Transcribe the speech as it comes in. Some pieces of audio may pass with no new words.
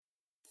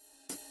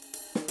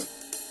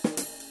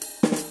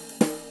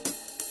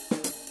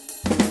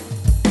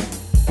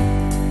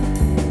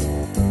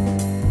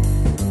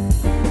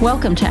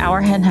Welcome to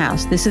Our Hen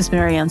House. This is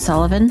Marianne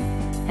Sullivan.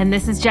 And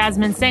this is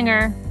Jasmine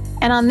Singer.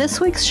 And on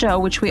this week's show,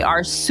 which we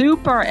are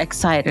super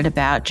excited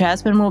about,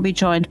 Jasmine will be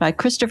joined by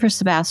Christopher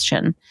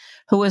Sebastian,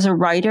 who is a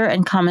writer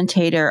and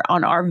commentator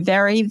on our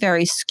very,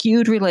 very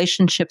skewed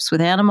relationships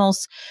with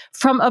animals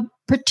from a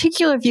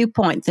particular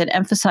viewpoint that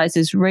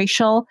emphasizes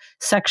racial,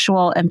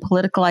 sexual, and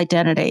political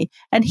identity.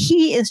 And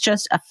he is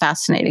just a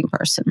fascinating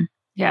person.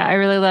 Yeah, I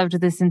really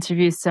loved this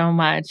interview so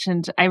much.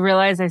 And I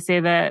realize I say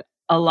that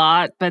a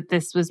lot, but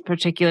this was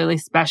particularly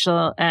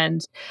special.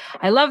 And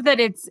I love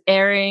that it's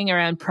airing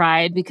around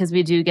Pride because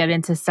we do get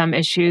into some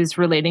issues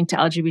relating to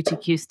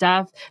LGBTQ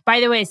stuff. By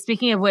the way,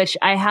 speaking of which,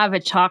 I have a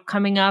talk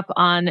coming up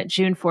on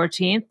June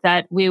 14th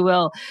that we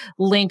will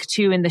link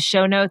to in the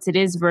show notes. It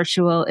is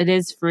virtual, it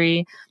is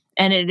free,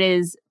 and it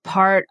is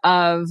part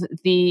of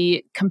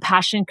the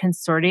Compassion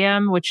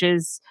Consortium, which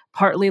is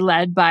partly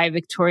led by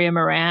Victoria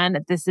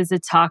Moran. This is a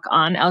talk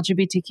on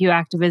LGBTQ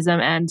activism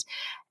and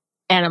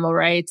animal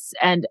rights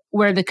and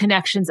where the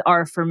connections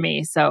are for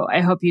me. So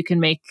I hope you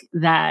can make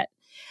that.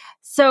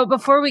 So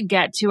before we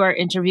get to our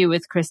interview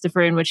with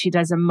Christopher, in which he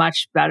does a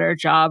much better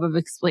job of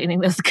explaining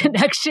those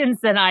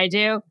connections than I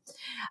do,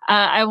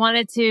 I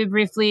wanted to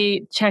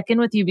briefly check in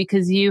with you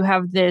because you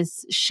have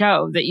this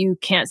show that you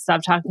can't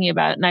stop talking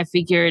about. And I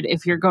figured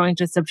if you're going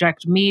to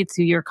subject me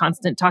to your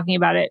constant talking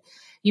about it,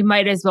 you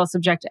might as well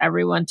subject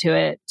everyone to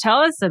it. Tell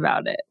us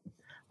about it.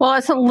 Well,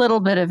 it's a little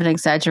bit of an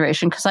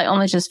exaggeration because I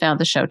only just found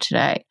the show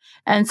today.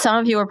 And some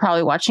of you are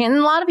probably watching it. And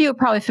a lot of you are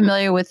probably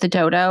familiar with the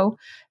Dodo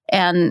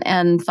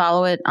and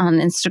follow it on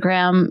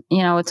Instagram.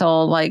 You know, it's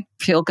all like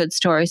feel-good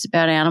stories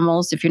about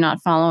animals. If you're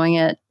not following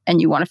it and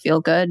you want to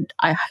feel good,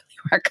 I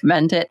highly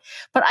recommend it.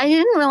 But I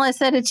didn't realize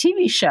that a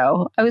TV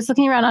show. I was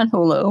looking around on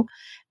Hulu.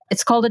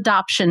 It's called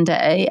Adoption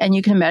Day. And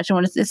you can imagine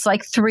when it's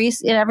like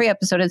in every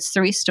episode, it's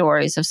 3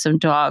 stories of some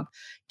dog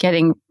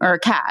or a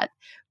cat.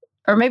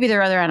 Or maybe there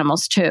are other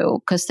animals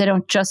too, because they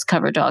don't just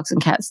cover dogs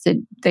and cats.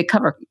 They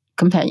cover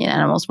companion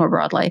animals more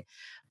broadly.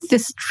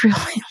 This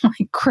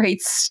really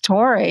great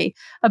story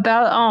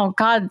about, oh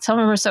God, some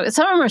of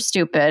them are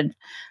stupid.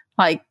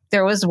 Like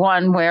there was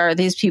one where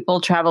these people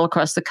travel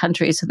across the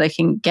country so they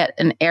can get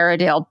an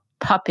Airedale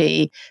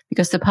puppy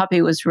because the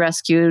puppy was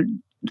rescued.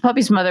 The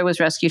puppy's mother was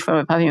rescued from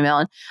a puppy mill.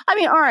 And I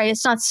mean, all right,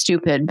 it's not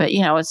stupid, but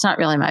it's not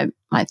really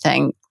my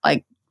thing.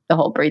 Like the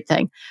whole breed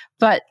thing.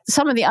 But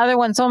some of the other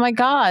ones, oh my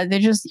God,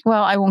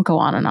 I won't go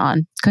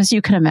on because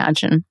you can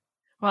imagine.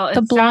 Well, it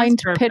the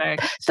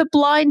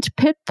blind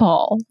pit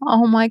bull.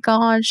 Oh my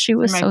God, she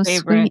was so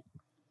sweet.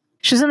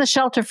 She was in the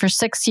shelter for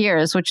 6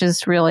 years, which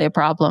is really a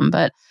problem.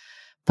 But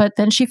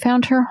then she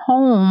found her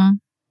home.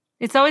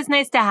 It's always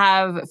nice to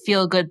have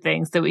feel-good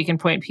things that we can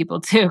point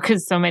people to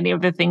because so many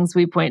of the things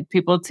we point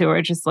people to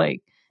are just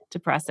like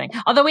depressing.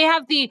 Although we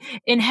have the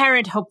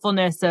inherent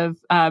hopefulness of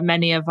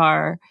many of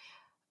our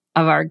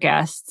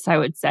guests, I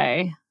would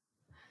say.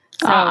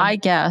 So, I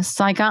guess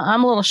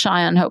I'm a little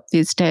shy on hope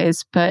these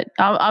days, but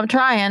I'm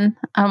trying.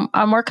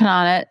 I'm working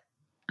on it.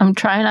 I'm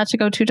trying not to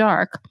go too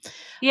dark.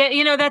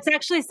 Yeah, that's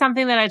actually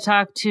something that I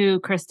talked to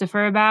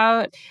Christopher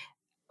about.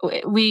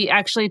 We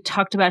actually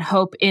talked about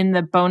hope in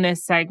the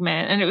bonus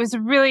segment, and it was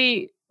a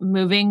really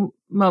moving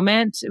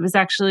moment. It was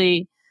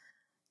actually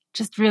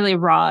just really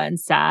raw and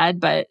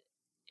sad, but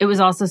it was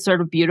also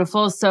sort of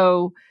beautiful.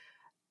 So,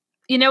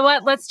 you know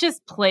what? Let's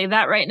just play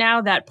that right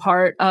now, that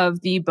part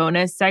of the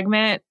bonus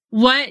segment.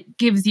 What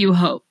gives you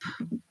hope?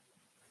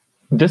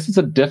 This is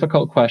a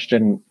difficult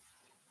question.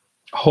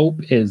 Hope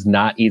is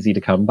not easy to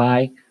come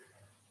by.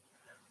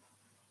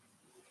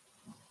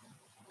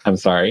 I'm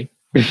sorry.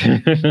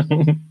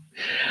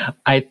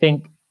 I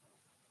think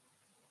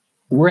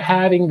we're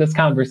having this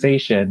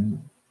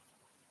conversation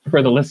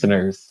for the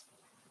listeners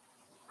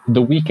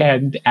the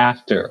weekend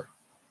after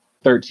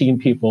 13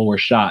 people were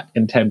shot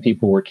and 10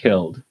 people were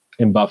killed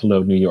in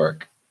Buffalo, New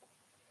York,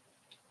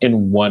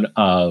 in one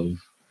of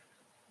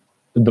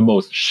the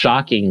most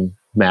shocking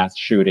mass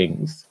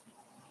shootings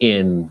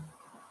in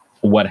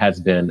what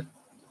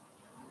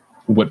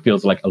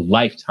feels like a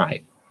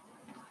lifetime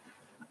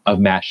of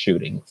mass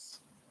shootings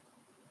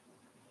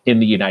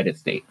in the United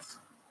States.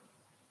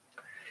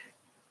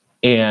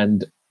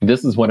 And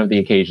this is one of the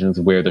occasions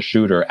where the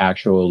shooter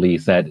actually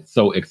said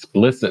so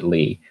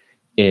explicitly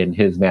in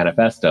his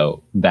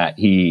manifesto that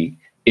he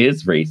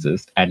is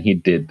racist and he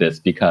did this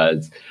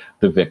because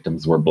the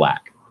victims were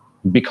Black.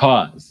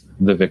 Because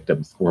the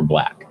victims were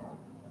Black.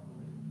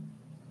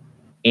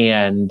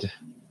 And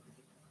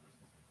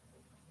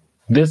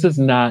this is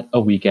not a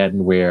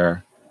weekend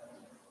where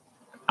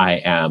I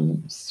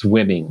am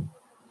swimming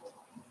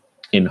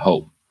in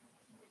hope.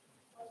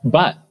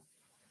 But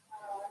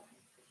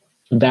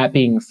that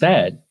being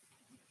said,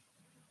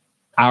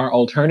 our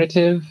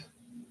alternative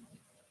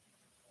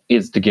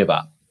is to give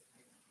up.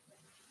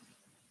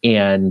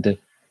 And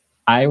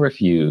I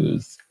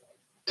refuse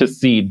to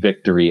cede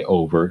victory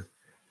over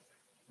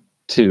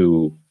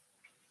to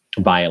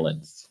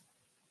violence,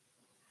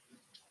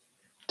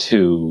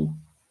 to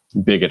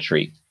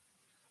bigotry,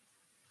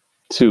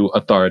 to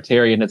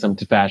authoritarianism,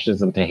 to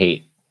fascism, to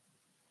hate.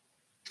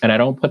 And I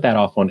don't put that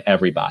off on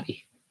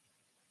everybody.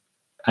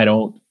 I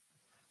don't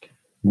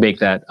make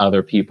that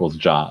other people's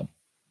job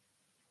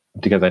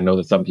because I know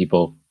that some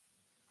people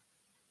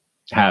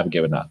have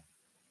given up.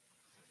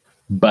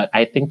 But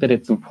I think that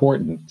it's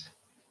important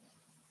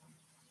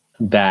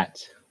that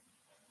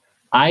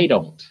I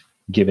don't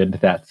give into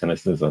that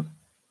cynicism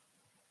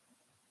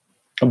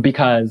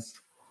because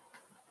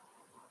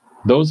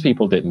those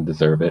people didn't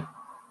deserve it.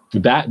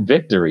 That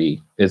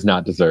victory is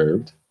not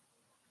deserved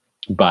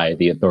by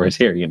the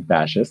authoritarian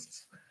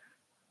fascists.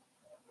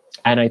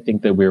 And I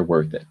think that we're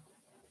worth it.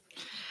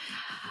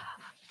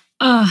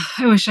 Oh,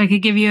 I wish I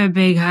could give you a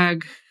big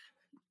hug.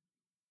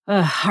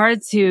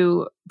 Hard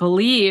to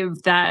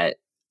believe that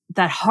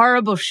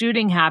horrible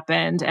shooting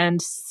happened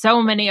and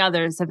so many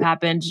others have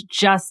happened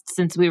just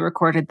since we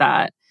recorded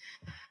that.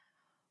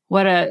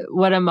 What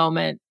a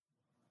moment.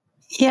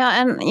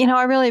 Yeah. And,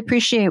 I really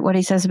appreciate what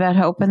he says about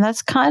hope. And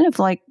that's kind of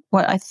like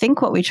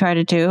what we try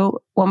to do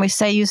when we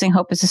say using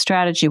hope as a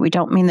strategy. We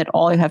don't mean that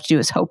all you have to do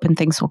is hope and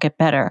things will get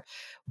better,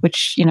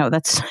 which,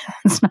 that's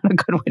not a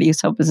good way to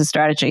use hope as a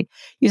strategy.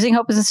 Using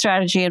hope as a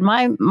strategy in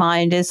my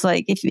mind is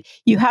like, if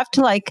you have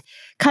to like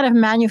kind of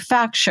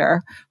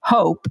manufacture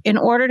hope in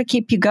order to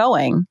keep you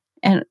going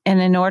and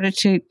in order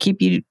to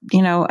keep you,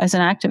 as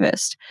an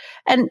activist.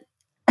 And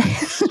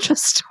it's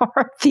just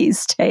hard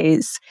these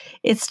days.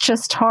 It's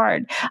just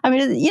hard. I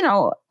mean,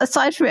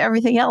 aside from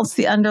everything else,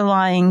 the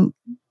underlying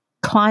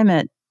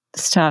climate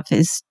stuff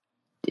is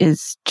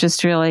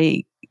just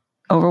really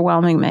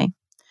overwhelming me.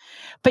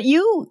 But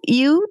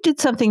you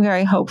did something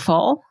very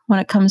hopeful when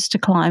it comes to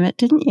climate,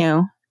 didn't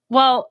you?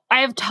 Well,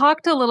 I've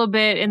talked a little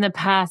bit in the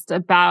past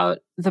about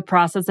the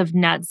process of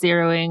net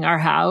zeroing our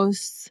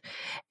house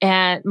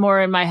and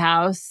more in my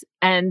house.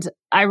 And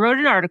I wrote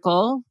an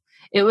article.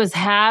 It was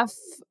half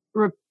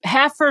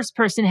first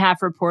person,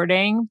 half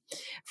reporting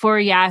for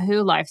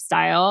Yahoo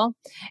Lifestyle.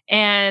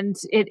 And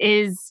it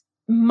is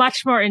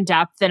much more in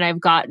depth than I've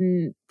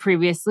gotten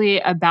previously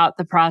about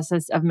the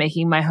process of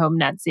making my home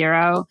net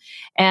zero.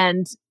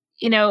 And,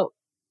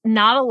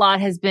 not a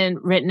lot has been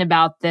written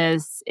about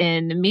this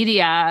in the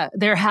media.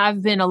 There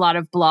have been a lot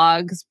of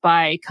blogs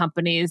by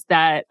companies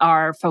that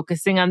are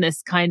focusing on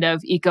this kind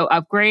of eco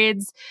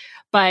upgrades,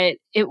 but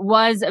it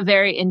was a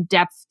very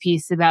in-depth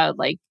piece about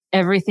like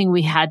everything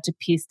we had to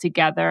piece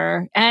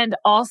together, and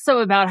also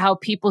about how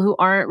people who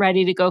aren't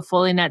ready to go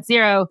fully net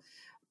zero,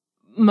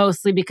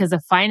 mostly because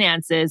of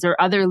finances or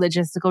other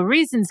logistical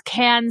reasons,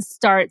 can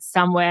start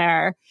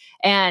somewhere.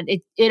 And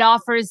it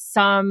offers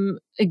some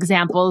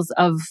examples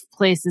of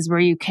places where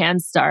you can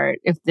start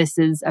if this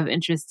is of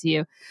interest to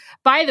you.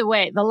 By the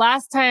way, the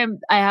last time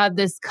I had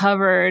this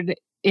covered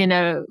in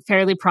a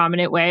fairly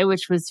prominent way,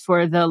 which was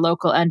for the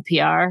local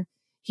NPR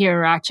here in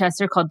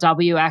Rochester called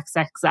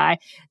WXXI,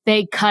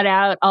 they cut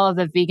out all of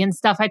the vegan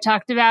stuff I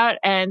talked about.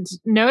 And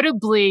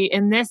notably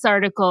in this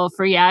article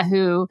for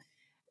Yahoo,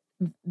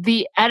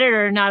 the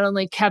editor not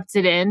only kept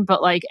it in,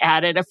 but like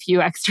added a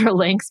few extra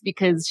links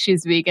because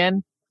she's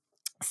vegan.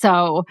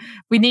 So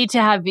we need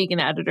to have vegan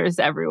editors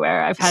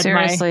everywhere. I've had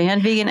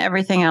and vegan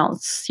everything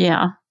else.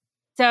 Yeah.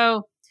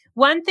 So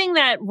one thing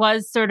that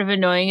was sort of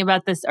annoying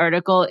about this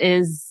article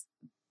is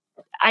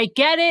I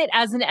get it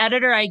as an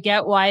editor. I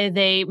get why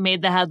they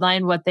made the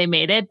headline what they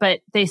made it, but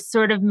they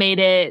sort of made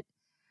it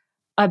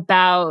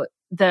about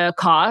the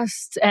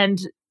cost. And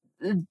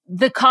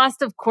the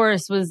cost, of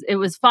course,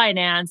 was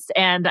financed,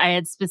 and I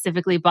had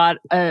specifically bought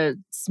a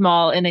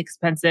small,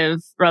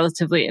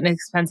 relatively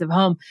inexpensive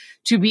home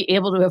to be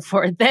able to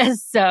afford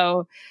this.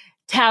 So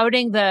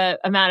touting the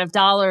amount of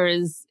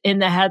dollars in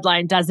the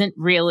headline doesn't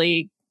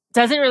really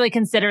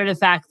consider the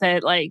fact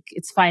that like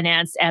it's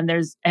financed and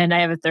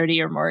I have a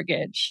 30-year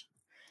mortgage.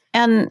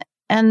 And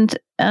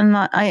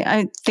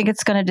I think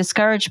it's going to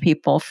discourage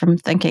people from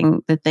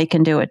thinking that they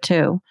can do it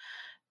too.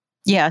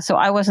 Yeah, so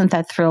I wasn't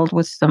that thrilled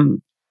with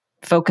them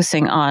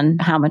focusing on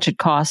how much it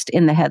cost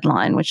in the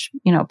headline, which,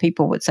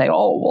 people would say,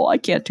 oh, well, I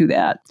can't do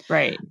that.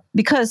 Right.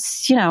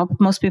 Because,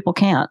 most people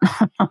can't.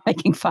 I'm not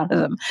making fun of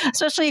them.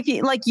 Especially if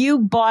you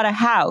bought a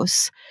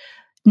house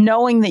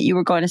knowing that you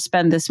were going to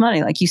spend this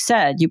money. Like you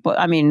said, the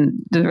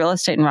real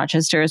estate in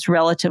Rochester is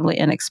relatively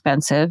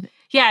inexpensive.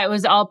 Yeah, it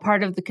was all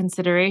part of the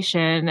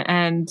consideration.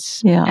 And,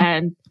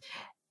 it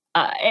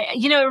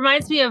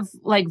reminds me of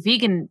like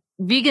vegan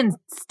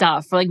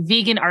stuff, like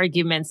vegan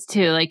arguments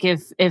too. Like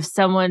if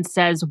someone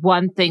says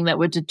one thing that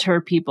would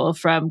deter people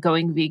from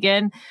going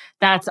vegan,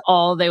 that's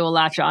all they will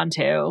latch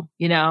onto,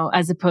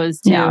 as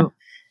opposed to,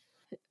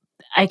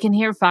 I can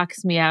hear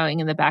Fox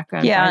meowing in the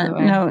background. Yeah, by the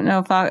way.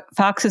 No.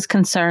 Fox is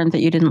concerned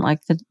that you didn't like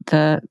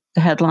the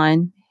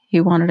headline. He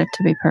wanted it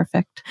to be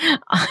perfect.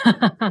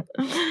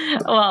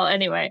 Well,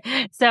 anyway,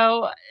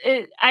 so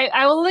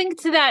I will link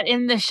to that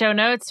in the show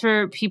notes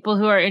for people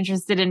who are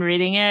interested in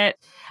reading it.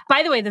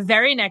 By the way, the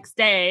very next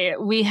day,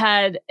 we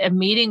had a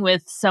meeting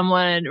with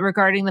someone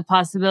regarding the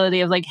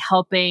possibility of like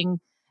helping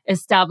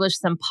establish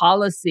some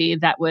policy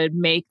that would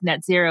make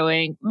net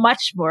zeroing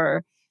much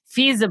more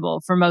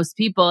feasible for most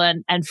people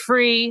and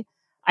free,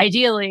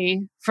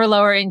 ideally for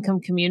lower income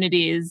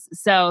communities.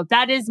 So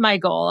that is my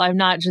goal. I'm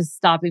not just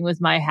stopping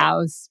with my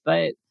house,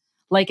 but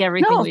like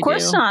everything No, we of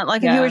course do. not.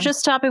 Like if you were just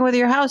stopping with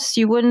your house,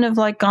 you wouldn't have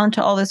like gone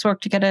to all this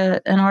work to get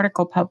an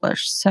article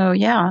published. So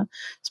yeah,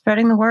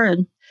 spreading the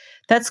word.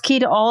 That's key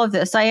to all of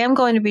this. I am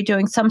going to be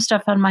doing some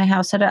stuff on my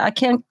house that I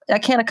can't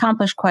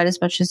accomplish quite as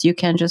much as you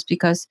can, just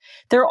because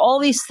there are all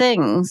these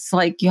things.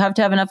 Like you have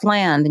to have enough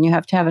land, and you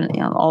have to have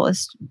all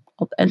this,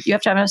 and you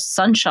have to have enough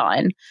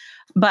sunshine.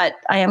 But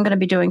I am going to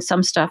be doing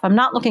some stuff. I'm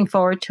not looking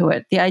forward to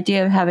it. The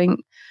idea of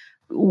having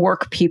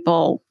work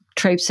people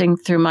traipsing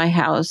through my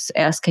house,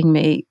 asking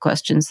me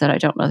questions that I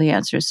don't know the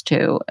answers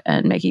to,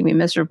 and making me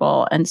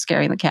miserable and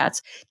scaring the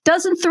cats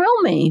doesn't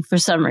thrill me for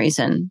some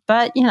reason.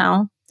 But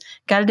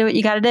got to do what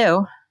you got to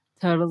do.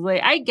 Totally.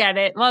 I get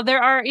it. Well,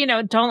 there are,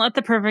 don't let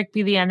the perfect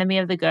be the enemy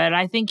of the good.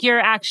 I think you're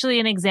actually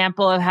an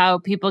example of how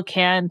people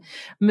can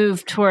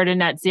move toward a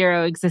net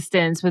zero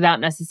existence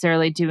without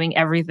necessarily doing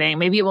everything.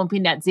 Maybe it won't be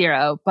net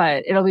zero,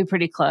 but it'll be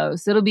pretty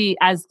close. It'll be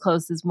as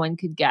close as one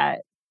could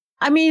get.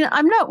 I mean,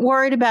 I'm not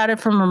worried about it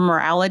from a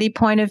morality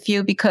point of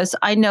view, because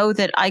I know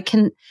that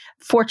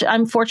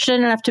I'm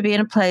fortunate enough to be in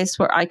a place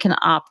where I can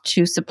opt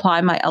to supply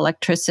my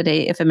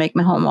electricity, if I make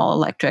my home all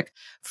electric,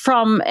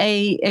 from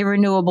a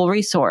renewable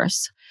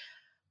resource.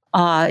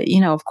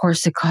 Of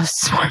course it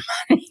costs more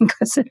money,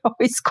 because it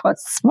always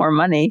costs more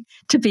money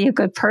to be a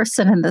good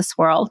person in this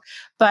world,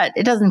 but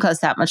it doesn't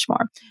cost that much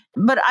more.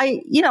 But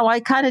I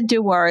kind of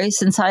do worry,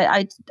 since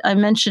I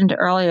mentioned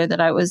earlier that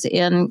I was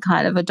in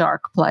kind of a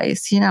dark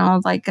place,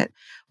 like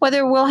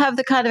whether we'll have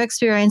the kind of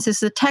experiences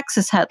that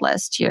Texas had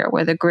last year,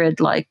 where the grid,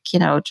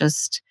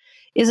 just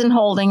isn't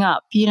holding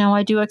up.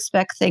 I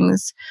expect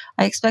things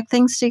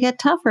to get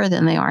tougher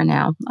than they are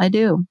now. I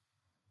do.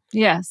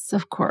 Yes,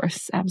 of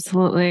course.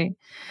 Absolutely.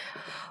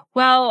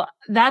 Well,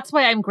 that's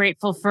why I'm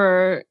grateful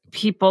for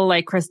people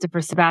like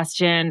Christopher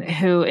Sebastian,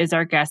 who is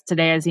our guest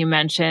today, as you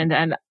mentioned.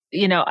 And,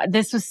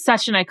 this was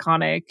such an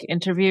iconic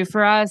interview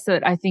for us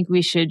that I think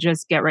we should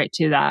just get right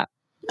to that.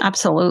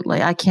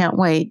 Absolutely. I can't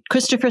wait.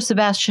 Christopher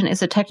Sebastian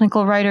is a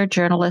technical writer,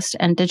 journalist,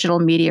 and digital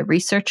media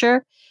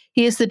researcher.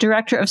 He is the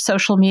director of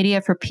social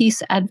media for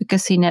Peace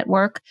Advocacy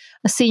Network,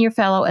 a senior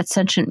fellow at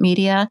Sentient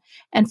Media,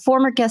 and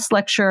former guest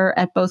lecturer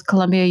at both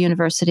Columbia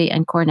University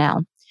and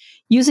Cornell.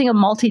 Using a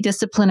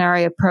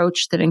multidisciplinary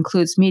approach that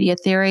includes media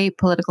theory,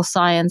 political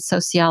science,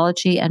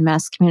 sociology, and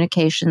mass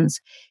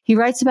communications, he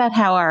writes about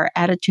how our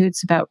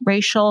attitudes about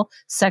racial,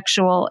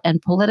 sexual,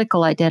 and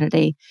political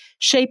identity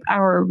shape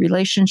our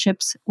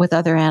relationships with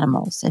other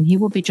animals. And he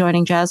will be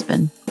joining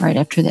Jasmine right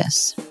after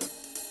this.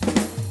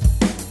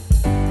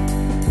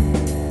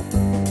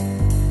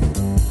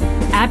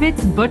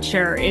 Abbott's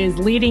Butcher is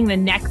leading the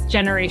next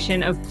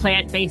generation of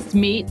plant-based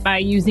meat by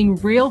using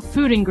real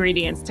food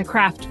ingredients to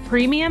craft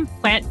premium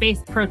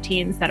plant-based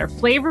proteins that are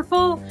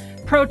flavorful,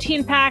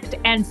 protein-packed,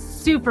 and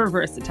super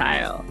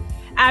versatile.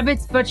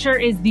 Abbott's Butcher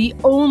is the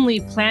only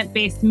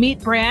plant-based meat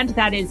brand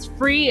that is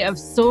free of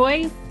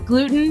soy,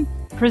 gluten,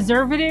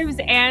 preservatives,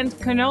 and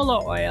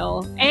canola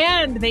oil,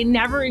 and they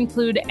never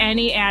include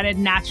any added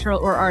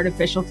natural or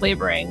artificial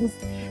flavorings.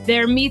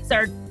 Their meats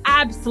are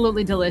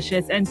absolutely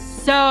delicious and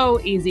so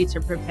easy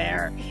to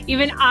prepare.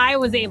 Even I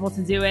was able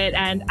to do it,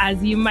 and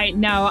as you might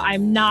know,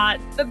 I'm not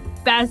the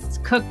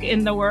best cook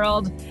in the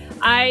world.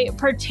 I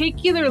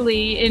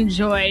particularly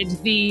enjoyed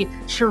the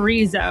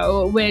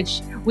chorizo,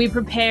 which we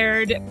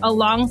prepared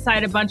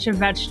alongside a bunch of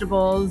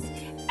vegetables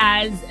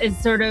as a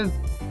sort of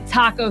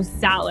taco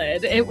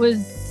salad. It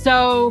was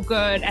so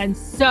good and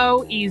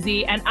so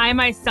easy, and I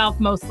myself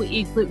mostly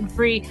eat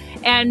gluten-free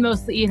and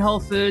mostly eat whole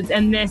foods,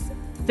 and this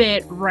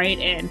fit right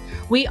in.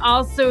 We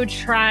also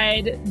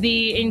tried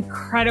the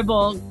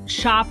incredible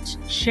chopped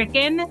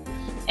chicken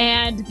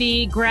and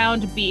the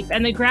ground beef.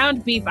 And the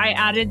ground beef, I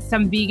added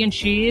some vegan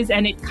cheese,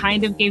 and it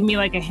kind of gave me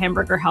like a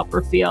hamburger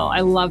helper feel. I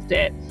loved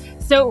it.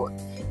 So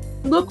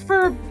look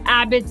for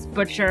Abbott's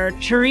Butcher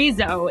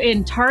chorizo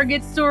in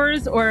Target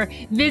stores, or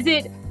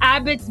visit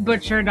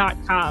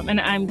abbottsbutcher.com.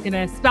 And I'm going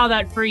to spell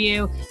that for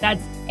you.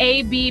 That's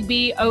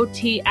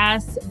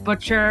ABBOTS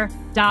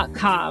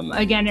butcher.com.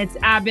 Again, it's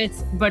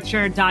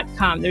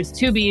abbottsbutcher.com. There's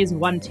 2 B's,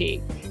 1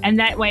 T. And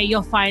that way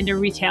you'll find a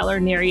retailer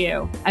near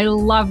you. I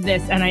love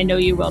this, and I know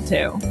you will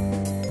too.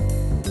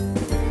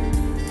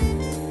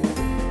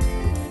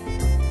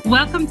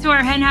 Welcome to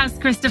our hen house,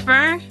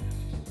 Christopher.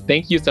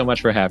 Thank you so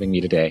much for having me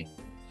today.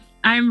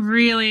 I'm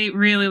really,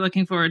 really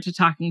looking forward to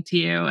talking to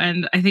you.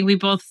 And I think we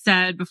both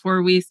said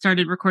before we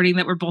started recording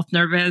that we're both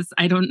nervous.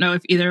 I don't know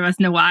if either of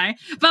us know why,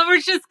 but we're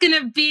just going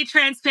to be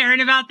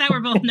transparent about that. We're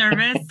both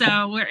nervous.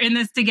 So we're in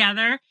this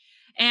together.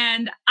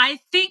 And I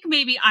think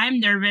maybe I'm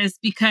nervous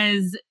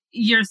because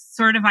you're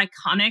sort of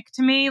iconic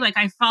to me. Like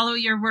I follow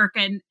your work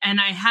and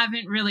I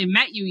haven't really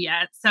met you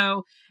yet.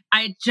 So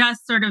I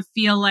just sort of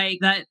feel like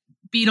that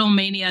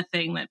Beatlemania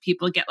thing that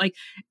people get. Like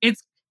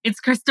it's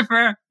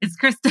Christopher. It's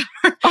Christopher.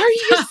 Are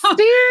you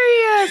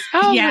serious?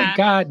 Oh my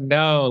God,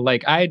 no.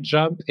 Like I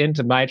jump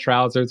into my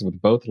trousers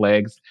with both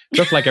legs,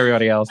 just like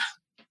everybody else.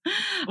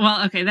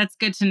 Well, okay, that's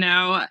good to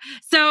know.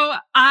 So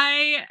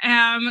I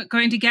am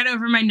going to get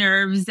over my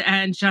nerves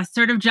and just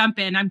sort of jump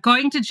in. I'm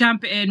going to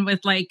jump in with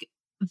like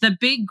the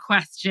big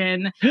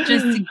question,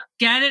 just to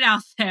get it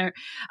out there.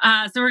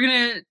 So we're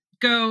going to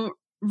go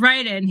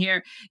right in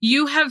here.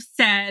 You have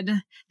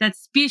said that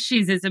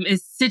speciesism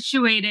is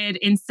situated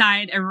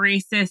inside a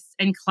racist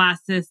and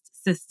classist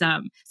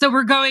system. So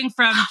we're going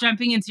from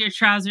jumping into your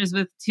trousers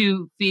with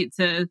 2 feet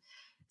to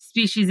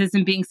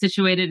speciesism being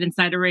situated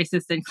inside a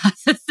racist and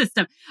classist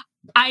system.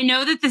 I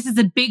know that this is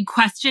a big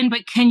question,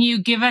 but can you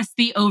give us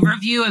the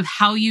overview of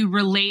how you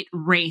relate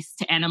race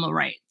to animal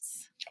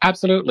rights?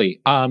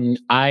 Absolutely.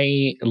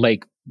 I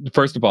like,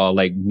 first of all,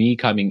 like me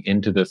coming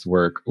into this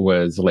work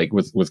was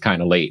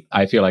kind of late.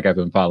 I feel like I've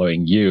been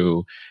following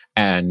you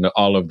and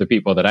all of the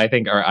people that I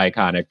think are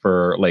iconic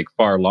for like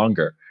far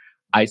longer.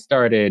 I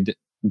started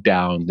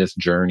down this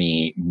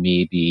journey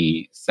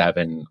maybe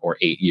 7 or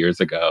 8 years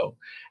ago.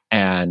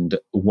 And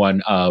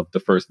one of the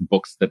first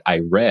books that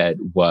I read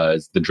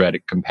was The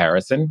Dreaded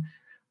Comparison,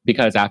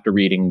 because after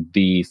reading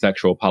The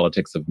Sexual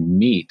Politics of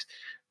Meat,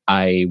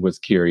 I was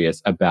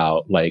curious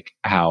about like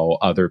how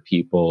other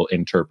people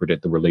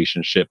interpreted the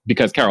relationship,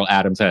 because Carol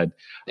Adams had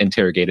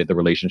interrogated the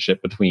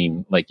relationship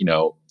between like, you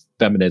know,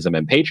 feminism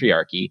and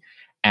patriarchy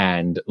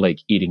and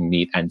like eating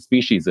meat and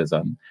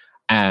speciesism.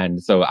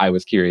 And so I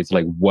was curious,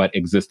 like, what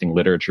existing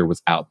literature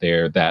was out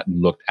there that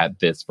looked at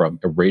this from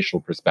a racial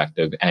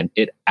perspective. And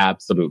it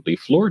absolutely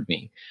floored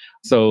me.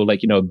 So,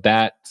 like, you know,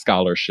 that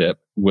scholarship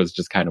was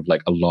just kind of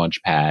like a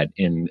launch pad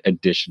in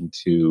addition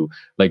to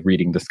like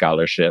reading the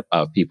scholarship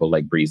of people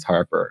like Breeze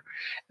Harper.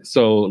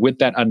 So with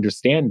that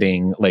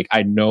understanding, like,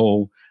 I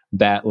know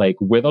that like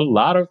with a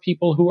lot of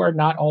people who are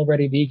not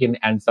already vegan,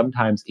 and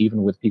sometimes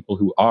even with people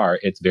who are,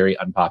 it's very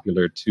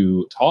unpopular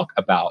to talk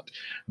about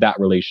that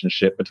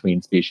relationship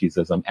between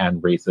speciesism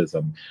and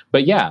racism.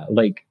 But yeah,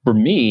 like for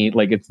me,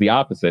 like it's the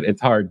opposite.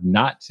 It's hard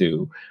not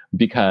to,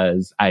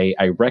 because I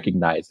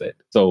recognize it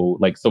so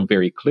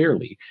very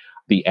clearly.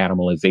 The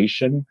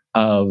animalization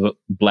of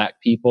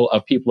Black people,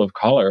 of people of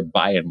color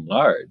by and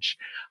large,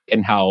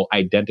 and how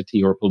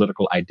identity or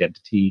political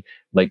identity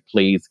like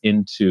plays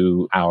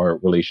into our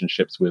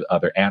relationships with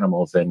other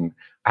animals and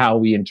how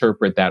we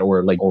interpret that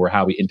or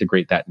how we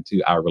integrate that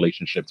into our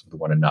relationships with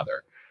one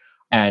another.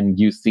 And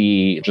you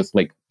see just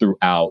like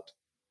throughout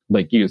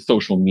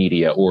social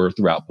media or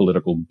throughout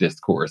political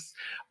discourse,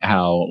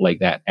 how like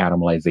that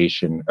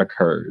animalization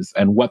occurs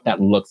and what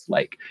that looks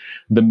like.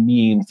 The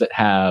memes that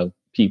have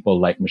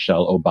people like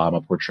Michelle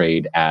Obama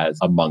portrayed as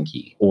a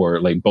monkey, or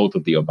like both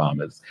of the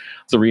Obamas,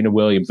 Serena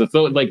Williams. It's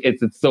so like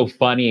it's so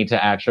funny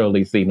to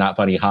actually see, not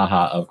funny,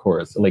 haha, of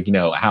course, like, you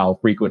know, how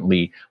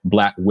frequently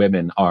Black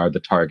women are the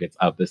targets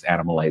of this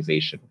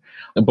animalization.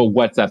 But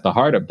what's at the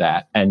heart of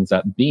that ends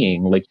up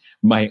being like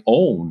my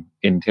own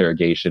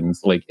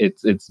interrogations. Like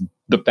it's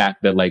the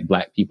fact that like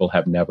Black people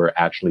have never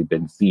actually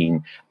been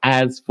seen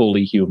as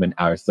fully human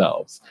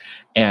ourselves.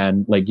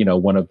 And like, you know,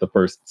 one of the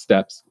first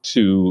steps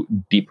to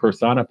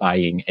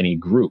depersonifying any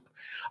group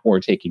or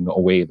taking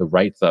away the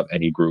rights of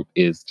any group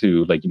is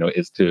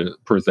to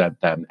present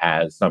them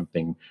as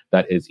something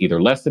that is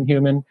either less than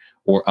human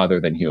or other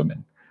than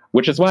human.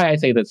 Which is why I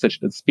say that such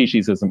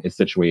speciesism is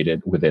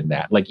situated within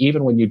that. Like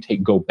even when you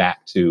go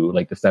back to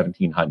like the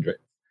 1700s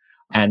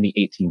and the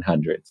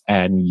 1800s,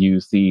 and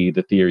you see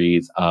the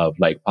theories of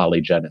like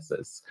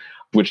polygenesis,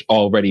 which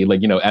already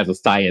like, you know, as a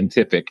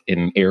scientific,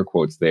 in air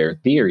quotes there,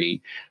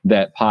 theory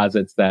that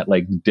posits that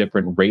like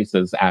different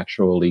races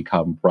actually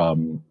come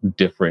from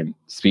different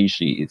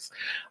species,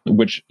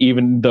 which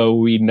even though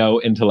we know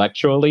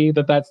intellectually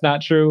that that's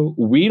not true,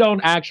 we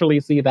don't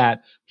actually see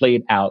that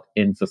played out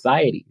in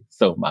society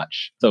so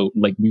much. So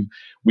like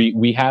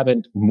we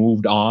haven't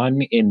moved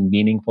on in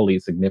meaningfully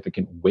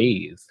significant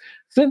ways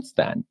since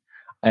then.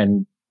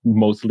 And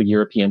mostly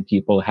European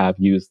people have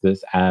used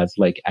this as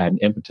like an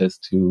impetus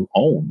to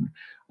own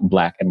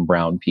Black and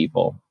brown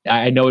people.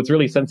 I know it's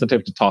really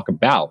sensitive to talk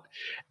about,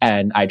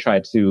 and I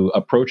try to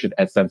approach it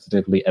as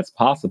sensitively as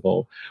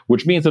possible,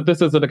 which means that this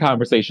isn't a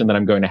conversation that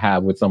I'm going to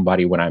have with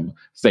somebody when I'm,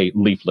 say,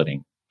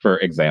 leafleting, for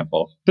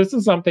example. This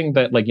is something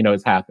that like, you know,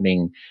 is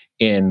happening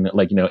in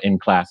like, you know, in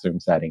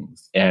classroom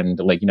settings and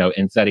like, you know,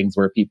 in settings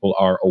where people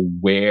are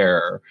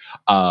aware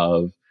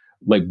of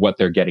like what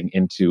they're getting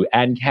into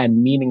and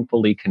can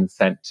meaningfully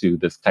consent to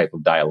this type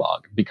of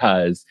dialogue.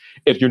 Because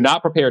if you're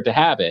not prepared to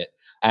have it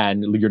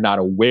and you're not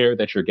aware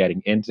that you're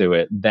getting into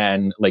it,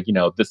 then like, you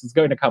know, this is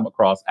going to come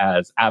across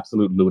as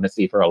absolute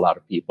lunacy for a lot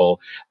of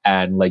people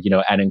and like, you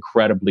know, and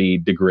incredibly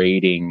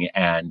degrading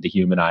and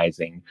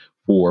dehumanizing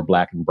for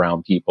Black and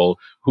brown people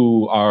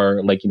who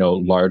are like, you know,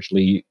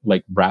 largely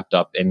like wrapped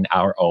up in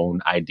our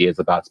own ideas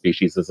about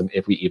speciesism,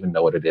 if we even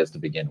know what it is to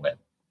begin with.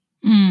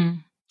 Mm.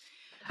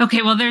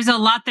 Okay, well, there's a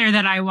lot there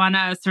that I want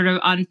to sort of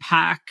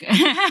unpack.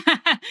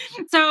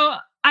 So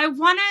I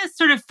want to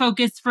sort of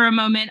focus for a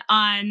moment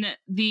on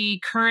the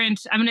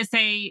current, I'm going to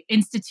say,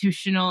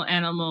 institutional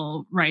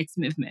animal rights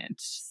movement.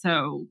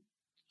 So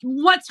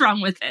what's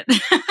wrong with it?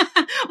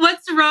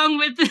 What's wrong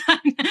with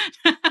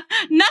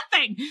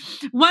nothing?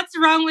 What's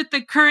wrong with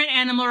the current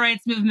animal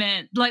rights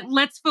movement? Like,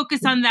 let's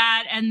focus on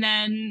that. And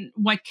then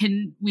what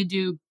can we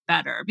do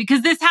better?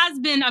 Because this has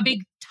been a big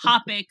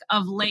topic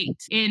of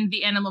late in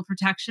the animal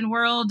protection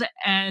world.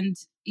 And,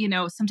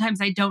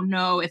 sometimes I don't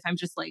know if I'm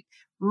just like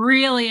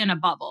really in a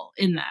bubble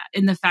in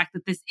the fact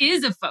that this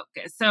is a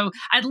focus. So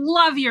I'd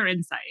love your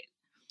insight.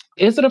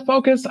 Is it a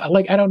focus?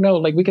 Like, I don't know.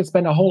 Like, we could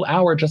spend a whole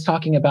hour just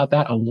talking about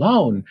that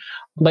alone.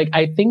 Like,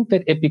 I think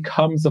that it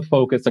becomes a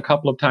focus a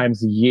couple of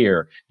times a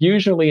year.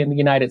 Usually in the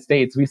United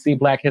States, we see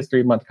Black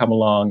History Month come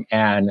along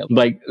and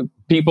like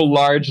people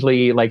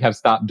largely like have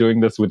stopped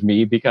doing this with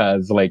me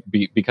because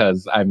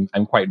because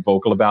I'm quite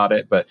vocal about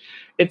it. But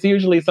it's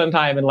usually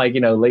sometime in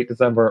late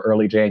December,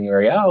 early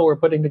January. Oh, we're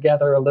putting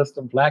together a list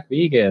of Black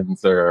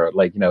vegans or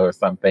or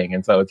something.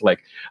 And so it's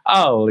like,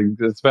 oh,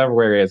 this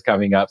February is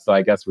coming up. So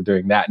I guess we're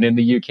doing that. And in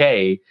the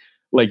UK,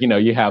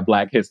 you have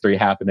Black history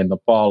happen in the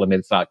fall and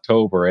it's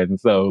October. And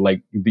so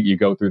you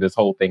go through this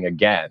whole thing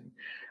again.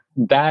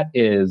 That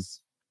is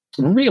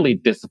really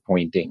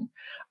disappointing.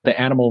 The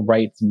animal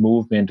rights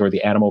movement or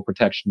the animal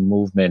protection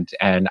movement,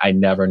 and I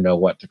never know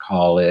what to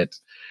call it,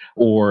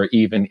 or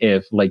even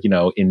if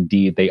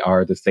indeed they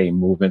are the same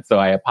movement. So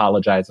I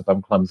apologize if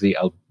I'm clumsy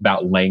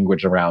about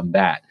language around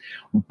that.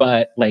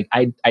 But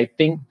I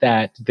think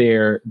that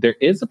there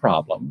is a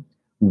problem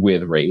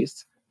with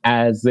race,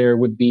 as there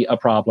would be a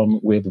problem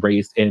with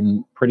race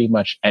in pretty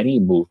much any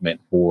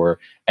movement for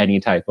any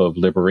type of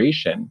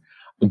liberation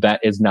that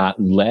is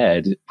not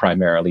led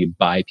primarily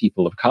by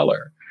people of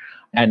color.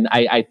 And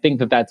I think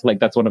that that's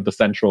one of the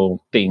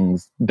central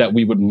things that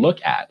we would look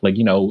at.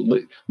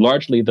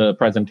 Largely the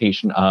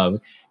presentation of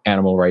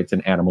animal rights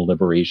and animal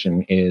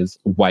liberation is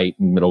white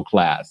and middle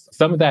class.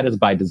 Some of that is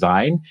by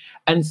design.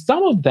 And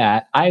some of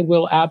that, I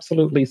will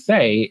absolutely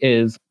say,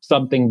 is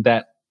something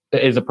that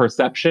is a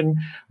perception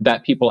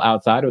that people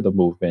outside of the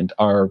movement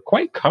are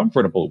quite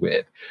comfortable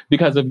with.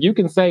 Because if you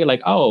can say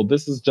oh,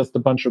 this is just a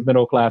bunch of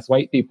middle-class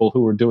white people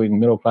who are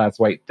doing middle-class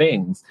white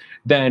things,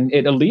 then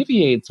it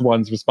alleviates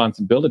one's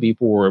responsibility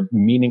for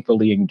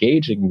meaningfully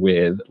engaging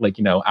with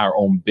our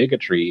own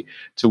bigotry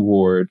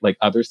toward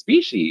other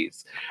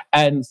species.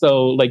 And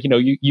so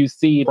you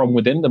see from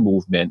within the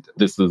movement,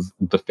 this is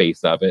the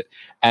face of it.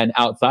 And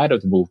outside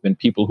of the movement,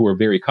 people who are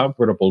very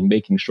comfortable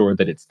making sure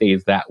that it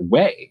stays that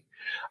way,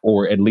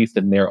 or at least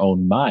in their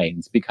own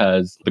minds,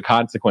 because the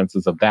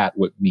consequences of that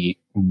would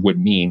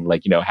mean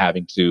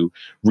having to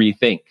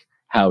rethink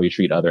how we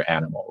treat other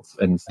animals.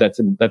 And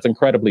that's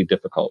incredibly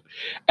difficult.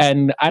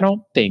 And I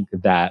don't think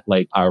that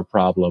our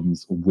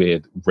problems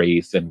with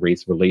race and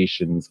race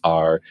relations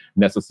are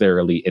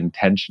necessarily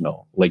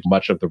intentional.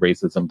 Much of the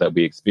racism that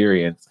we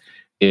experience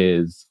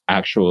is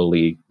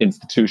actually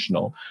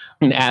institutional.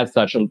 And as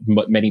such,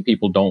 many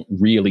people don't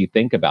really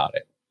think about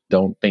it,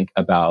 don't think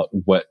about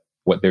what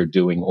they're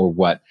doing or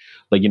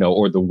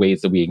or the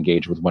ways that we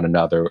engage with one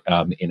another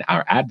in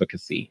our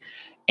advocacy.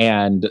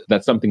 And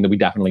that's something that we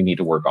definitely need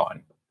to work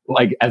on.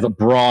 As a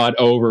broad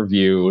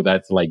overview,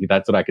 that's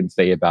what I can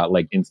say about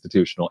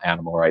institutional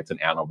animal rights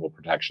and animal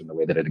protection, the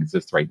way that it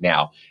exists right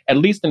now, at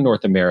least in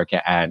North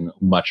America and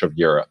much of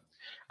Europe.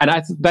 And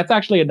that's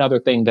actually another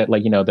thing that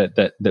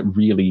that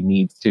really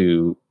needs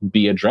to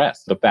be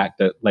addressed. The fact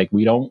that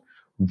we don't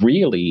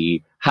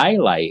really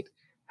highlight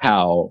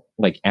how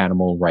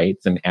animal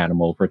rights and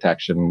animal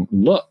protection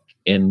look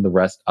in the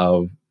rest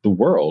of the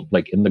world,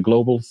 in the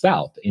global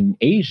South, in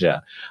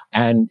Asia,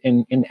 and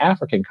in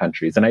African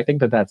countries. And I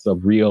think that that's a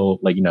real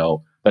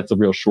that's a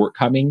real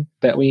shortcoming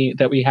that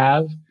we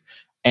have.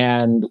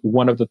 And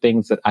one of the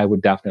things that I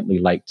would definitely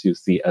like to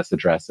see us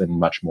address in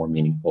much more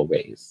meaningful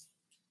ways.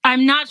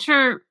 I'm not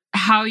sure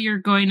how you're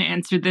going to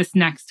answer this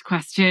next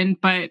question,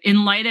 but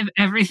in light of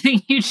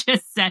everything you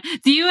just said,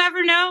 do you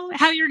ever know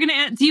how you're going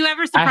to do you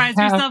ever surprise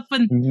yourself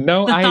when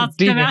no the thoughts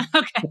idea. come out?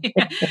 Okay.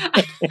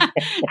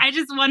 I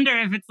just wonder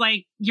if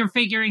it's you're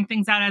figuring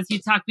things out as you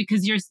talk,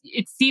 because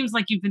it seems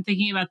like you've been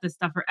thinking about this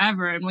stuff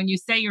forever. And when you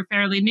say you're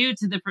fairly new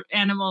to the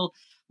animal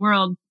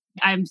world,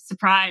 I'm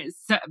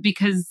surprised,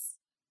 because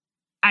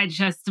I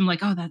just am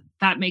oh,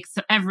 that makes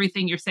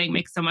everything you're saying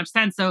makes so much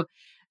sense. So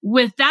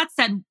with that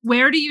said,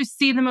 where do you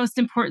see the most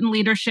important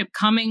leadership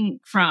coming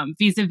from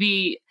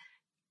vis-a-vis,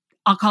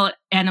 I'll call it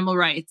animal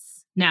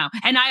rights now?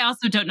 And I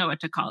also don't know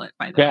what to call it,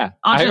 by the way. Yeah.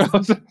 I'll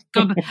just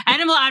go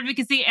animal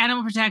advocacy,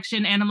 animal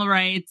protection, animal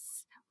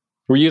rights.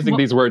 We're using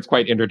these words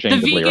quite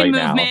interchangeably right now. The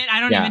vegan movement. I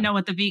don't even know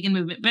what the vegan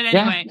movement, but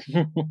anyway,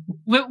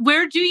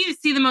 where do you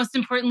see the most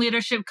important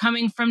leadership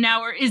coming from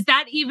now? Or is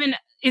that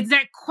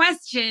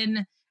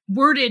question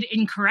worded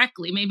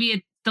incorrectly?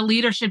 Maybe the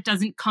leadership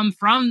doesn't come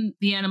from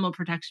the animal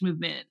protection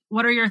movement.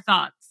 What are your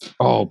thoughts?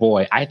 Oh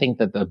boy, I think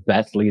that the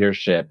best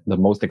leadership, the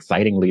most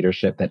exciting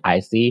leadership that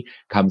I see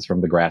comes from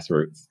the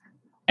grassroots.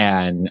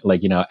 And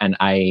and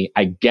I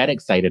get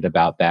excited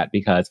about that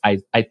because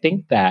I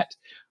think that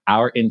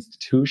our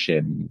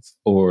institutions,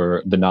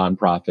 or the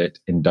nonprofit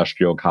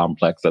industrial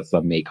complex, as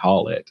some may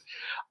call it,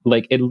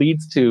 it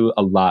leads to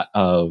a lot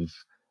of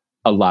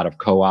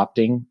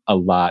co-opting, a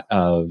lot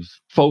of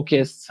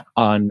focus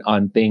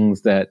on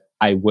things that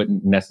I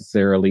wouldn't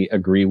necessarily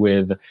agree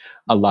with,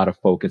 a lot of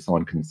focus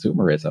on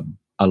consumerism,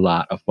 a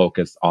lot of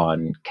focus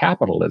on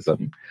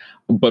capitalism,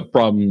 but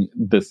from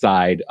the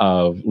side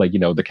of like,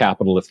 the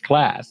capitalist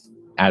class,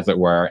 as it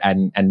were,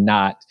 and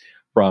not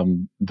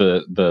from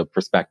the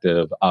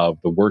perspective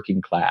of the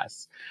working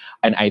class.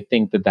 And I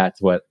think that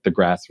that's what the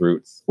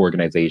grassroots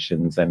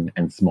organizations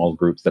and small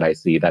groups that I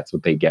see, that's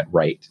what they get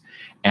right.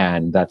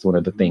 And that's one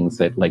of the things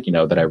that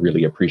that I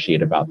really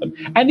appreciate about them.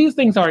 And these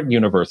things aren't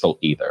universal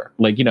either.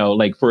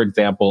 Like for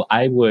example,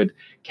 I would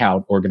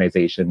count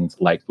organizations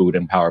like Food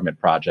Empowerment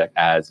Project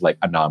as like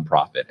a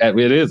nonprofit.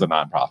 It is a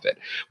nonprofit,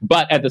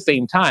 but at the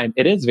same time,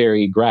 it is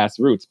very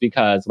grassroots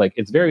because like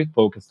it's very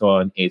focused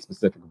on a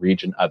specific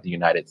region of the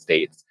United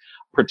States,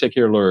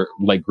 particular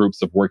like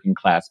groups of working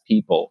class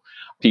people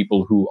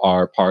who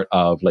are part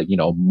of like,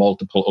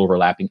 multiple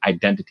overlapping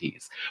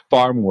identities,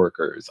 farm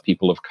workers,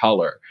 people of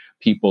color,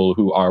 people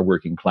who are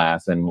working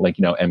class, and like,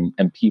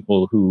 and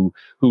people who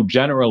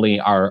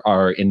generally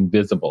are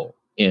invisible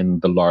in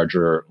the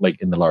larger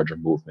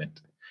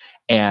movement.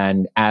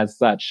 And as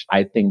such,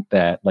 I think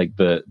that like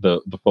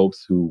the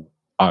folks who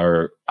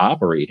are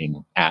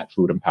operating at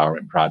Food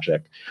Empowerment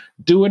Project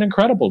do an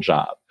incredible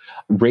job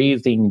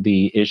raising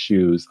the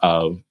issues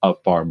of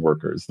farm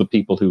workers, the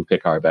people who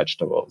pick our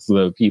vegetables,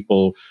 the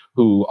people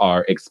who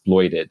are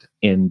exploited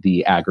in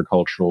the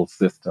agricultural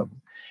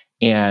system.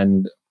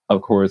 And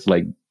of course,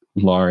 like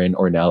Lauren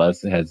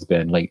Ornelas has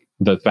been like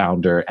the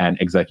founder and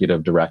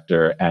executive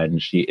director,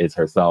 and she is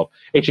herself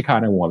a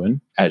Chicana woman,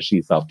 as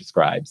she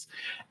self-describes.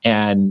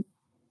 And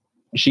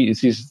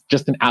she's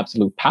just an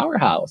absolute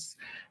powerhouse.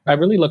 I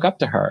really look up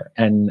to her,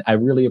 and I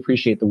really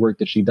appreciate the work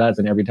that she does,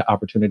 and every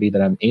opportunity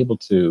that I'm able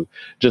to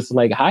just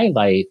like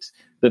highlight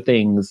the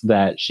things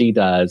that she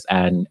does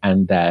and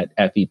that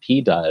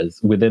FEP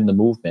does within the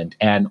movement,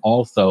 and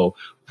also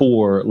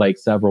for like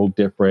several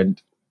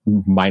different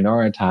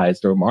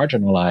minoritized or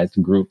marginalized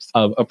groups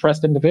of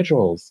oppressed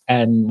individuals.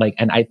 And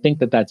I think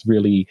that that's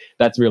really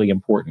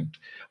important.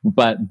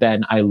 But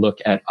then I look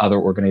at other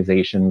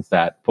organizations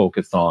that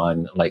focus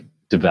on like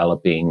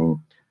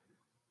developing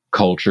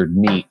cultured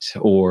meat,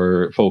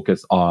 or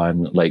focus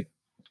on like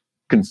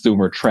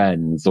consumer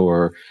trends,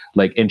 or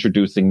like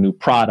introducing new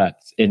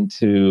products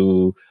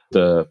into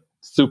the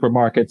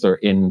supermarkets or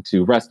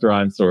into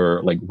restaurants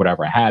or like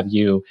whatever have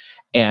you.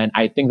 And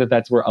I think that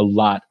that's where a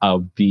lot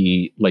of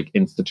the like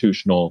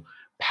institutional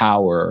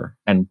power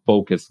and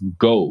focus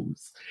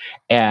goes.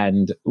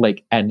 And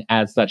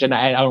as such, and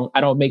I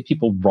don't make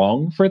people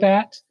wrong for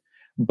that,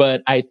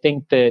 but I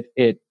think that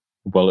it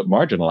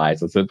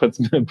marginalizes.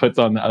 It puts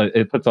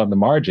on the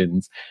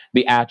margins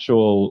the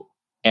actual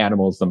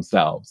animals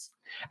themselves.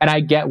 And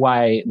I get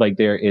why like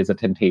there is a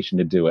temptation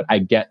to do it. I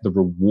get the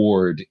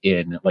reward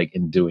in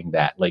doing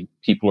that. Like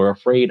people are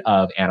afraid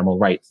of animal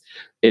rights.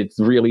 It's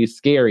really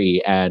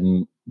scary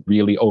and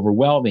really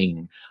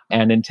overwhelming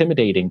and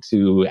intimidating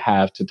to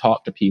have to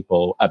talk to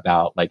people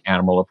about like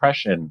animal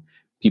oppression.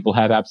 People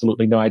have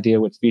absolutely no idea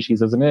what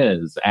speciesism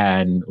is.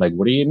 And like,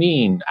 what do you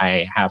mean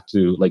I have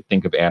to like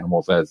think of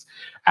animals as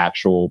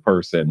actual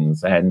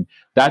persons? And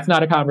that's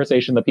not a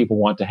conversation that people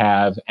want to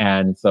have.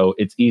 And so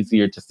it's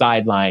easier to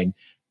sideline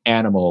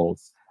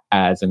animals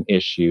as an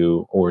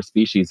issue, or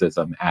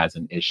speciesism as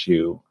an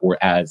issue, or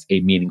as a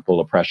meaningful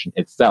oppression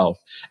itself,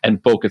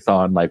 and focus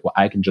on like, well,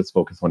 I can just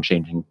focus on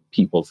changing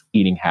people's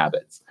eating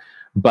habits.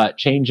 But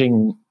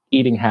changing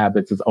eating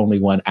habits is only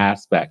one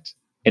aspect,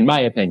 in my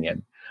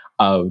opinion,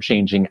 of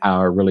changing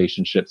our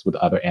relationships with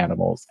other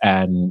animals.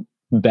 And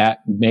that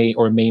may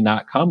or may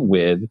not come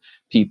with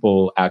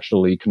people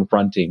actually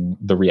confronting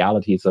the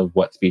realities of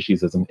what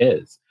speciesism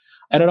is.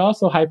 And it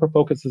also hyper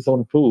focuses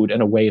on food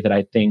in a way that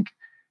I think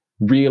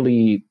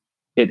really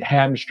it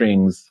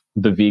hamstrings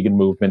the vegan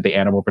movement, the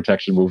animal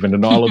protection movement,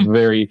 and all of the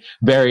very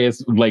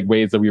various like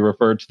ways that we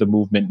refer to the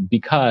movement,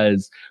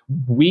 because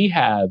we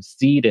have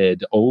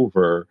ceded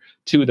over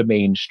to the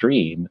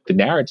mainstream the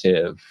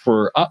narrative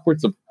for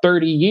upwards of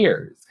 30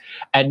 years.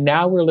 And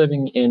now we're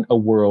living in a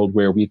world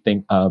where we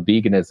think of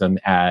veganism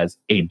as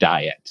a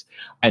diet,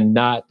 and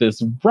not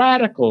this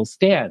radical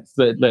stance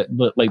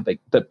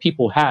that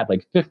people had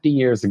like 50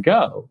 years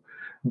ago,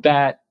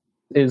 that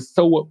is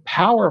so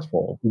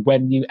powerful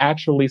when you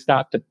actually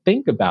stop to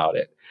think about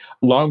it.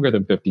 Longer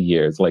than 50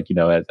 years,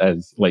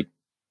 as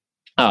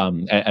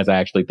I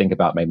actually think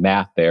about my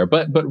math there,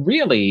 but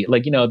really,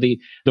 the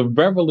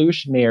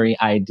revolutionary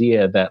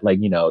idea that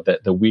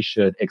that we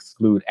should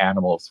exclude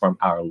animals from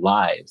our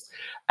lives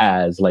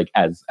as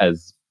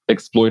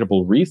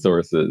exploitable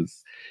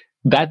resources,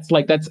 that's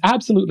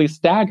absolutely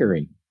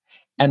staggering.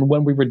 And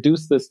when we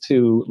reduce this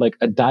to like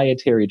a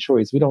dietary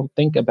choice, we don't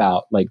think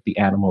about like the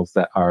animals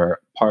that are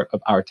part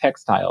of our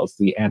textiles,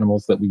 the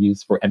animals that we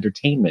use for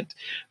entertainment,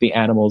 the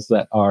animals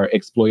that are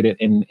exploited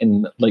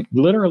in like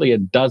literally a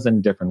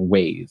dozen different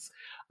ways.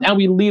 Now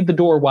we leave the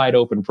door wide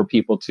open for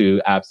people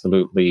to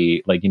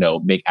absolutely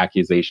make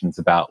accusations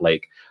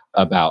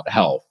about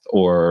health,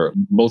 or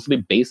mostly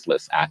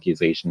baseless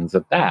accusations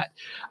of that,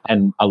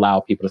 and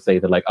allow people to say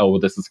that like, oh, well,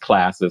 this is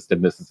classist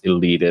and this is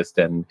elitist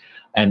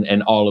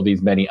and all of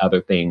these many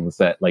other things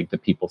that like the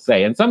people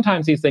say. And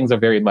sometimes these things are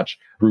very much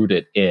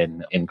rooted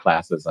in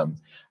classism.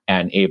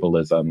 and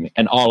ableism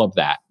and all of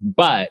that.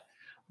 But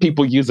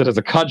people use it as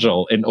a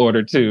cudgel in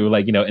order to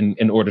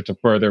in order to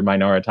further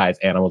minoritize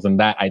animals. And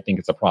that, I think,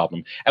 is a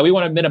problem. And we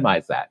want to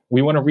minimize that.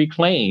 We want to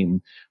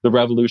reclaim the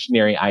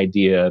revolutionary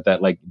idea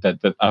that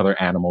that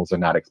other animals are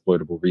not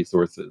exploitable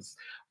resources.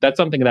 That's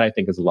something that I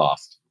think is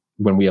lost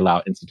when we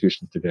allow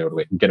institutions to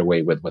get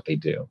away with what they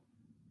do.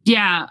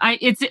 Yeah,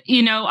 it's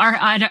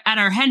at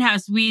our hen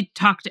house, we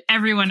talk to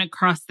everyone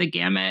across the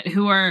gamut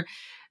who are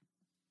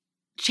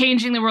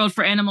changing the world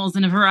for animals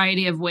in a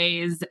variety of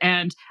ways.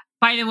 And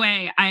by the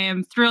way, I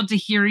am thrilled to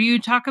hear you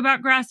talk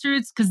about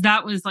grassroots, because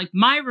that was like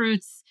my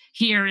roots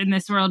here in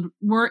this world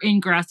were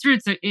in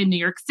grassroots in New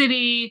York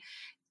City.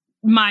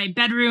 My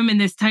bedroom in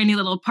this tiny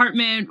little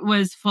apartment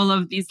was full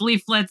of these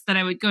leaflets that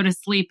I would go to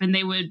sleep and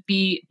they would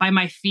be by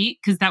my feet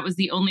because that was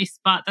the only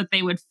spot that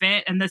they would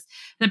fit. And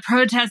the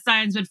protest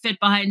signs would fit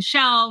behind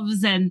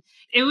shelves, and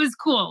it was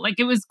cool. Like,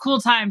 it was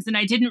cool times. And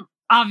I didn't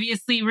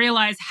obviously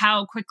realize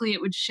how quickly it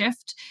would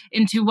shift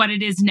into what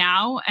it is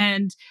now.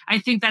 And I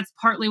think that's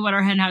partly what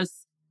our hen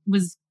house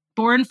was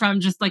born from,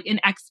 just like an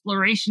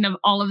exploration of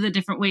all of the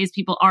different ways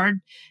people are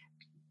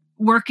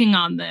working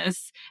on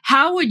this.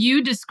 How would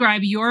you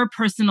describe your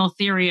personal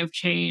theory of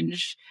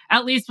change,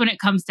 at least when it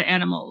comes to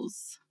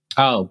animals?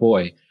 Oh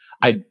boy.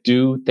 I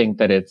do think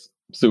that it's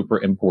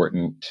super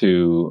important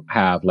to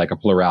have like a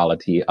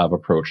plurality of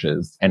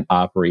approaches and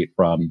operate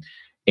from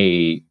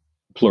a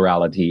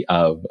plurality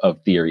of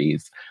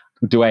theories.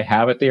 Do I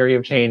have a theory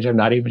of change? I'm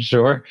not even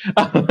sure.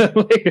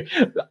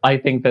 I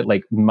think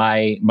that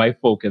my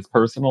focus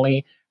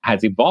personally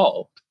has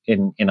evolved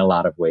in a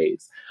lot of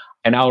ways.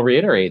 And I'll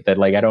reiterate that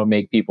I don't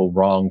make people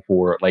wrong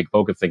for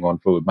focusing on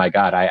food. My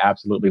God, I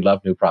absolutely love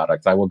new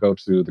products. I will go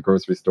to the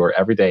grocery store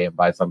every day and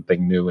buy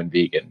something new and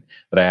vegan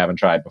that I haven't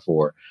tried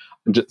before.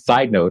 Just,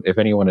 side note, if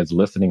anyone is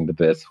listening to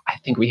this, I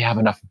think we have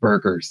enough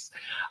burgers.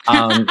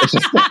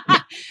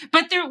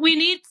 But we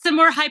need some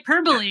more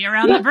hyperbole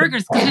around the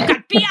burgers, because we've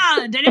got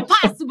Beyond and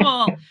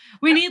Impossible.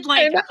 We need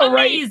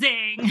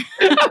amazing,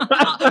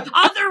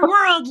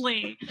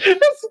 otherworldly.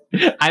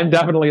 I'm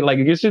definitely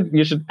you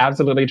should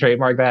absolutely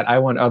trademark that. I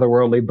want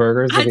otherworldly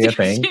burgers to be a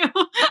thing.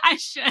 I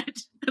should.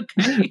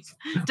 Okay.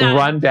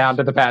 Run down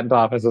to the patent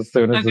office as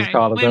soon as this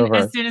call is over.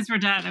 As soon as we're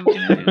done, I'm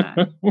going to do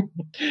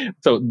that.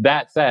 So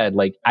that said,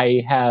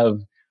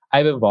 I've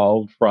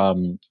evolved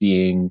from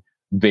being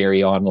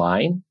very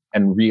online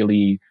and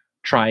really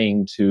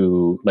trying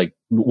to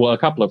a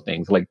couple of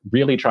things,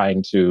 really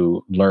trying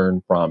to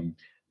learn from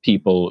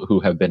people who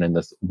have been in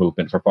this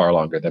movement for far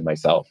longer than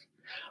myself.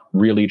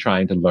 Really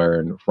trying to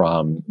learn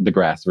from the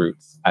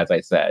grassroots, as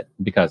I said,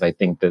 because I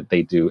think that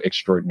they do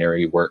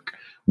extraordinary work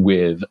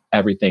with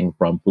everything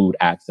from food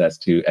access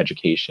to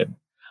education.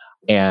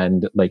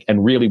 And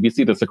really we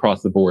see this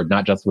across the board,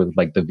 not just with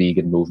the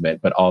vegan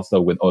movement, but also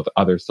with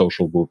other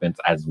social movements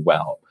as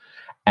well.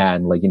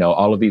 And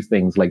all of these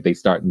things, they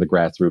start in the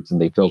grassroots and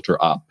they filter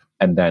up.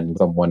 And then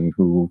someone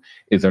who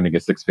is earning a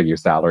 6-figure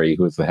salary,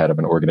 who is the head of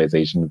an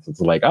organization,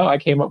 it's oh, I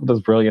came up with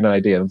this brilliant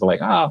idea. And it's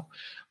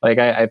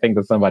I think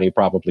that somebody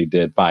probably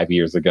did 5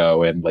 years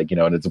ago, and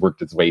and it's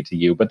worked its way to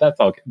you. But that's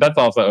okay. That's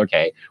also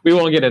okay. We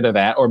won't get into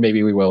that, or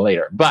maybe we will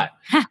later. But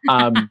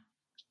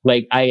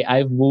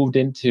I've moved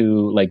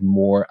into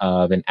more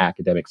of an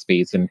academic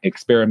space and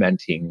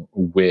experimenting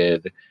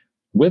with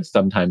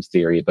sometimes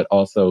theory, but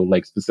also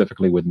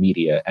specifically with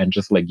media, and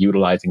just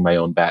utilizing my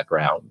own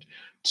background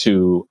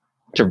to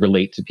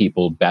relate to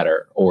people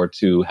better, or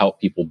to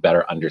help people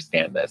better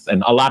understand this.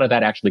 And a lot of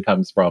that actually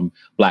comes from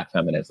Black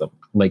feminism,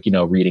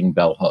 reading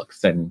bell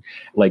hooks and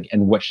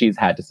what she's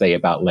had to say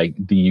about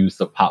the use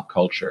of pop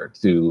culture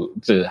to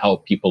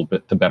help people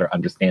to better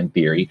understand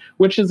theory,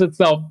 which is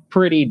itself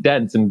pretty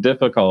dense and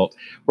difficult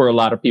for a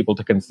lot of people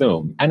to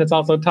consume. And it's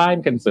also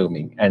time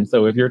consuming. And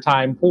so if you're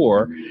time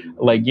poor,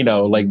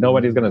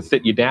 nobody's going to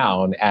sit you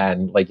down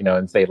and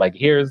and say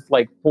here's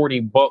 40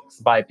 books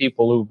by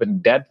people who've been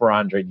dead for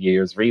 100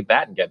 years, read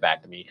that and get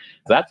back to me.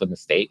 That's a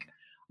mistake.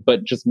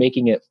 But just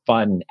making it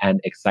fun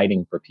and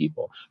exciting for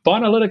people.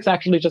 Fauna Analytics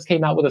actually just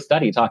came out with a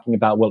study talking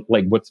about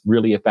what's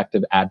really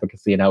effective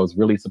advocacy, and I was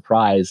really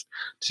surprised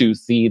to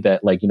see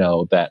that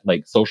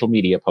social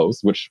media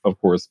posts, which of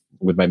course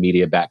with my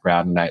media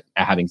background, and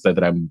having said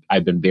that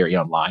I've been very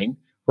online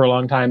for a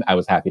long time, I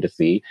was happy to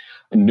see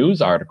news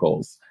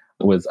articles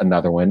was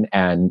another one,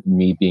 and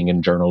me being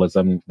in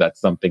journalism, that's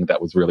something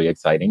that was really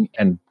exciting,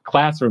 and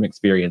classroom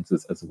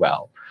experiences as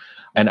well.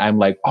 And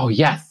I'm oh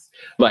yes.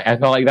 I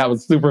felt that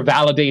was super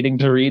validating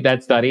to read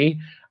that study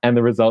and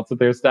the results of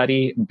their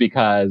study,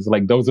 because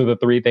those are the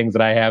 3 things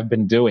that I have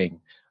been doing,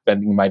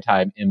 spending my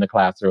time in the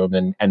classroom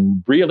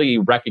and really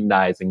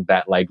recognizing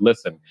that,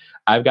 listen,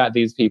 I've got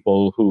these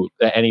people who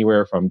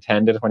anywhere from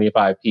 10 to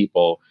 25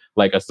 people,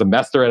 a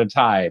semester at a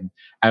time,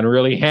 and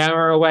really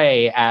hammer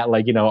away at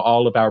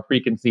all of our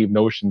preconceived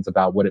notions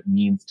about what it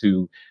means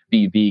to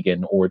be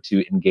vegan, or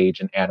to engage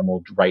in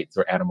animal rights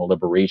or animal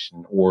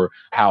liberation, or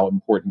how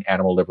important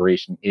animal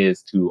liberation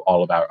is to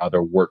all of our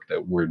other work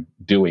that we're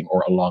doing,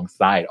 or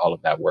alongside all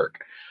of that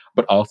work.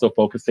 but also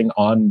focusing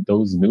on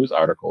those news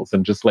articles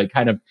and just like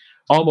kind of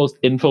almost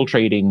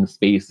infiltrating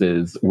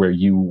spaces where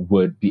you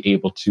would be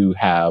able to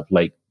have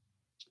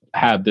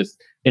this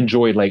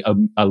enjoy like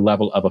a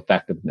level of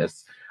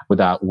effectiveness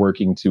without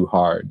working too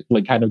hard,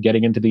 like kind of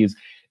getting into these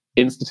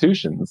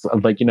institutions,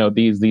 like,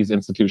 these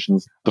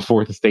institutions, the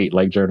fourth estate,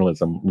 like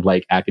journalism,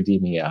 like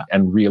academia,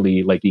 and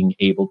really like being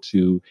able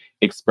to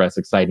express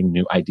exciting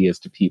new ideas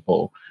to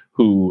people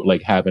who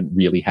like haven't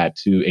really had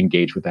to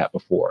engage with that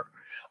before.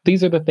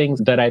 These are the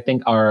things that I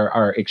think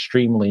are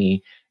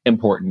extremely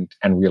important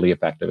and really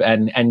effective.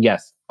 And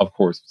yes, of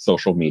course,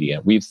 social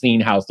media. We've seen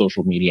how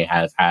social media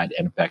has had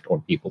an effect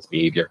on people's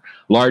behavior,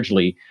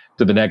 largely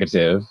to the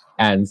negative.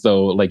 And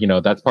so, like,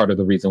 that's part of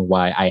the reason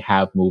why I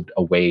have moved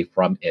away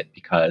from it,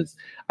 because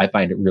I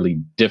find it really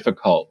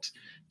difficult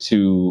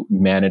to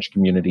manage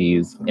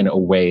communities in a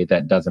way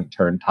that doesn't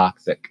turn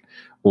toxic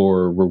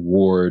or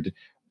reward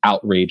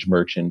outrage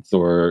merchants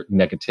or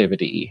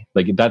negativity.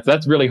 Like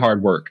that's really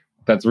hard work.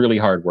 That's really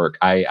hard work.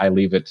 I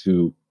leave it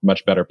to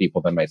much better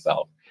people than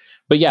myself.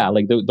 But yeah,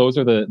 like those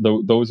are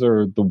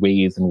the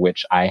ways in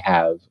which I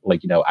have,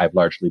 like, I've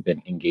largely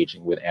been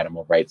engaging with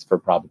animal rights for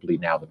probably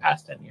now the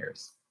past 10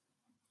 years.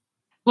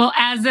 Well,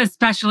 as a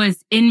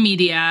specialist in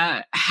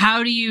media,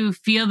 how do you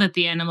feel that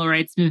the animal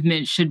rights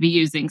movement should be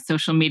using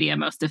social media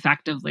most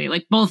effectively,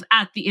 like both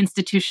at the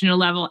institutional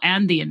level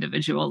and the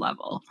individual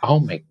level? Oh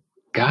my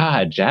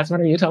God,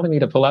 Jasmine, are you telling me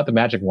to pull out the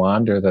magic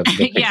wand or the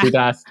pixie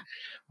dust?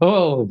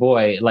 Oh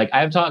boy, like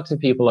I've talked to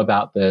people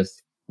about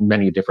this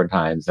many different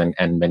times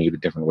and many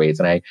different ways.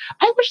 And I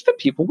wish that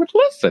people would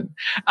listen.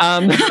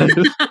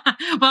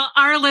 Well,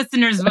 our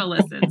listeners will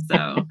listen.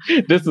 So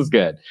This is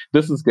good.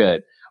 This is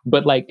good.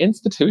 But like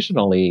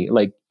institutionally,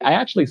 like I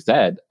actually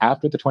said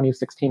after the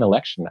 2016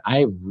 election,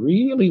 I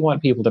really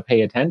want people to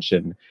pay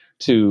attention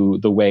to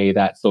the way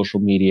that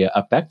social media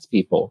affects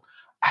people,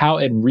 how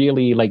it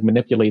really like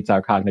manipulates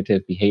our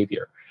cognitive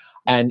behavior.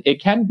 And it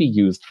can be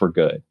used for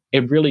good.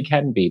 It really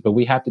can be, but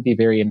we have to be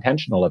very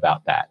intentional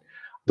about that.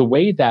 The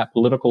way that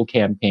political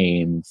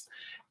campaigns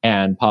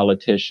and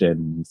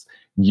politicians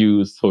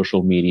use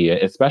social media,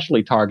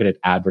 especially targeted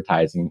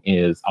advertising,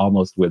 is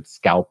almost with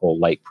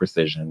scalpel-like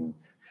precision.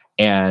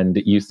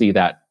 And you see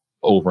that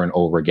over and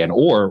over again,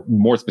 or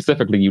more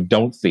specifically, you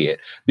don't see it,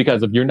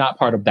 because if you're not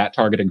part of that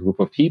targeted group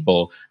of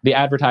people, the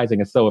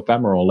advertising is so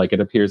ephemeral, like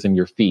it appears in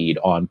your feed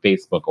on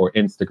Facebook or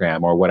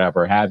Instagram or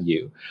whatever have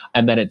you,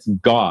 and then it's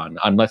gone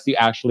unless you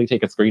actually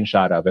take a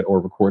screenshot of it or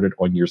record it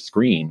on your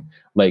screen.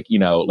 Like,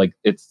 like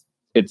it's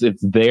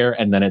there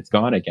and then it's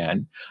gone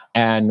again.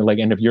 And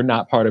if you're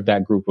not part of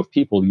that group of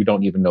people, you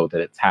don't even know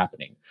that it's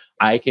happening.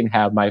 I can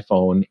have my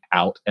phone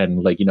out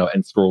and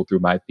and scroll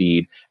through my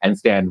feed and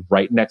stand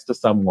right next to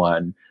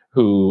someone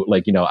who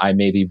I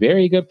may be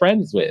very good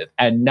friends with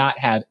and not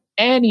have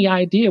any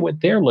idea what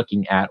they're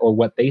looking at or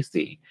what they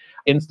see.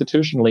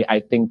 Institutionally,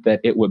 I think that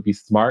it would be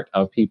smart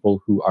of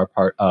people who are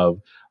part of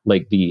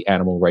the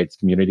animal rights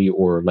community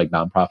or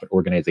nonprofit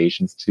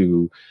organizations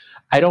to,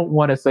 I don't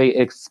want to say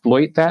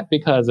exploit that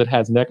because it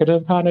has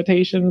negative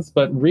connotations,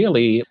 but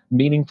really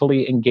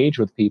meaningfully engage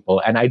with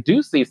people. And I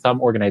do see some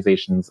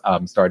organizations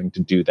starting to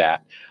do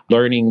that,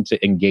 learning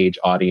to engage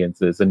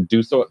audiences and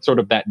do sort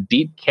of that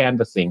deep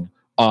canvassing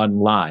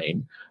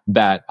online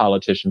that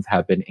politicians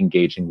have been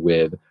engaging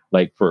with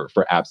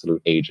for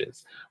absolute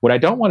ages. What I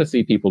don't want to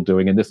see people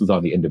doing, and this is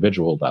on the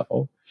individual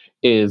level,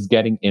 is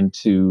getting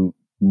into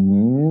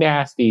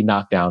nasty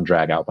knockdown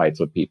drag out fights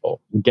with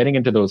people. Getting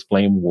into those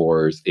flame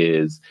wars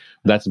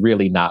that's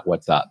really not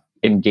what's up.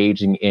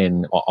 Engaging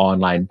in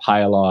online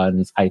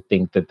pile-ons, I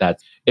think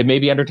it may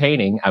be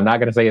entertaining. I'm not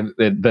going to say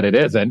that it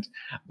isn't,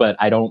 but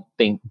I don't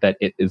think that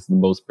it is the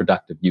most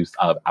productive use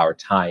of our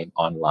time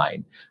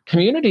online.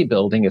 Community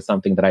building is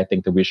something that I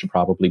think that we should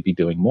probably be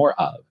doing more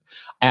of.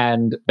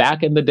 And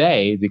back in the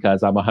day,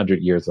 because I'm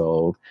 100 years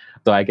old,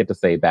 so I get to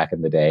say back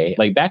in the day,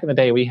 back in the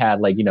day, we had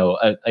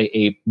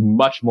a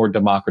much more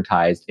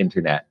democratized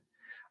internet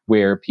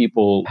where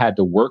people had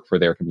to work for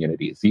their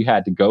communities. You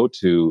had to go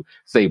to,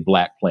 say,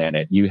 Black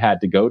Planet. You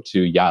had to go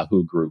to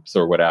Yahoo groups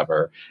or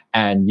whatever.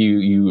 And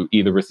you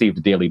either received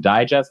a daily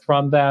digest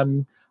from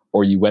them,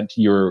 or you went to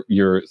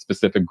your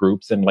specific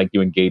groups and you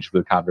engaged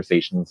with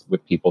conversations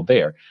with people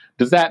there.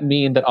 Does that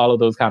mean that all of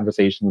those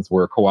conversations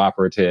were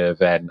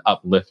cooperative and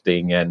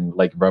uplifting and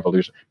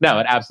revolution? No,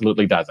 it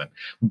absolutely doesn't.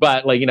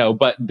 But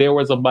but there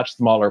was a much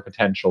smaller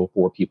potential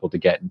for people to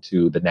get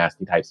into the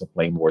nasty types of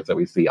flame wars that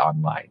we see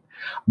online.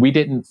 We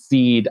didn't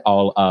cede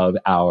all of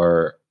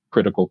our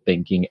critical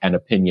thinking and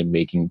opinion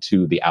making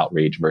to the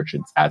outrage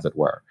merchants, as it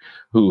were,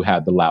 who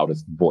had the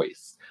loudest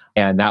voice.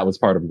 And that was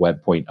part of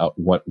Web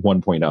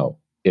 1.0.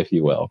 If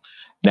you will.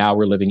 Now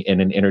we're living in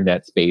an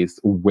internet space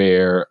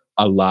where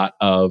a lot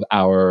of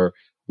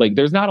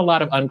there's not a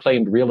lot of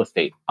unclaimed real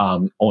estate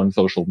on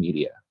social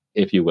media,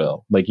 if you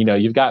will.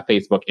 You've got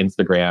Facebook,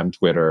 Instagram,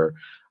 Twitter,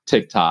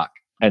 TikTok,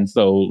 And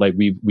so like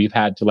we've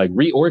had to like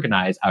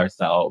reorganize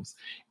ourselves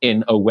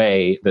in a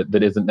way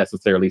that isn't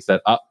necessarily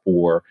set up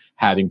for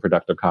having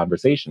productive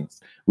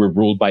conversations. We're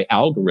ruled by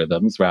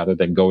algorithms rather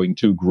than going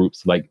to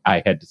groups like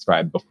I had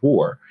described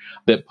before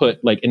that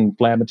put like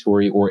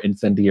inflammatory or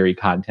incendiary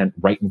content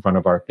right in front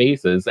of our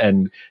faces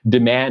and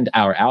demand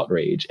our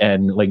outrage.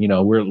 And like,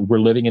 we're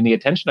living in the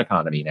attention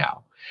economy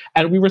now.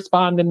 And we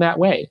respond in that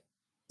way.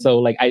 So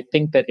like I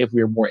think that if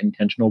we're more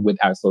intentional with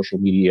our social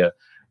media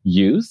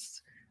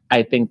use,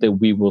 I think that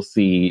we will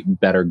see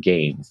better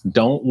gains.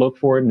 Don't look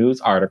for a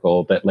news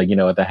article that like,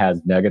 that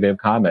has negative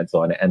comments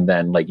on it and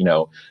then like,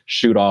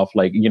 shoot off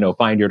like,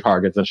 find your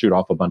targets and shoot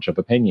off a bunch of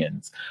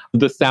opinions.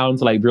 This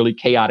sounds like really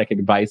chaotic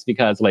advice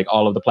because like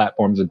all of the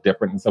platforms are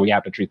different. And so we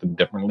have to treat them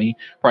differently.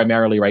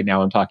 Primarily right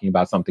now, I'm talking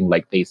about something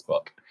like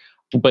Facebook.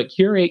 But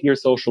curate your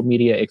social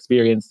media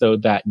experience so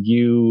that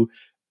you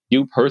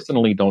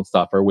personally don't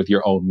suffer with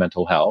your own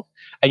mental health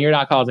and you're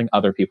not causing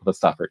other people to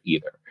suffer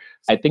either.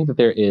 I think that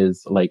there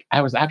is like,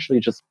 I was actually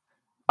just,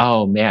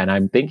 oh man,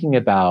 I'm thinking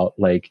about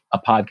like a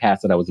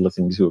podcast that I was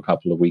listening to a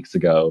couple of weeks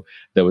ago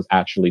that was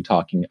actually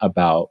talking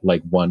about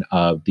like one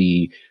of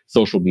the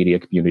social media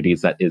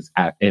communities that is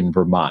in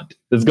Vermont.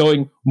 It's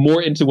going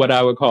more into what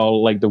I would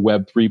call like the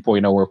Web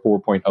 3.0 or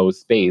 4.0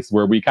 space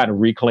where we kind of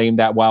reclaimed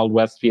that Wild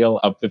West feel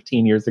of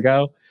 15 years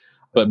ago,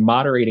 but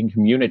moderating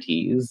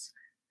communities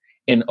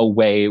in a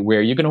way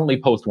where you can only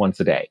post once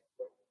a day.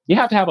 You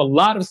have to have a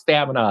lot of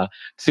stamina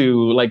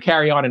to like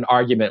carry on an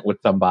argument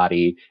with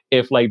somebody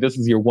if like this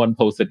is your one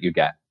post that you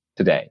get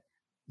today.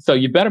 So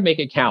you better make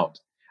it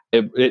count.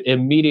 It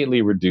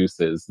immediately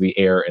reduces the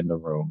air in the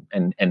room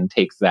and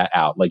takes that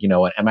out. Like,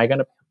 what? Am I going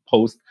to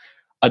post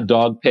a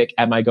dog pic?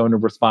 Am I going to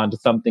respond to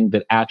something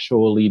that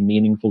actually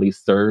meaningfully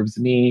serves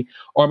me?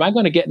 Or am I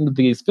going to get into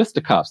these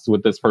fisticuffs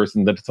with this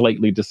person that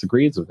slightly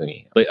disagrees with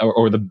me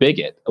or the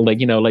bigot? Like,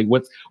 like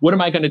what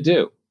am I going to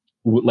do?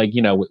 Like,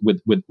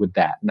 with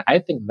that. And I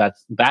think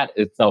that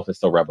itself is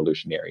so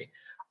revolutionary.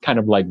 Kind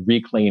of like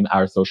reclaim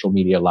our social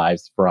media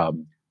lives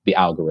from the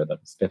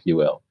algorithms, if you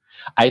will.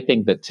 I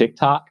think that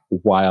TikTok,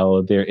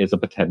 while there is a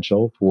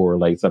potential for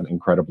like some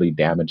incredibly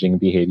damaging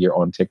behavior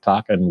on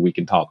TikTok, and we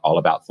can talk all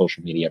about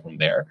social media from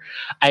there,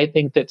 I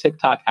think that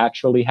TikTok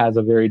actually has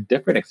a very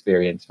different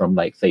experience from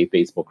like, say,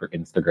 Facebook or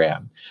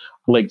Instagram.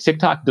 Like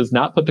TikTok does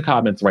not put the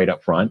comments right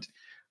up front.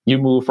 You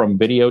move from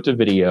video to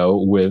video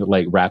with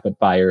like rapid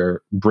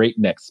fire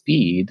breakneck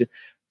speed.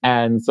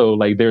 And so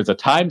like there's a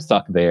time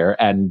suck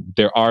there. And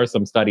there are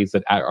some studies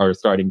that are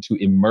starting to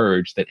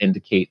emerge that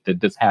indicate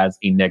that this has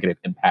a negative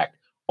impact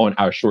on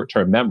our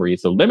short-term memory.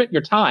 So limit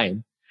your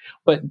time,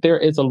 but there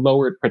is a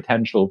lowered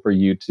potential for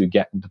you to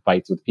get into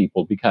fights with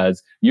people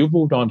because you've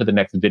moved on to the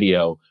next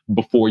video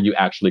before you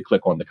actually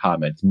click on the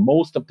comments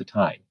most of the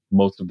time.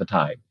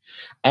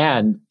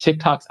 And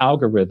TikTok's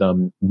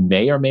algorithm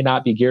may or may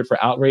not be geared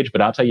for outrage,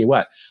 but I'll tell you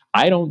what,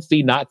 I don't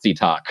see Nazi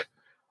talk.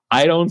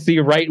 I don't see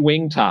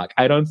right-wing talk.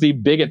 I don't see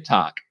bigot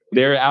talk.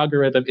 Their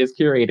algorithm is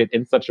curated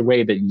in such a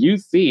way that you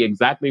see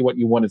exactly what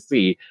you want to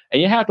see. And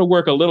you have to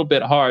work a little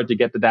bit hard to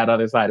get to that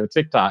other side of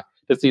TikTok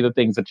to see the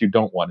things that you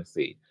don't want to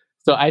see.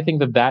 So I think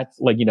that that's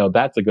like,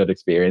 that's a good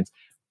experience.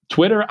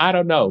 Twitter, I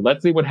don't know.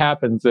 Let's see what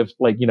happens if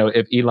like,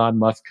 if Elon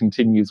Musk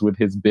continues with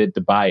his bid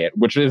to buy it,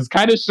 which is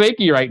kind of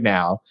shaky right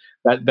now.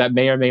 That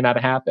may or may not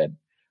happen.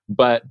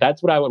 But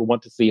that's what I would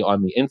want to see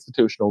on the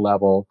institutional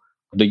level,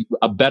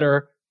 a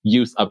better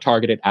use of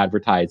targeted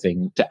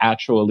advertising to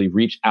actually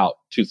reach out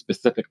to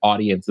specific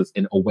audiences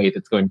in a way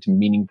that's going to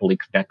meaningfully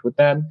connect with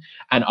them.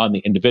 And on the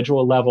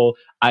individual level,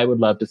 I would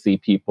love to see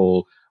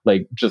people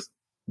like just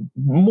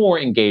more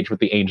engaged with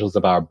the angels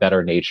of our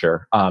better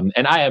nature.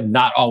 And I have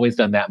not always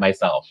done that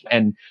myself,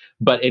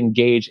 but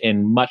engage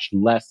in much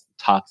less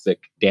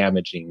toxic,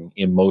 damaging,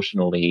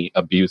 emotionally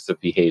abusive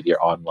behavior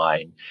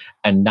online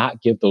and not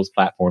give those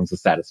platforms the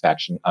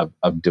satisfaction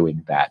of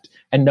doing that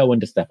and know when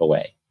to step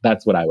away.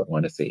 That's what I would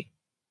want to see.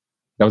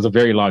 That was a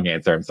very long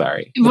answer. I'm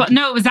sorry. Well,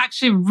 no, it was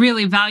actually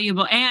really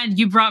valuable. And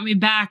you brought me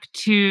back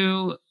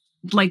to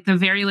like the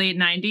very late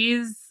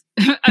 90s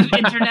of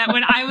internet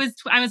when I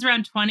was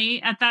around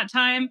 20 at that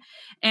time.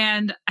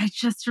 And I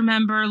just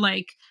remember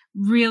like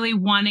really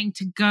wanting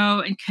to go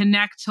and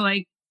connect to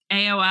like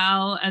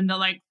AOL and the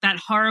like that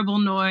horrible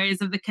noise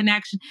of the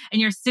connection.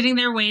 And you're sitting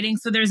there waiting.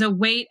 So there's a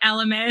wait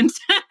element.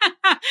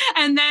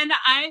 And then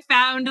I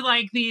found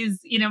like these,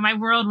 my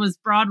world was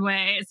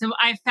Broadway. So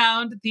I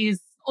found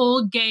these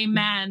old gay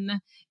men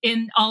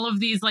in all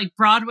of these like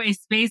Broadway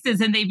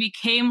spaces, and they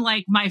became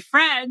like my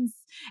friends.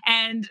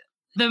 And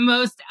the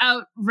most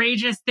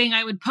outrageous thing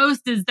I would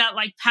post is that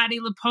like Patti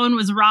LuPone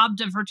was robbed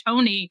of her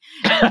Tony,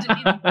 and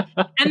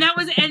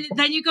and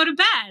then you go to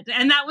bed,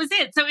 and that was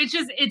it. So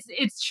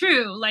it's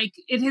true. Like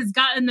it has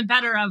gotten the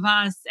better of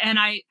us, and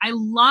I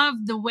love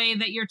the way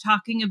that you're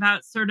talking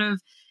about sort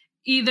of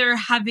either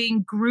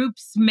having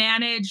groups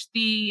manage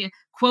the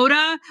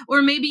quota,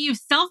 or maybe you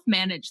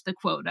self-manage the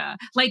quota,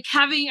 like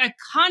having a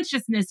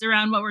consciousness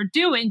around what we're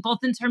doing, both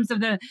in terms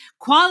of the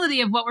quality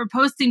of what we're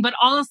posting, but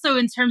also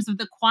in terms of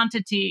the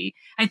quantity,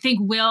 I think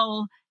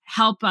will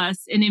help us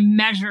in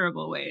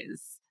immeasurable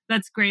ways.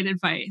 That's great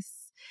advice.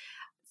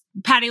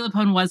 Patti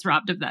LuPone was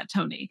robbed of that,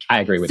 Tony. I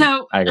agree with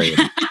you. I agree with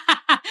you.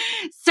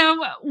 So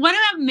what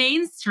about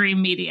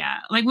mainstream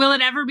media? Like, will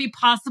it ever be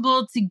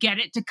possible to get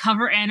it to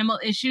cover animal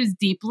issues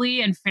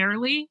deeply and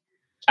fairly?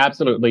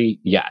 Absolutely,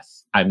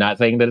 yes. I'm not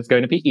saying that it's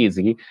going to be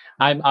easy.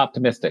 I'm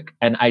optimistic.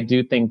 And I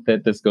do think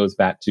that this goes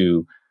back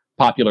to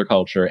popular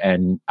culture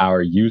and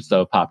our use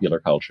of popular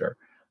culture.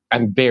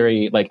 I'm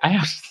very, like, I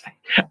have to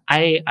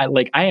say, I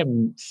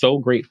am so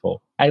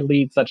grateful. I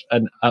lead such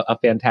a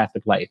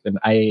fantastic life. And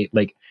I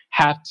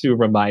have to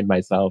remind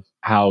myself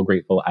how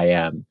grateful I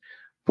am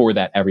for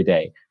that every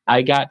day.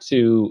 I got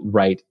to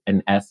write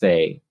an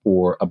essay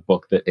for a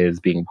book that is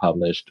being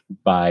published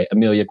by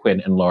Amelia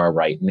Quinn and Laura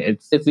Wright. And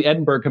it's the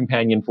Edinburgh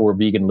Companion for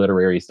Vegan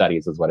Literary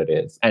Studies is what it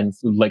is. And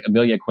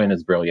Amelia Quinn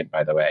is brilliant,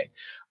 by the way.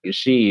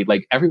 She,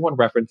 everyone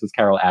references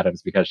Carol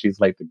Adams because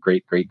she's like the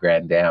great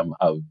granddam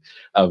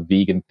of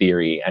vegan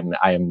theory. And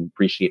I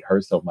appreciate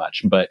her so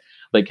much. But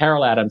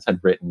Carol Adams had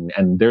written,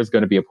 and there's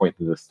going to be a point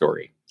to this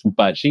story,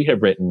 but she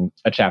had written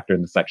a chapter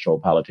in The Sexual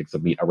Politics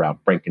of Meat around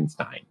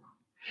Frankenstein.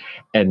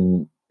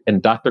 And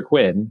Dr.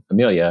 Quinn,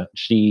 Amelia,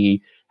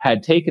 she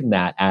had taken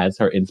that as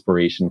her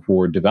inspiration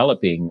for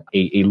developing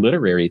a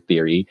literary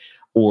theory,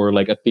 or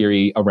a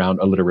theory around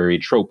a literary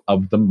trope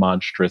of the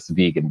monstrous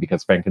vegan,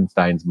 because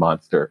Frankenstein's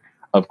monster,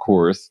 of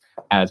course,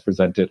 as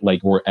presented,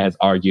 or as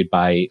argued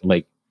by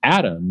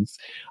Adams,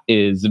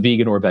 is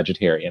vegan or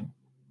vegetarian.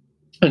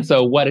 And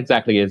so what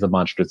exactly is a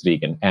monstrous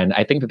vegan? And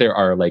I think that there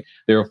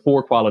are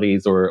 4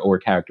 qualities or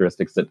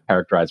characteristics that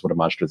characterize what a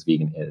monstrous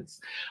vegan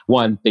is.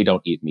 1, they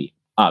don't eat meat,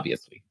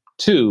 obviously.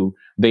 2,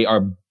 they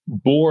are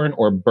born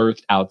or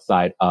birthed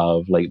outside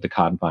of the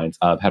confines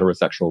of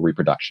heterosexual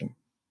reproduction.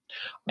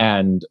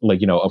 And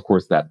of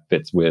course that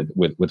fits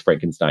with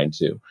Frankenstein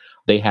too.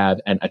 They have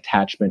an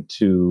attachment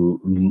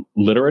to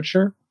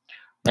literature.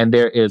 And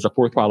there is a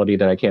 4th quality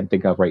that I can't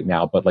think of right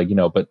now, but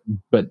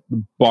but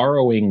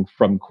borrowing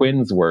from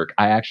Quinn's work,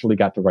 I actually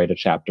got to write a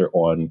chapter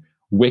on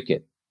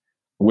Wicked,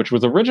 which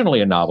was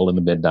originally a novel in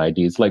the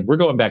mid-90s. We're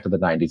going back to the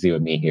 90s, you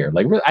and me here.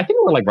 I think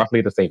we're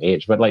roughly the same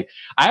age, but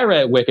I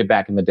read Wicked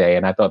back in the day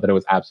and I thought that it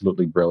was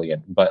absolutely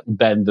brilliant. But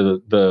then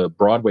the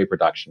Broadway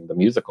production, the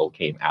musical,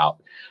 came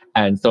out,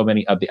 and so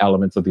many of the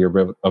elements of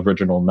the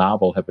original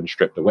novel have been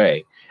stripped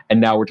away. And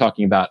now we're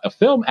talking about a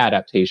film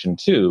adaptation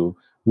too,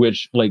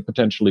 which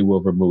potentially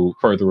will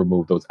further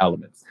remove those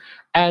elements.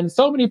 And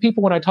so many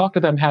people, when I talk to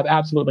them, have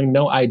absolutely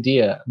no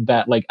idea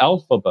that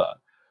Elphaba,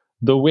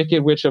 the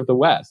Wicked Witch of the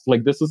West,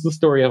 this is the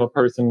story of a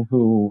person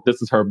who,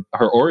 this is her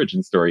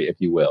origin story, if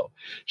you will.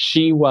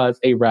 She was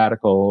a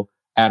radical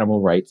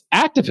animal rights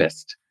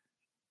activist.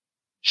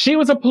 She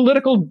was a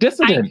political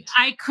dissident.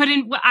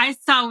 I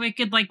saw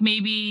Wicked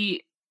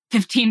maybe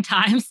 15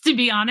 times, to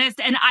be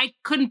honest. And I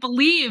couldn't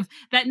believe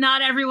that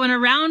not everyone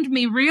around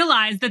me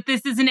realized that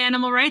this is an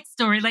animal rights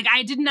story.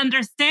 I didn't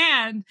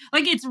understand.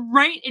 It's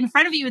right in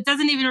front of you. It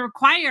doesn't even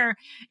require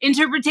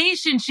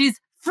interpretation. She's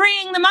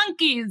freeing the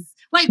monkeys.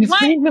 She's what?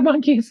 Freeing the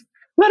monkeys.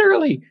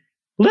 Literally.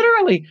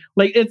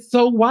 It's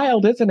so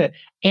wild, isn't it?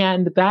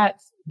 And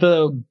that's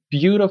the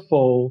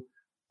beautiful,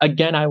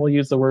 again, I will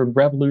use the word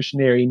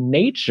revolutionary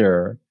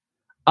nature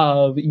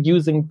of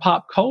using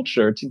pop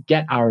culture to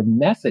get our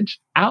message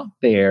out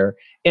there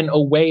in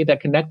a way that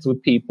connects with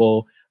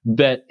people,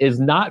 that is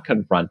not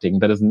confronting,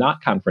 that is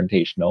not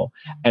confrontational,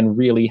 and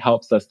really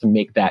helps us to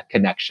make that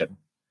connection.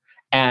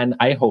 And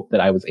I hope that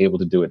I was able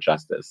to do it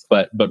justice.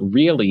 But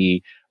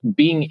really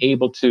being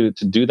able to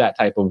do that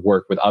type of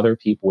work with other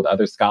people, with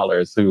other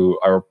scholars who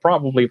are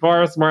probably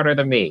far smarter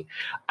than me,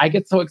 I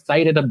get so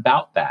excited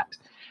about that.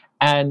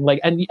 And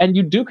and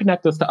you do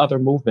connect us to other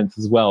movements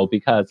as well,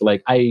 because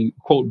I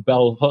quote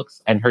Bell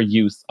Hooks and her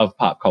use of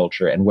pop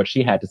culture and what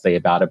she had to say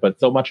about it. But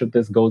so much of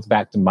this goes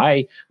back to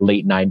my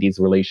late 90s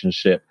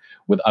relationship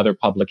with other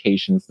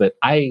publications that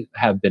I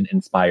have been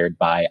inspired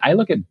by. I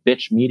look at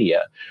Bitch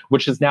Media,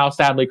 which is now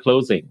sadly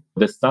closing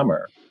this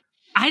summer.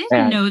 I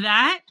didn't know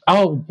that.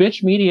 Oh,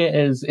 Bitch Media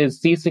is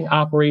ceasing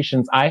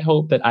operations. I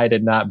hope that I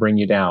did not bring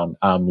you down.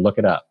 Look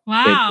it up.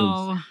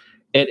 Wow.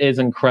 It is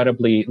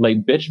incredibly,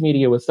 Bitch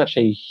Media was such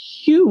a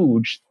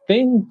huge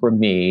thing for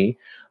me.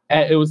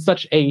 It was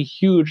such a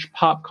huge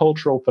pop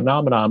cultural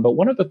phenomenon. But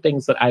one of the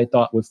things that I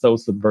thought was so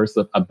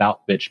subversive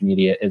about Bitch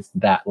Media is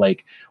that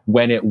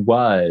when it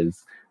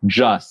was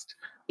just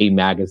a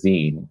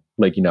magazine,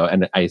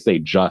 and I say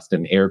just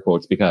in air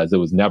quotes because it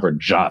was never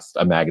just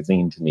a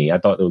magazine to me. I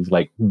thought it was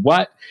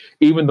what?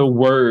 Even the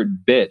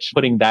word bitch,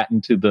 putting that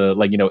into the,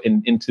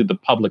 into the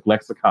public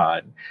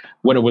lexicon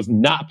when it was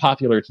not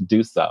popular to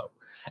do so.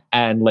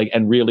 And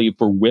really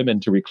for women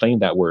to reclaim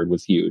that word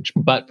was huge.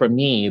 But for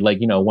me,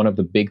 one of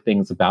the big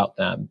things about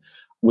them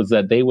was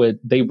that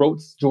they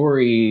wrote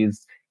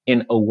stories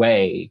in a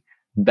way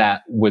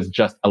that was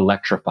just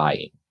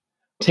electrifying,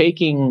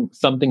 taking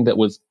something that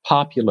was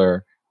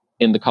popular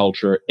in the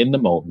culture, in the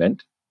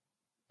moment,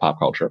 pop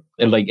culture,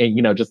 and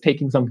just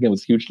taking something that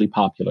was hugely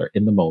popular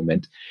in the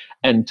moment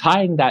and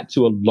tying that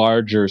to a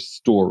larger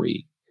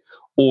story,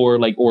 or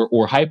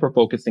hyper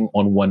focusing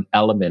on one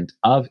element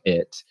of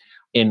it,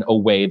 in a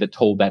way that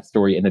told that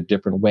story in a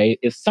different way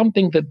is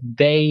something that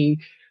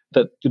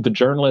the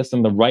journalists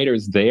and the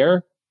writers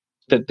there,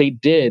 that they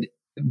did,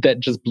 that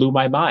just blew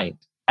my mind.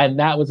 And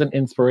that was an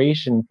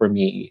inspiration for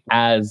me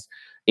as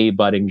a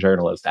budding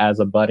journalist, as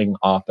a budding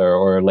author,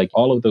 or like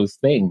all of those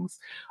things.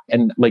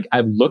 And like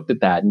I've looked at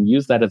that and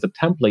used that as a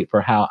template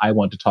for how I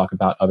want to talk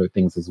about other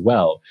things as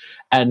well.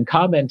 And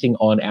commenting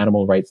on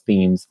animal rights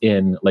themes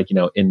in like,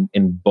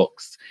 in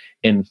books,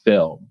 in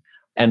film,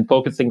 and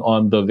focusing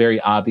on the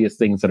very obvious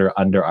things that are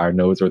under our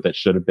nose, or that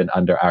should have been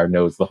under our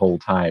nose the whole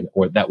time,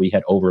 or that we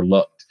had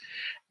overlooked,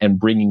 and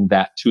bringing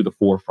that to the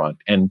forefront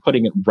and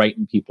putting it right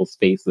in people's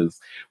faces,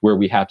 where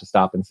we have to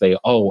stop and say,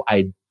 oh,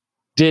 I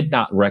did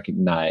not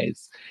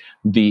recognize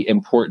the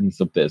importance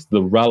of this,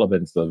 the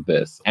relevance of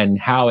this, and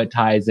how it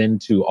ties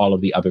into all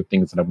of the other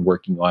things that I'm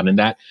working on. And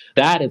that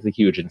is a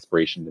huge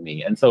inspiration to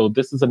me. And so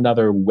this is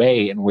another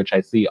way in which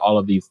I see all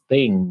of these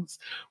things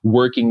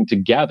working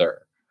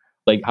together,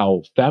 like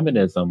how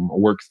feminism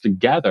works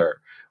together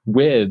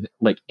with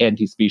like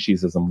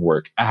anti-speciesism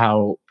work,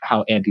 how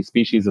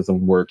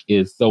anti-speciesism work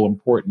is so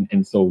important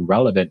and so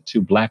relevant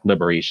to Black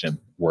liberation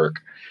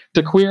work,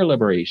 to queer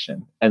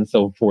liberation, and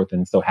so forth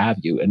and so have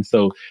you. And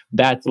so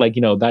that's like,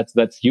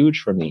 that's huge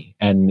for me.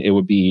 And it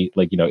would be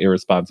like,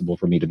 irresponsible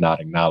for me to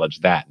not acknowledge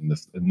that in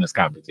this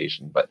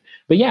conversation. But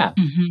yeah.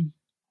 Mm-hmm.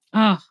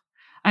 Oh,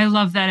 I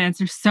love that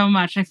answer so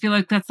much. I feel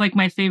like that's like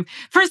my favorite.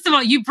 First of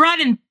all, you brought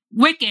in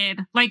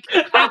Wicked. Like,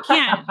 I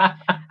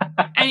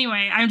can't.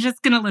 Anyway, I'm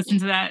just going to listen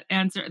to that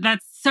answer.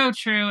 That's so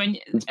true. And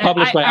it's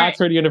published by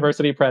Oxford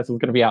University Press. It's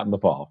going to be out in the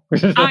fall.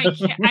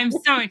 I'm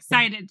so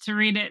excited to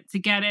read it, to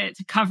get it,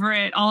 to cover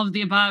it, all of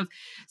the above.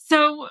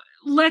 So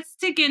let's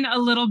dig in a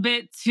little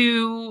bit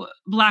to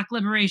Black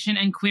liberation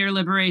and queer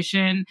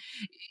liberation.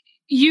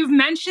 You've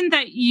mentioned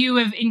that you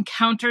have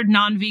encountered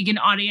non-vegan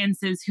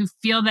audiences who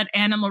feel that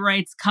animal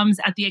rights comes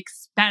at the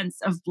expense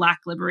of Black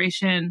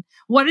liberation.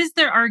 What is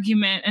their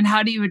argument and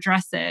how do you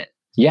address it?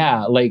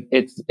 Yeah, like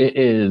it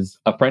is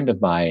a friend of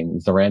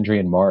mine,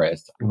 Zarandrian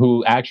Morris,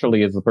 who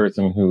actually is the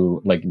person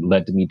who like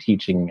led to me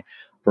teaching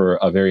for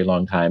a very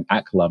long time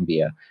at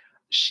Columbia.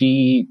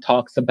 She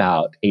talks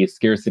about a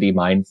scarcity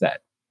mindset.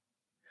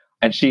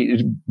 And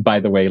she, by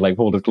the way, like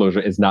full disclosure,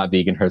 is not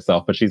vegan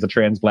herself, but she's a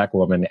trans Black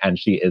woman and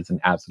she is an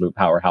absolute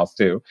powerhouse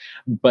too.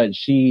 But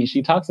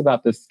she talks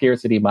about this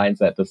scarcity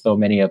mindset that so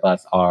many of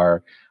us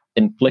are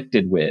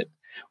inflicted with,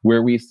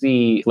 where we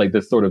see like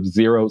this sort of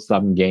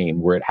zero-sum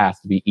game where it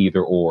has to be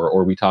either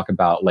or we talk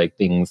about like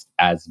things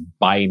as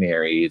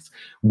binaries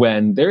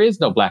when there is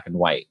no black and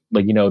white.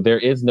 Like, there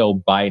is no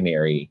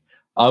binary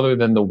other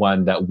than the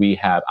one that we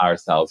have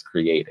ourselves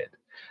created.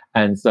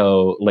 And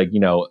so like,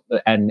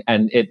 and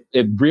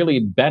it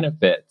really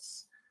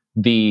benefits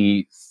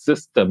the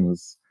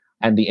systems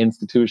and the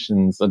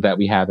institutions that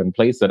we have in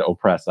place that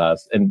oppress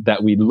us, and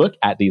that we look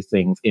at these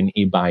things in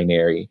a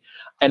binary.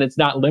 And it's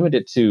not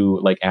limited to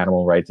like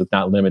animal rights. It's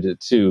not limited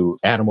to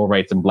animal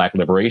rights and Black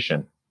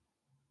liberation.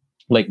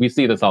 Like we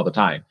see this all the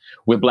time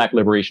with Black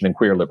liberation and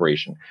queer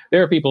liberation.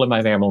 There are people in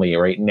my family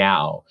right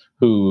now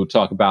who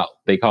talk about,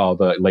 they call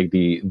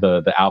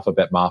the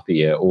alphabet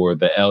mafia or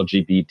the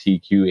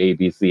LGBTQ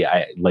ABC,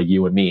 like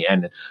you and me,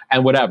 and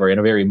whatever, in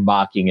a very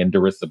mocking and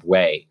derisive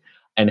way,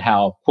 and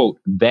how, quote,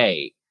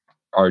 they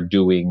are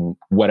doing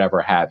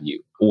whatever have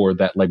you, or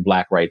that like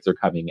Black rights are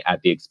coming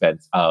at the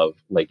expense of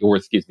like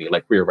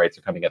queer rights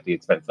are coming at the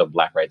expense of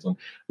Black rights,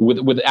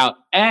 without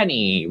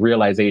any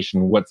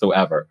realization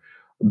whatsoever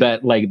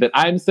that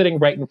I'm sitting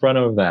right in front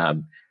of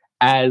them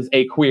as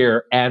a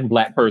queer and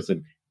Black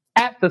person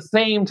at the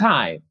same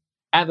time.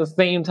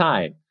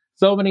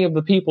 So many of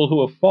the people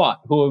who have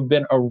fought, who have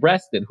been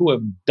arrested, who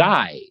have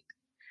died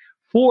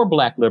for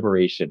Black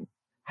liberation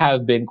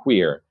have been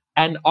queer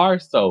and are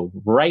so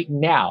right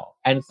now.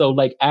 And so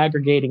like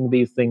aggregating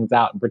these things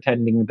out and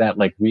pretending that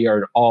like we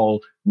are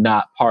all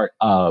not part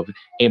of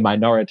a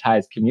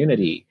minoritized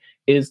community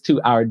is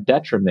to our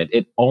detriment.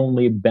 It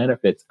only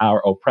benefits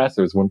our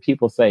oppressors. When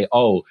people say,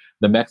 oh,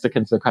 the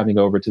Mexicans are coming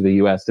over to the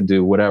US to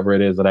do whatever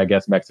it is that I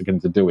guess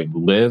Mexicans are doing,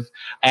 live,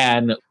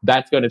 and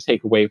that's going to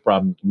take away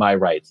from my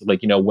rights. Like,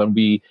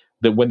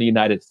 when the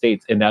United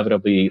States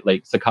inevitably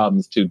like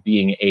succumbs to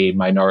being a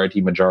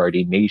minority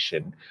majority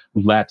nation,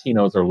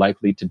 Latinos are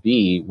likely to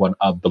be one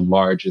of the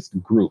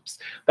largest groups.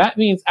 That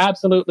means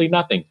absolutely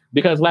nothing,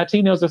 because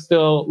Latinos are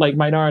still like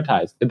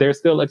minoritized. They're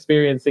still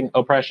experiencing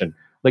oppression.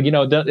 Like,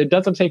 it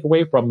doesn't take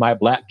away from my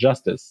Black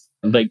justice,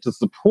 like to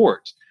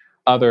support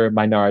other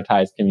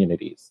minoritized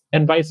communities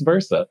and vice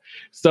versa.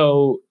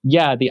 So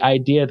yeah, the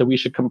idea that we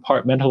should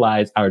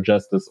compartmentalize our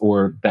justice,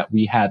 or that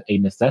we have a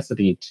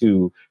necessity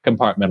to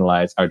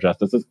compartmentalize our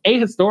justice, is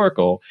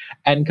ahistorical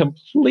and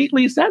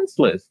completely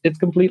senseless. It's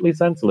completely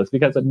senseless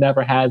because it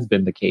never has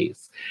been the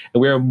case. And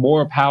we're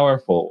more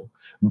powerful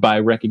by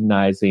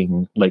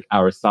recognizing like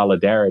our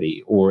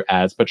solidarity, or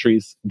as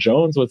Patrice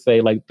Jones would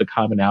say, like the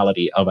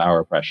commonality of our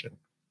oppression.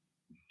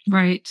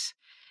 Right.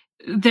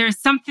 There's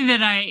something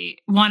that I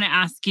want to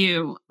ask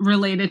you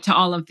related to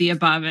all of the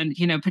above. And,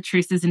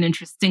 Patrice is an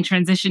interesting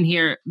transition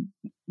here,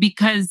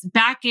 because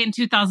back in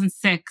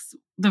 2006,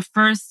 the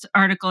first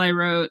article I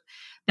wrote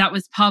that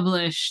was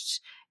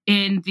published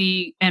in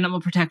the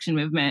animal protection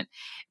movement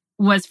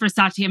was for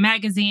Satya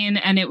magazine,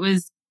 and it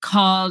was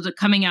called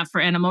Coming Out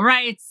for Animal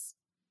Rights.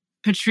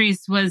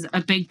 Patrice was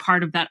a big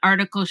part of that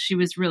article. She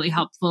was really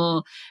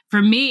helpful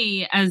for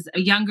me as a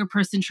younger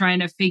person trying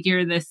to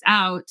figure this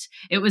out.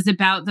 It was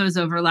about those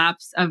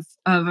overlaps of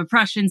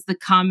oppressions, the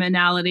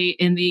commonality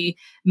in the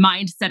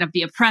mindset of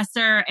the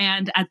oppressor.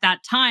 And at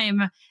that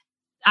time,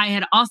 I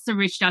had also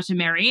reached out to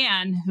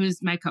Marianne,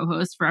 who's my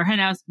co-host for Our Hen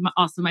House,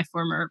 also my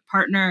former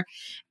partner.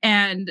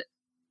 And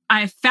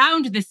I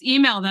found this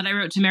email that I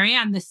wrote to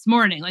Marianne this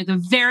morning, like the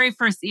very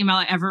first email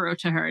I ever wrote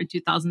to her in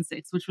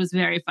 2006, which was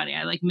very funny.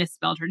 I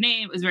misspelled her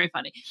name. It was very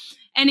funny.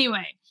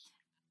 Anyway,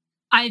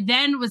 I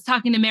then was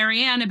talking to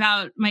Marianne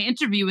about my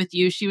interview with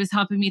you. She was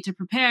helping me to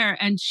prepare.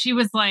 And she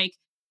was like,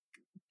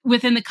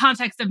 within the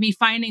context of me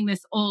finding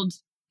this old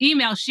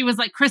email, she was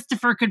like,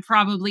 Christopher could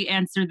probably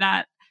answer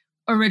that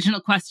original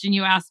question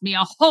you asked me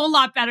a whole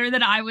lot better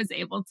than I was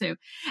able to.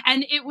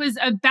 And it was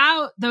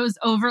about those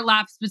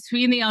overlaps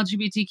between the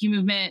LGBTQ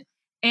movement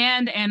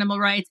and animal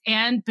rights,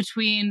 and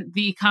between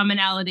the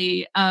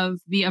commonality of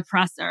the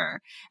oppressor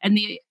and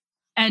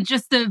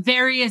just the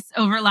various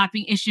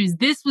overlapping issues.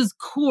 This was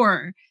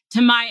core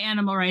to my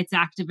animal rights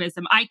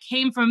activism. I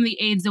came from the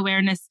AIDS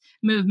awareness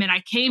movement.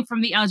 I came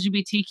from the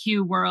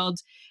LGBTQ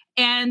world.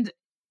 And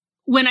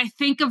when I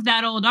think of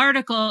that old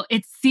article,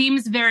 it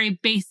seems very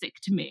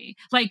basic to me.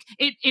 Like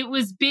it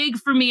was big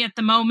for me at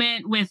the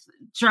moment with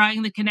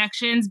drawing the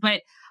connections,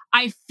 but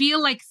I feel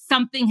like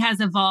something has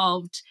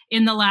evolved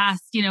in the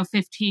last,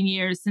 15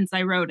 years since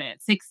I wrote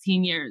it,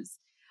 16 years.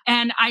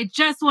 And I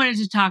just wanted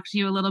to talk to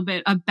you a little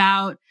bit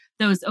about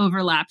those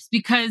overlaps,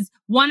 because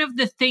one of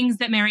the things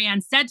that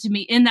Marianne said to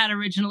me in that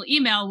original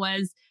email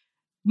was,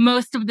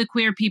 most of the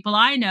queer people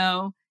I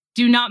know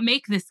do not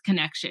make this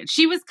connection.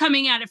 She was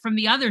coming at it from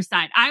the other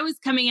side. I was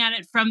coming at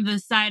it from the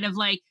side of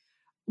like,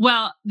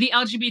 well, the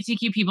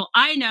LGBTQ people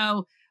I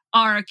know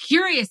are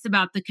curious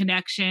about the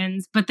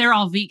connections, but they're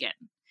all vegan.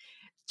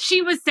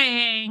 She was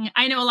saying,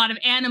 I know a lot of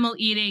animal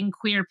eating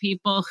queer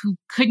people who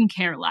couldn't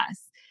care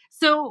less.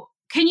 So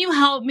can you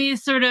help me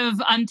sort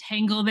of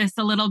untangle this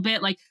a little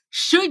bit? Like,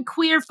 should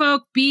queer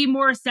folk be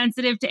more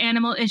sensitive to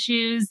animal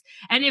issues?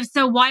 And if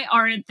so, why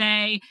aren't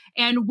they?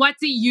 And what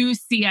do you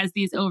see as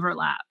these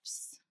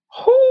overlaps?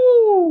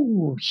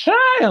 Oh,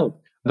 child.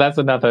 That's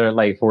another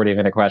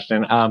 40-minute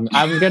question. I'm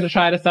going to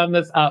try to sum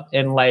this up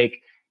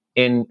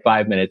in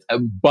 5 minutes,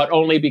 but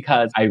only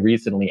because I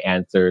recently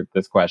answered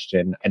this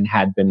question and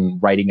had been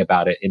writing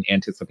about it in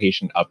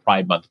anticipation of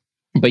Pride Month.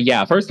 But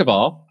yeah, first of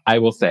all, I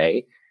will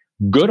say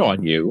good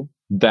on you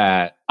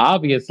that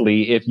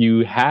obviously if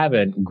you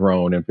haven't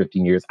grown in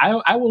 15 years,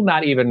 I will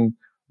not even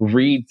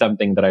read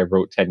something that I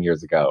wrote 10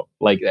 years ago.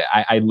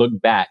 I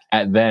look back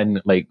at then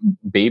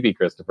baby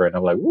Christopher and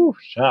I'm like, woo,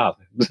 child,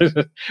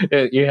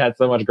 you had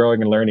so much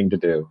growing and learning to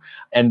do.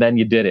 And then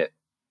you did it.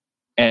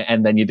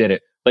 And then you did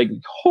it.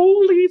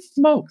 Holy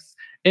smokes.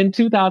 In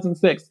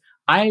 2006,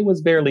 I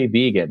was barely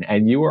vegan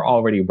and you were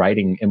already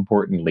writing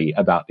importantly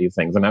about these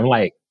things. And I'm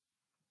like,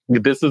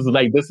 this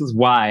is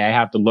why I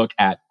have to look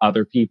at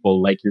other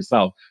people like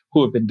yourself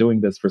who have been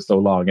doing this for so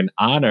long and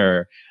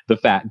honor the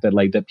fact that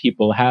that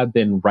people have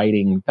been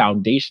writing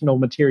foundational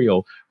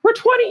material for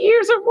 20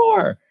 years or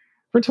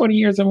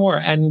more.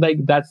 And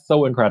that's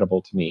so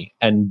incredible to me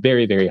and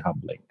very, very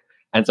humbling.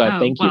 And so I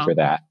thank you for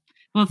that.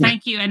 Well,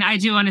 thank you. And I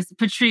do want to,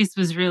 Patrice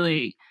was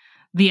really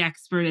the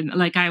expert. And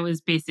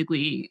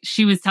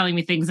she was telling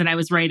me things and I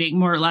was writing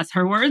more or less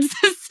her words.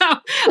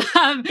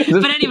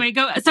 But anyway,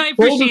 go. So I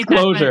appreciate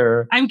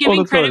that. I'm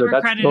giving credit where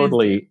credit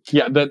is.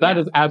 Yeah, that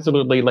is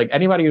absolutely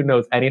anybody who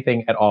knows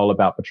anything at all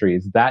about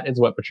Patrice, that is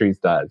what Patrice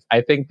does.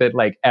 I think that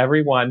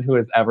everyone who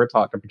has ever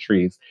talked to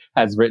Patrice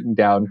has written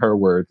down her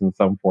words in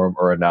some form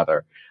or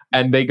another.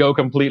 And they go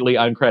completely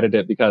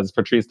uncredited because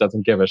Patrice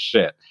doesn't give a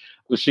shit.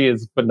 She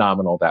is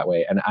phenomenal that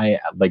way. And I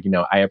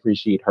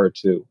appreciate her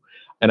too.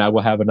 And I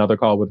will have another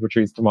call with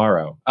Patrice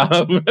tomorrow.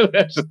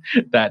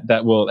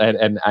 That will,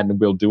 and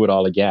we'll do it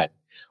all again.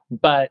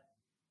 But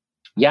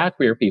yeah,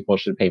 queer people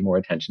should pay more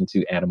attention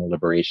to animal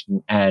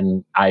liberation.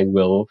 And I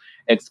will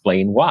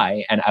explain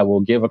why. And I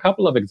will give a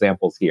couple of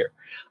examples here.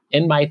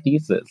 In my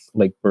thesis,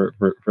 for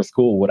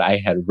school, what I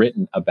had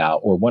written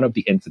about, or one of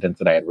the incidents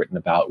that I had written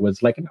about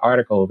was an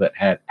article that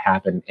had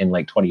happened in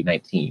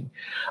 2019.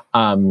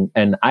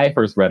 And I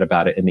first read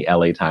about it in the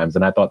LA Times,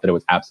 and I thought that it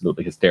was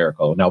absolutely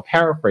hysterical. Now,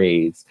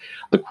 paraphrase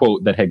the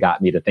quote that had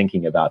got me to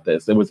thinking about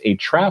this. It was a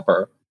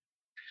trapper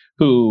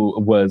who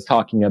was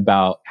talking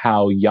about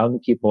how young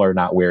people are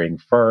not wearing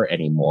fur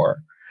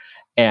anymore.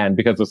 And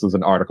because this was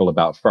an article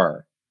about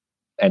fur,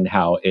 and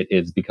how it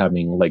is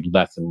becoming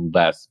less and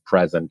less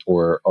present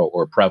or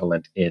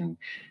prevalent in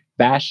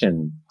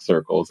fashion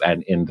circles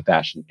and in the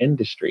fashion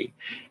industry.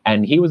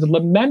 And he was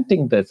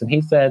lamenting this. And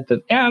he said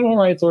that animal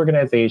rights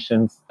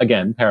organizations,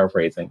 again,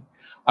 paraphrasing,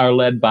 are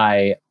led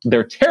by,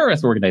 they're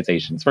terrorist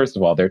organizations. First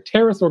of all, they're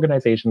terrorist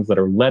organizations that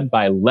are led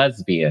by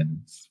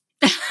lesbians.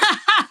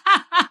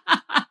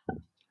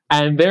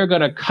 And they're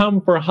going to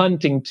come for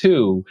hunting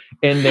too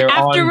in their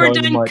after we're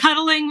done march.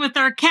 cuddling with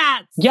our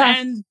cats.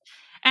 Yes.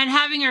 And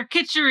having our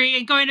kitchery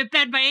and going to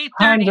bed by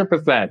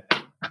 8:30.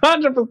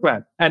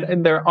 100%. And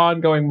in their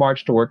ongoing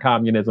march toward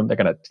communism, they're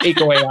going to take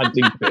away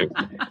hunting too.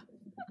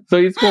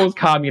 So he schools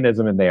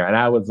communism in there. And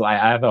I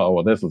thought, oh,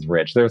 well, this is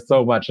rich. There's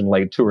so much in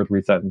like 2 or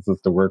 3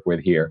 sentences to work with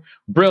here.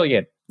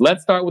 Brilliant.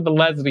 Let's start with the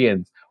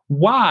lesbians.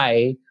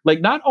 Why?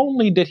 Like, not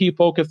only did he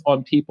focus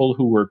on people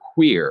who were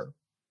queer,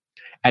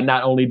 and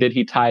not only did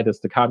he tie this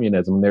to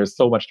communism, and there's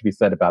so much to be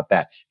said about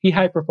that, he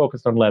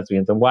hyper-focused on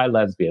lesbians. And why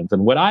lesbians?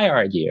 And what I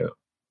argue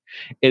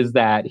is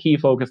that he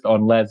focused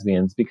on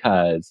lesbians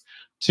because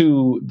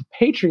to the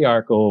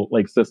patriarchal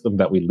like system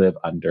that we live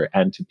under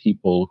and to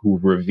people who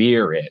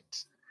revere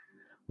it,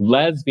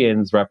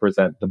 lesbians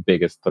represent the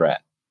biggest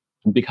threat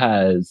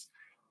because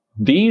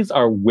these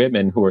are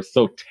women who are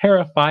so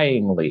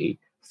terrifyingly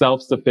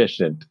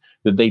self-sufficient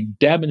that they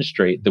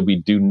demonstrate that we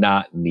do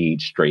not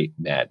need straight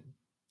men.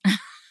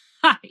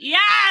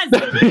 Yes!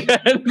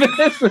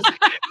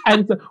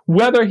 And so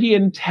whether he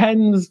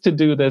intends to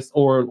do this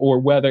or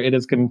whether it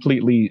is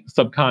completely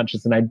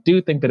subconscious, and I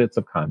do think that it's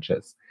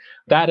subconscious,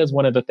 that is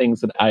one of the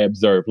things that I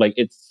observe. Like,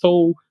 it's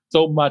so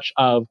much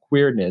of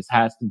queerness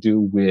has to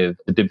do with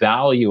the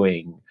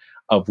devaluing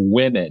of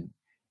women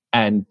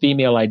and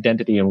female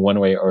identity in one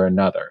way or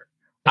another.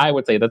 I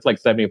would say that's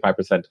like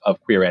 75% of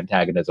queer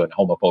antagonism and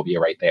homophobia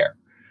right there.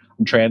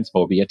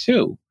 Transphobia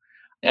too.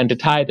 And to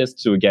tie this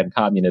to, again,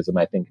 communism,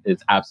 I think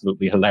is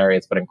absolutely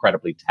hilarious, but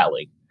incredibly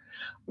telling.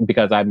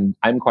 Because I'm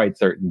quite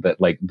certain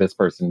that like this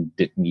person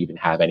didn't even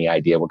have any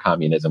idea what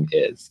communism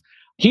is.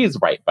 He's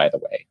right, by the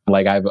way.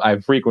 Like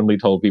I've frequently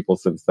told people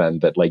since then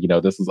that like, you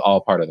know, this is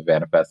all part of the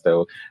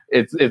manifesto.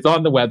 It's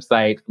on the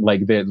website.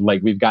 Like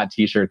we've got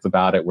T-shirts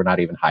about it. We're not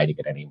even hiding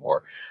it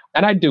anymore.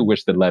 And I do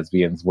wish that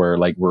lesbians were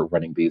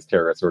running these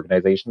terrorist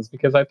organizations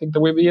because I think that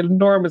we'd be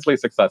enormously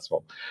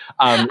successful.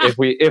 If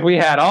we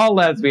had all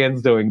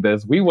lesbians doing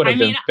this, we would have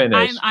been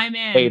finished I'm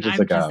in. ages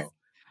ago.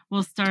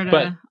 We'll start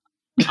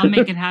I'll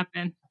make it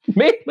happen.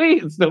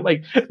 Maybe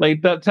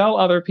so tell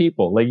other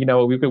people, like, you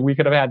know, we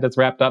could have had this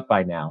wrapped up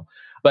by now.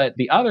 But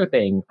the other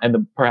thing, and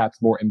the perhaps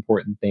more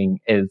important thing,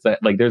 is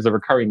that like there's a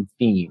recurring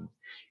theme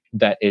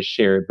that is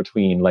shared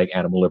between like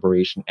animal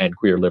liberation and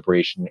queer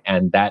liberation,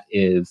 and that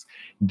is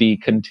the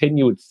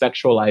continued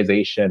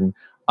sexualization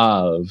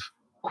of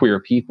queer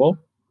people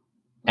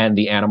and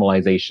the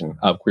animalization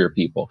of queer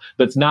people.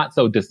 That's not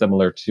so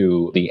dissimilar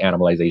to the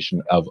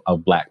animalization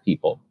of Black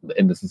people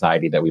in the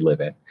society that we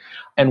live in.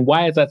 And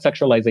why is that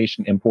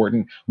sexualization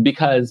important?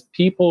 Because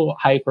people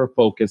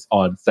hyper-focus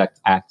on sex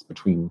acts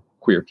between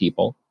queer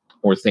people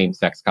or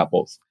same-sex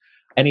couples.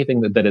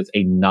 Anything that is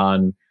a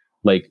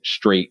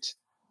straight,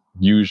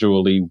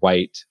 usually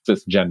white,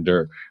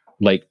 cisgender,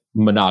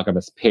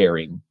 monogamous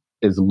pairing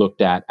is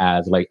looked at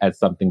as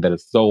something that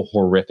is so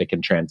horrific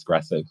and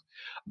transgressive.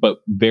 But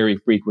very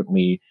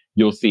frequently,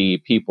 you'll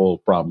see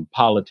people from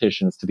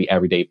politicians to the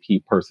everyday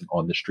person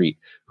on the street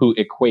who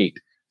equate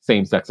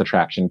same-sex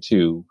attraction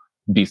to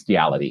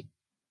bestiality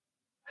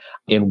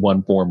in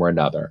one form or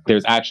another.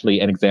 There's actually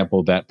an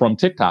example that from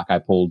TikTok I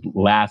pulled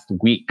last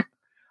week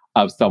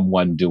of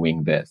someone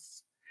doing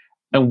this.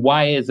 And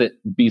why is it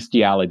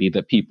bestiality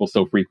that people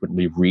so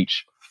frequently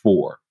reach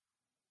for?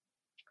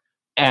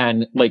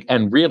 And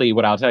really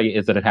what I'll tell you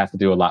is that it has to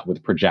do a lot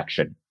with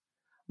projection.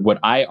 What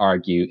I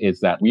argue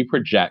is that we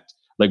project,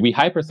 we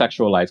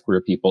hypersexualize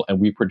queer people and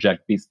we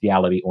project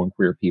bestiality on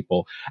queer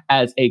people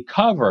as a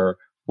cover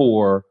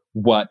for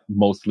what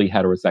mostly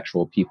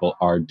heterosexual people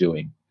are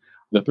doing.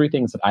 The 3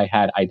 things that I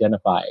had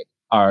identified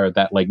are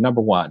that,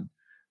 number 1,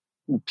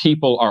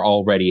 people are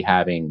already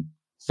having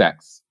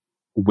sex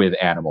with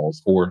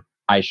animals, or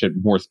I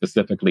should more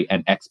specifically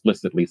and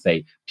explicitly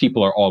say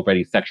people are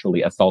already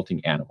sexually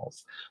assaulting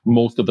animals.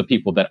 Most of the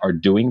people that are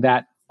doing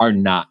that are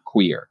not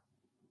queer.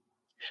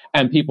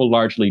 And people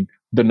largely,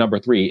 the number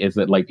 3 is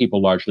that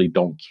people largely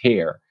don't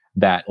care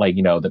that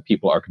that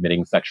people are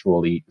committing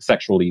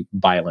sexually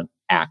violent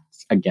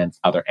acts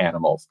against other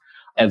animals,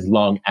 as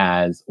long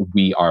as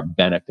we are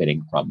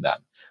benefiting from them.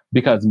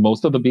 Because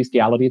most of the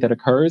bestiality that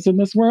occurs in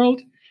this world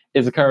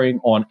is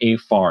occurring on a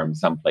farm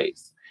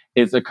someplace.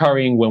 Is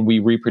occurring when we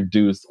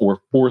reproduce or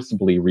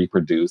forcibly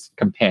reproduce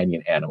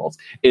companion animals.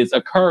 Is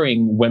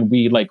occurring when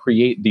we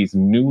create these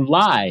new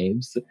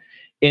lives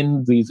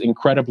in these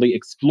incredibly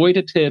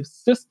exploitative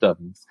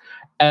systems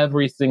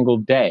every single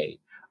day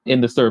in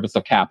the service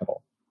of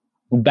capital.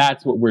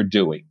 That's what we're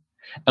doing.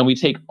 And we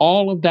take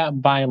all of that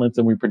violence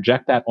and we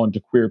project that onto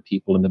queer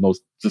people in the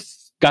most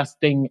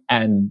disgusting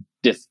and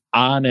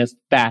dishonest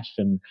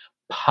fashion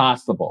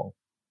possible.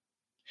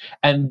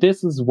 And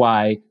this is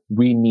why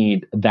we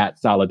need that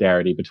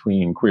solidarity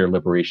between queer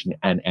liberation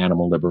and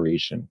animal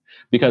liberation,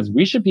 because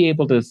we should be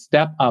able to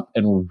step up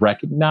and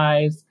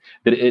recognize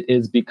that it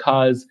is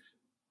because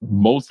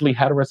mostly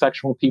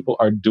heterosexual people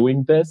are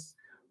doing this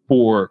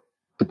for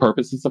the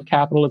purposes of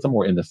capitalism,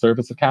 or in the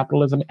service of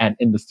capitalism, and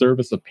in the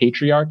service of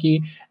patriarchy,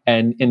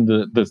 and in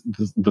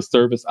the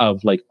service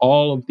of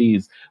all of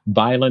these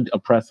violent,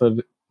 oppressive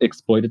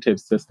exploitative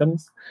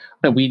systems,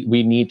 that we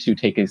need to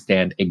take a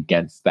stand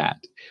against that.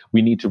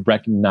 We need to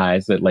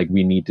recognize that like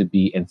we need to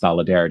be in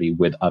solidarity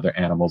with other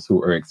animals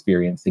who are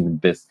experiencing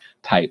this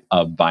type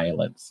of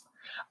violence.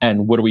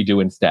 And what do we do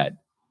instead?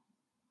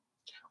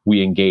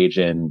 We engage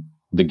in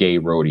the gay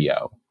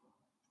rodeo,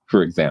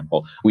 for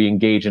example. We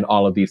engage in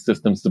all of these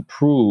systems to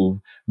prove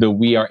that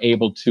we are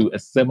able to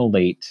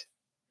assimilate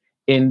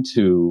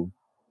into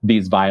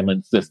these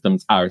violent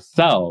systems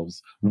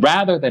ourselves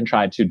rather than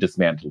try to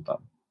dismantle them.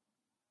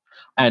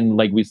 And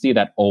like we see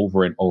that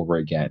over and over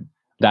again.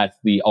 That's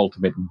the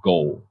ultimate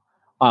goal.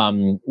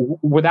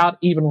 Without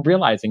even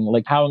realizing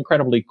like how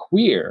incredibly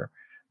queer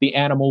the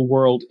animal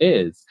world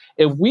is.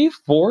 If we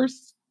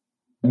force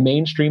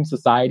mainstream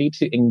society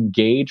to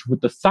engage with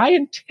the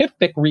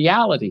scientific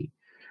reality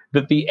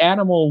that the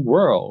animal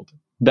world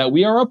that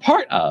we are a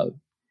part of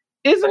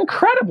is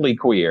incredibly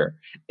queer,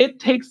 it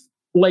takes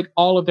like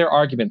all of their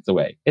arguments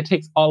away. It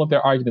takes all of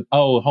their arguments.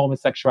 Oh,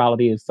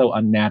 homosexuality is so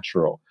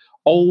unnatural.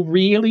 Oh,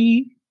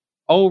 really?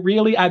 Oh,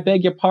 really? I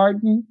beg your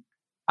pardon?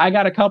 I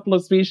got a couple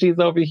of species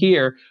over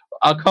here,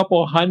 a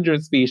couple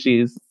hundred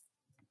species,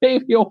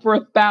 maybe over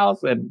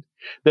 1,000.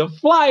 They'll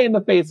fly in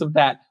the face of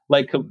that,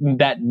 like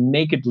that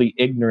nakedly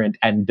ignorant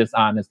and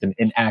dishonest and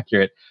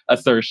inaccurate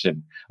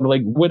assertion.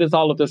 Like, what is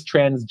all of this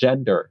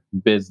transgender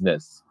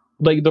business?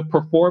 Like, the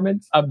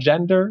performance of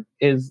gender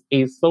is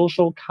a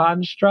social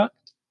construct.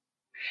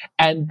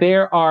 And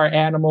there are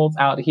animals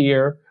out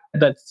here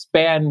that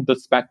span the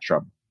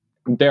spectrum.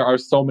 There are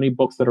so many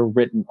books that are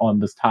written on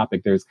this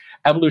topic. There's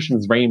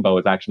Evolution's Rainbow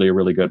is actually a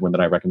really good one that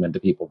I recommend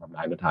to people from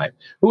time to time,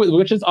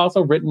 which is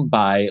also written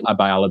by a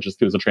biologist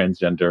who's a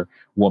transgender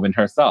woman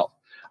herself.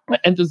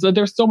 And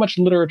there's so much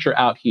literature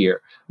out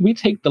here. We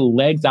take the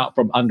legs out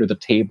from under the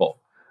table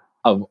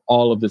of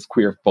all of this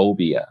queer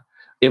phobia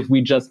if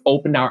we just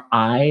open our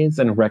eyes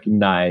and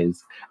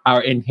recognize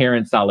our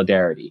inherent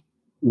solidarity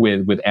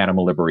with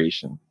animal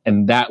liberation.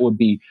 And that would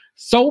be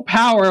so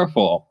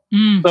powerful,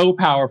 so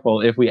powerful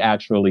if we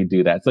actually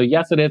do that. So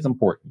yes, it is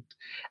important.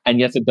 And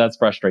yes, it does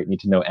frustrate me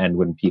to no end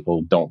when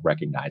people don't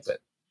recognize it.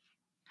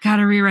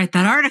 Gotta rewrite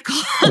that article.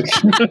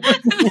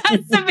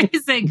 That's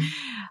amazing.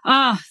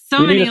 Oh,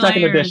 so we many need a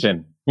second layers.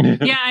 edition.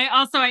 Yeah,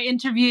 I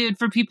interviewed,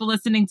 for people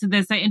listening to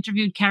this, I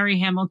interviewed Carrie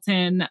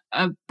Hamilton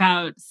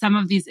about some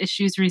of these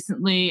issues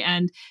recently.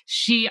 And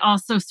she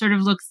also sort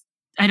of looks,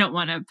 I don't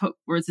want to put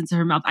words into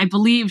her mouth, I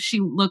believe she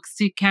looks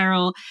to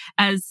Carol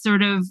as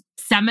sort of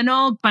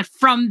seminal, but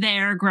from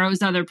there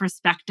grows other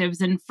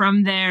perspectives, and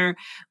from there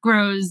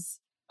grows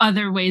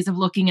other ways of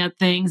looking at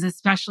things,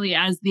 especially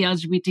as the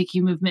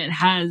LGBTQ movement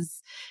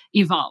has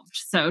evolved.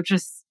 So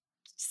just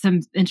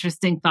some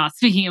interesting thoughts.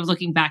 Speaking of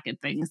looking back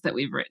at things that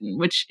we've written,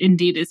 which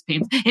indeed is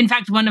painful. In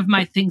fact, one of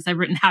my things I've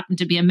written happened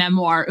to be a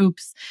memoir.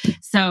 Oops.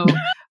 So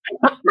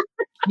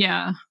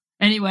yeah.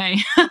 Anyway.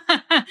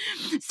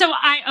 So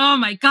oh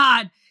my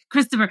God,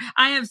 Christopher,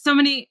 I have so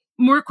many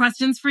more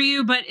questions for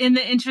you, but in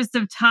the interest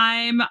of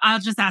time, I'll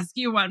just ask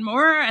you one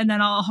more, and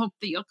then I'll hope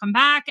that you'll come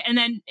back. And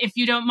then if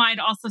you don't mind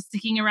also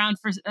sticking around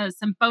for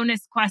some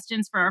bonus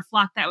questions for our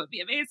flock, that would be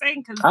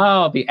amazing.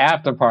 Oh, the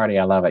after party.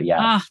 I love it.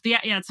 Yeah.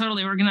 Yeah,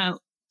 totally. We're going to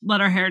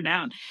let our hair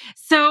down.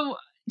 So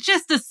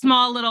just a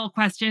small little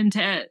question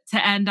to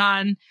end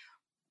on.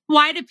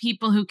 Why do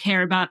people who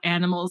care about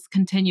animals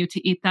continue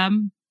to eat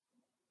them?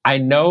 I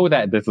know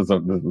that this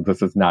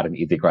is not an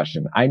easy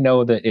question. I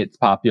know that it's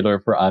popular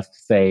for us to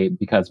say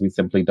because we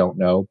simply don't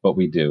know, but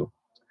we do.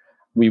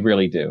 We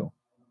really do.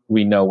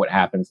 We know what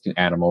happens to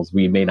animals.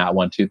 We may not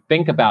want to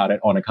think about it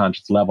on a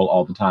conscious level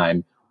all the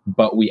time,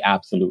 but we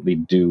absolutely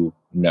do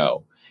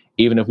know.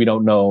 Even if we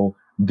don't know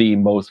the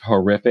most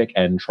horrific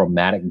and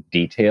traumatic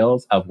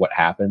details of what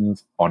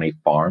happens on a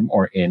farm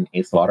or in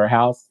a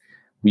slaughterhouse,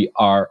 we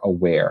are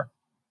aware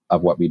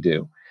of what we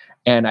do.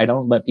 And I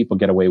don't let people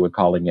get away with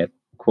calling it,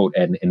 quote,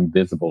 an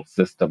invisible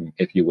system,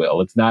 if you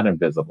will. It's not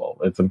invisible.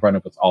 It's in front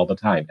of us all the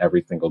time,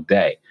 every single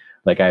day.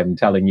 Like I'm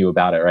telling you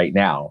about it right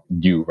now,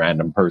 you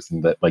random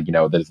person that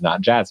that is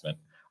not Jasmine.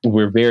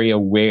 We're very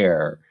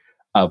aware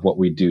of what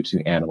we do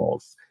to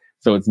animals.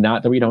 So it's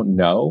not that we don't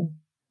know.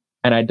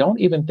 And I don't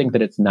even think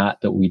that it's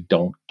not that we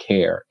don't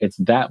care. It's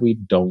that we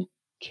don't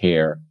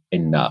care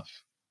enough.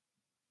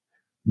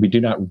 We do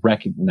not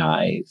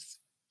recognize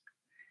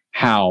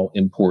how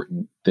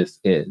important this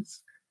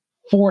is.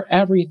 For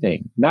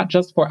everything, not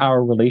just for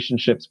our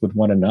relationships with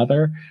one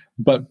another,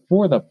 but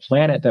for the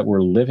planet that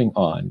we're living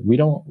on. We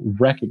don't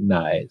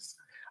recognize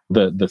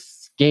the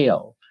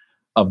scale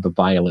of the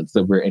violence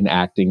that we're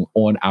enacting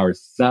on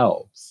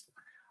ourselves.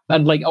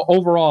 And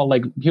overall,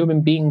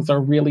 human beings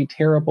are really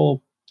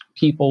terrible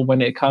people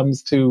when it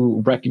comes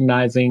to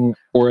recognizing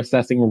or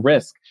assessing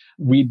risk.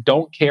 We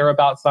don't care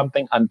about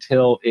something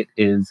until it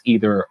is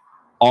either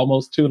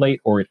almost too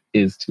late or it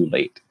is too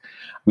late.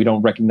 We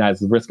don't recognize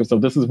the risk. So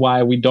this is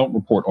why we don't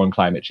report on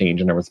climate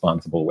change in a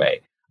responsible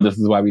way. This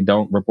is why we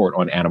don't report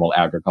on animal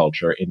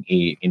agriculture in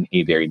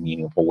a very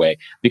meaningful way,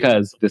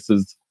 because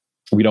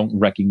we don't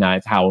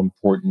recognize how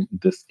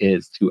important this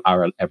is to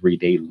our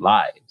everyday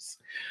lives.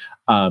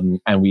 And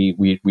we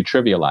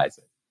trivialize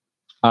it.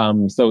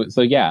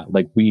 So yeah,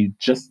 like we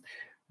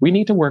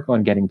need to work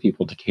on getting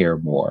people to care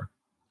more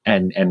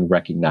and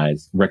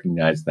recognize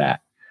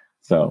that.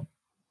 So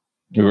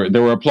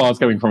there were applause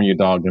coming from your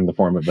dog in the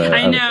form of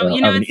I know.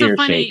 an It's so ear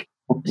funny.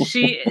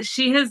 shake.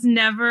 She has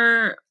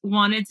never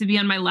wanted to be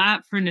on my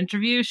lap for an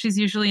interview. She's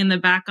usually in the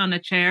back on a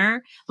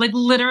chair. Like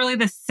literally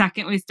the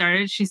second we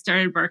started, she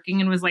started barking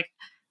and was like,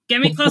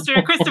 "Get me closer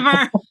to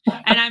Christopher."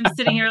 And I'm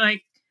sitting here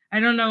like, I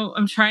don't know.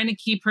 I'm trying to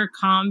keep her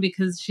calm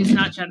because she's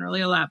not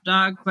generally a lap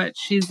dog, but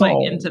she's like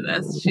into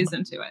this. She's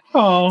into it.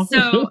 Oh.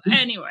 So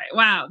anyway,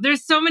 wow.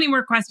 There's so many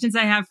more questions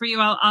I have for you.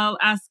 I'll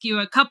ask you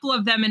a couple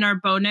of them in our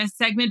bonus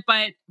segment,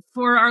 but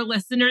for our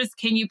listeners,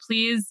 can you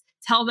please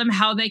tell them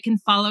how they can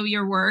follow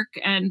your work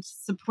and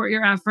support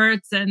your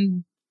efforts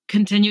and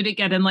continue to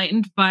get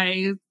enlightened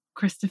by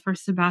Christopher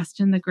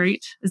Sebastian the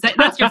Great?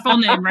 That's your full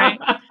name, right?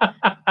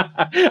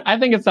 I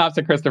think it stops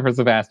at Christopher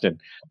Sebastian.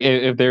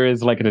 If there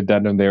is like an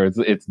addendum there, it's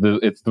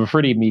the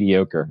pretty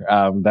mediocre.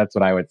 That's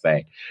what I would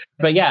say.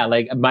 But yeah,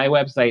 like my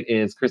website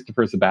is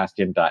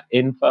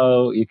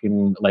christophersebastian.info. You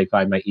can like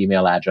find my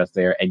email address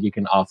there, and you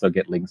can also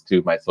get links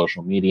to my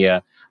social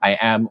media. I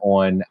am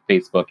on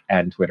Facebook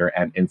and Twitter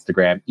and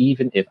Instagram,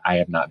 even if I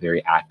am not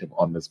very active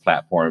on those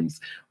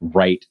platforms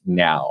right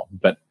now.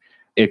 But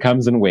it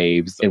comes in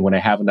waves. And when I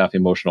have enough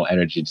emotional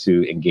energy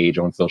to engage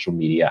on social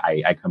media,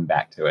 I come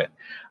back to it.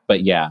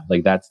 But yeah,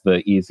 like that's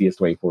the easiest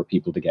way for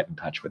people to get in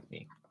touch with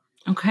me.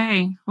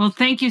 Okay. Well,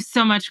 thank you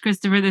so much,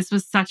 Christopher. This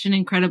was such an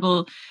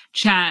incredible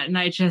chat. And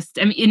I'm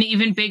an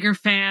even bigger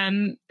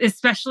fan,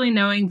 especially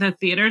knowing the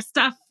theater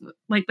stuff,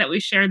 like that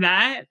we share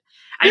that.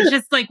 I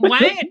just like,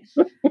 what?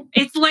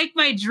 It's like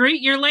my dream.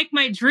 You're like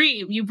my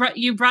dream. You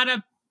brought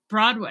up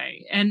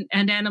Broadway and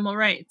animal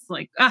rights.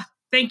 Like,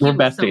 thank you. We're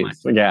besties.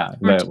 So much. Yeah.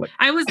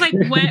 I was like,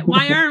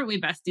 why aren't we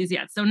besties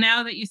yet? So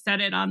now that you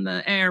said it on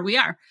the air, we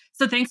are.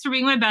 So thanks for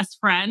being my best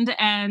friend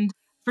and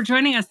for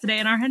joining us today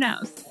in our hen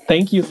house.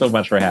 Thank you so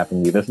much for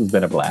having me. This has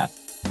been a blast.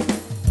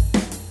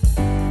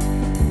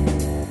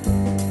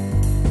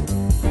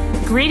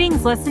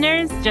 Greetings,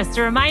 listeners. Just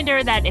a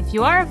reminder that if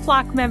you are a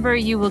Flock member,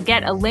 you will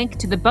get a link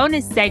to the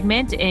bonus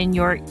segment in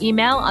your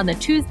email on the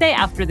Tuesday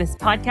after this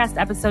podcast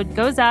episode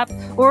goes up,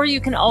 or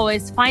you can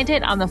always find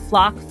it on the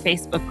Flock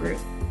Facebook group.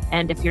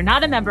 And if you're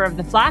not a member of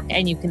the Flock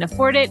and you can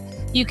afford it,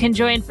 you can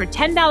join for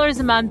 $10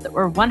 a month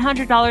or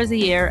 $100 a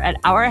year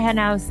at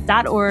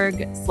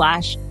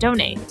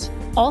ourhenhouse.org/donate.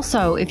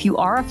 Also, if you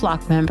are a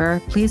Flock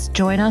member, please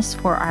join us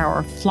for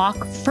our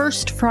Flock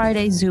First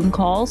Friday Zoom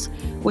calls,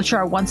 which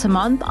are once a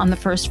month on the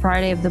first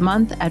Friday of the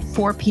month at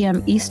 4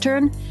 p.m.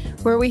 Eastern,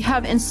 where we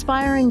have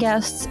inspiring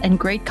guests and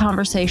great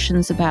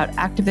conversations about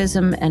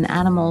activism and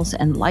animals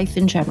and life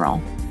in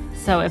general.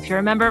 So if you're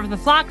a member of the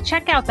Flock,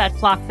 check out that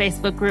Flock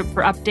Facebook group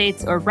for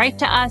updates or write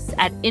to us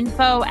at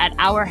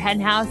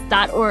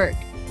info@ourhenhouse.org.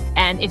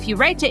 And if you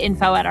write to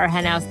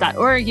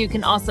info@ourhenhouse.org, you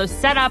can also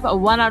set up a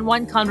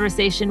one-on-one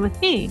conversation with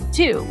me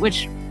too,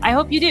 which I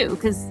hope you do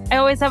because I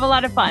always have a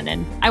lot of fun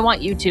and I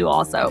want you to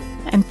also.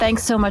 And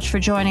thanks so much for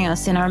joining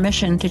us in our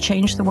mission to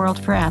change the world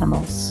for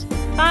animals.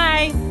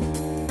 Bye.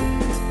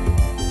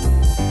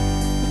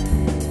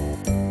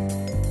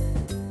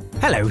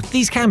 Hello,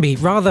 these can be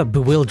rather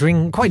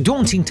bewildering, quite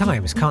daunting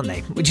times, can't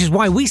they? Which is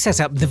why we set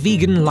up the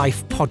Vegan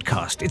Life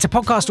Podcast. It's a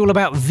podcast all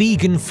about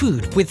vegan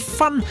food with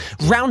fun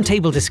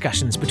roundtable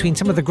discussions between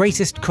some of the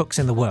greatest cooks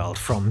in the world,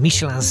 from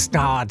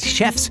Michelin-starred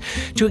chefs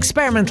to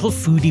experimental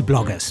foodie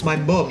bloggers. My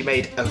mum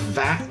made a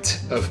vat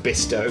of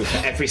Bisto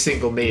for every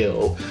single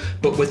meal,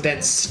 but would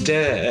then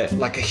stir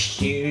like a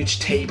huge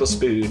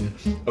tablespoon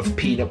of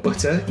peanut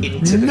butter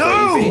into the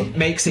gravy.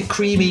 Makes it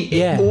creamy.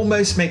 It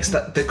almost makes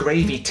the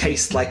gravy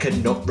taste like a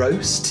nut roast.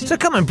 So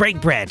come and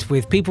break bread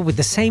with people with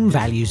the same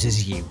values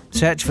as you.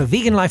 Search for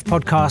Vegan Life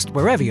Podcast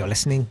wherever you're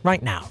listening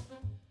right now.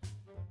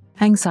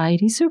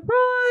 Anxieties are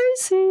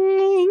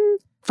rising.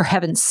 For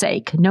heaven's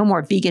sake, no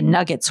more vegan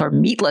nuggets or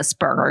meatless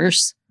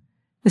burgers.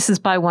 This is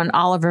by one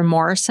Oliver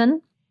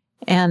Morrison,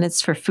 and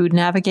it's for Food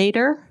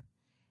Navigator.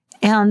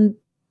 And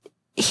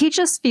he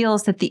just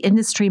feels that the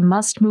industry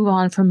must move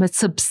on from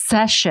its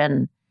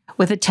obsession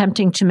with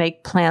attempting to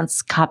make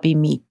plants copy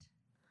meat.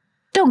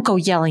 Don't go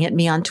yelling at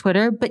me on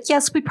Twitter, but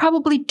yes, we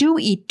probably do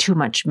eat too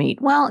much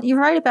meat. Well, you're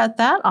right about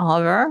that,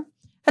 Oliver.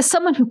 As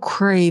someone who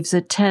craves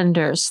a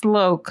tender,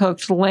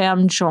 slow-cooked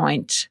lamb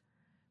joint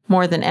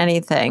more than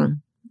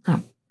anything,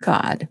 oh,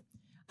 God,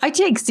 I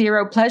take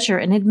zero pleasure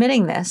in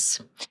admitting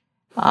this.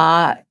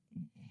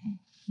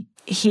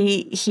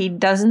 He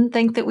doesn't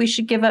think that we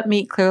should give up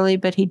meat, clearly,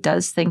 but he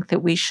does think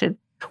that we should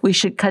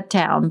cut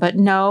down. But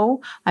no,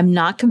 I'm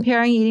not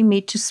comparing eating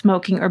meat to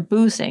smoking or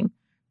boozing.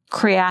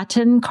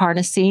 Creatine,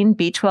 carnosine,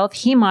 B12,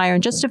 heme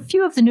iron, just a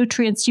few of the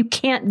nutrients you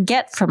can't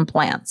get from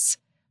plants.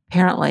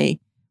 Apparently,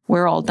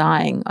 we're all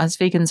dying. Us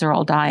vegans are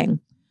all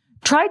dying.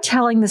 Try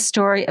telling the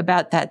story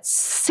about that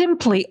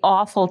simply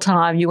awful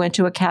time you went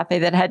to a cafe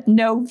that had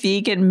no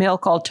vegan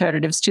milk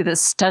alternatives to the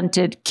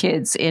stunted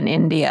kids in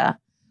India.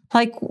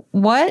 Like,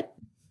 what?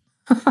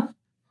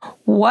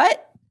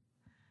 What?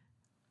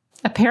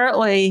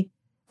 Apparently,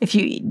 if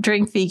you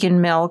drink vegan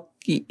milk,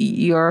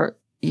 you're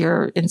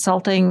you're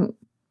insulting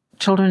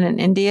children in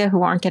India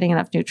who aren't getting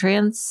enough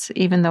nutrients,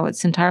 even though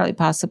it's entirely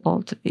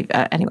possible to be.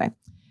 Anyway,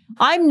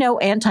 I'm no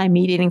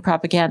anti-meat eating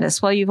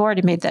propagandist. Well, you've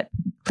already made that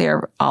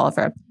clear,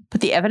 Oliver.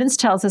 But the evidence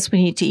tells us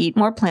we need to eat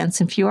more plants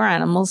and fewer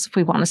animals if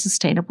we want a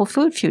sustainable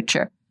food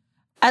future.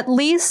 At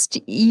least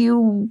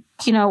you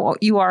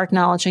are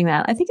acknowledging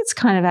that. I think it's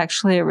kind of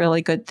actually a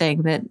really good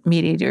thing that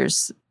meat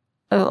eaters,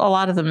 a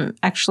lot of them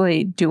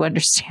actually do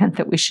understand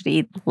that we should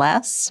eat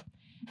less.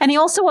 And he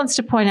also wants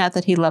to point out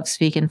that he loves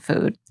vegan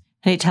food.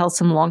 And he tells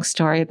some long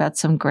story about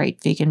some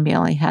great vegan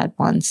meal he had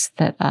once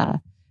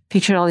that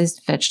featured all these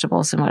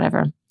vegetables and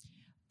whatever.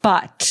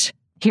 But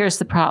here's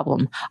the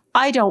problem.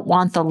 I don't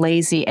want the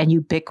lazy and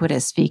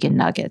ubiquitous vegan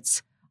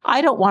nuggets.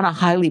 I don't want a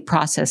highly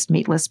processed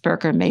meatless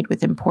burger made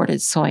with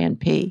imported soy and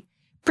pea.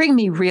 Bring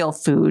me real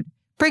food.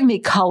 Bring me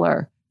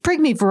color.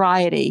 Bring me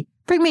variety.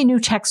 Bring me new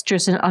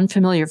textures and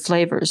unfamiliar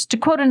flavors. To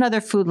quote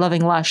another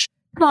food-loving lush,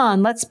 come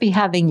on, let's be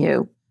having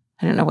you.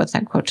 I don't know what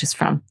that quote is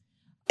from.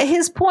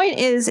 His point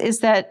is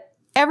that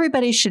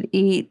everybody should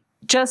eat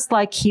just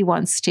like he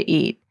wants to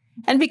eat.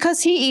 And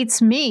because he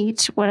eats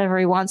meat whenever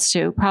he wants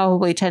to,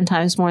 probably 10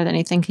 times more than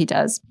he thinks he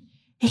does,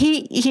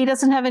 he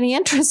doesn't have any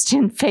interest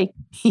in fake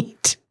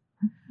meat.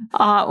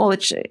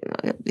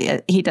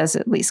 He does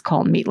at least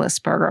call meatless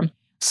burger.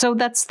 So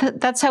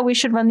that's how we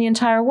should run the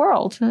entire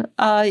world,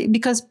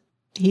 because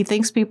he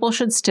thinks people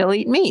should still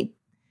eat meat.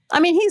 I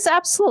mean, he's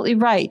absolutely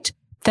right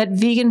that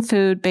vegan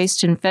food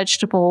based in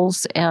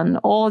vegetables and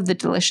all of the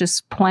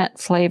delicious plant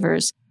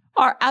flavors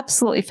are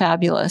absolutely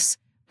fabulous.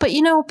 But,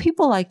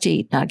 people like to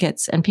eat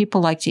nuggets and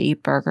people like to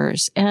eat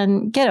burgers,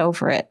 and get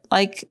over it.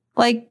 Like,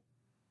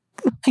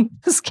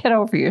 just get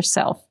over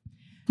yourself.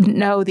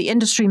 No, the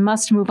industry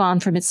must move on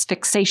from its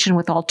fixation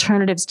with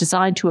alternatives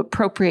designed to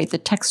appropriate the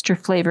texture,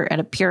 flavor, and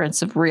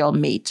appearance of real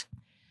meat.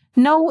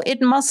 No,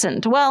 it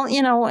mustn't. Well,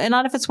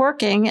 not if it's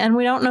working, and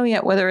we don't know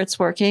yet whether it's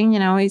working.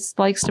 He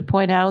likes to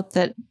point out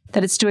that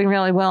it's doing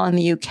really well in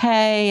the UK,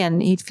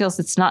 and he feels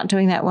it's not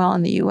doing that well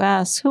in the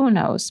US. Who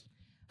knows?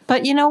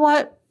 But you know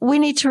what? We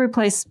need to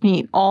replace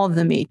meat, all of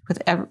the meat,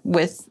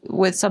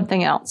 with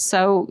something else.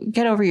 So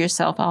get over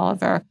yourself,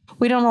 Oliver.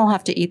 We don't all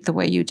have to eat the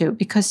way you do,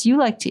 because you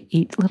like to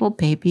eat little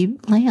baby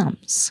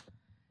lambs.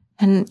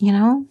 And,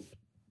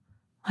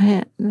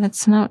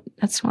 that's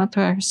what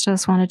the rest of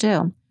us want to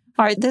do.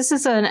 All right, this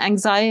is an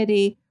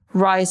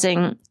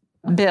anxiety-rising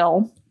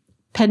bill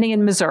pending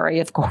in Missouri,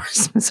 of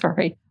course.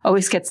 Missouri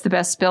always gets the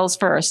best bills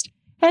first.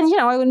 And,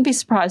 I wouldn't be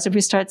surprised if we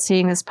start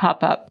seeing this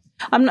pop up.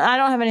 I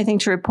don't have anything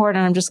to report,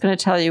 and I'm just going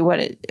to tell you what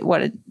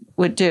it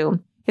would do.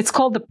 It's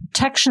called the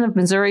Protection of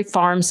Missouri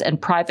Farms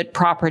and Private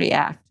Property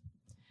Act,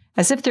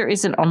 as if there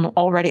isn't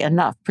already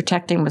enough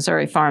protecting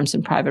Missouri farms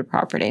and private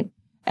property.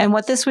 And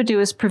what this would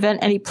do is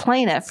prevent any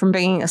plaintiff from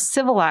bringing a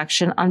civil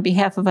action on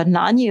behalf of a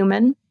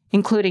non-human,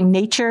 including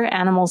nature,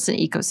 animals, and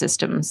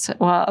ecosystems.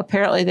 Well,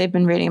 apparently they've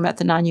been reading about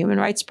the Non-Human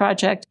Rights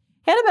Project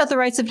and about the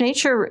rights of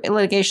nature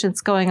litigation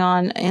that's going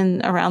on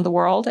around the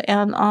world,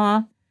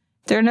 and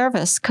they're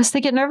nervous, because they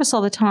get nervous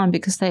all the time,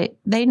 because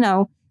they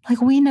know,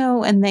 like we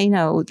know and they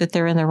know, that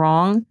they're in the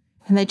wrong,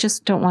 and they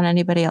just don't want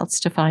anybody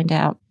else to find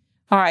out.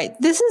 All right,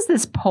 this is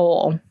this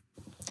poll,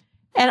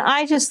 and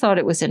I just thought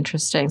it was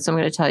interesting, so I'm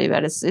going to tell you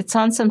about it. It's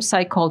on some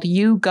site called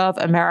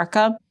YouGov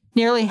America.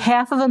 Nearly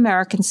half of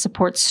Americans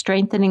support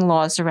strengthening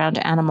laws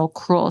around animal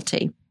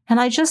cruelty. And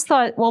I just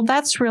thought, well,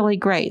 that's really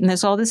great. And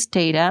there's all this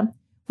data.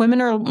 Women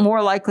are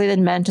more likely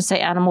than men to say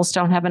animals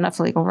don't have enough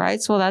legal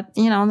rights. Well,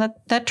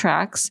 that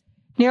tracks.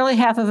 Nearly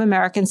half of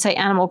Americans say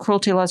animal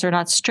cruelty laws are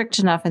not strict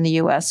enough in the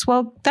U.S.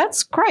 Well,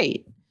 that's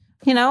great.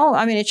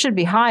 It should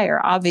be higher,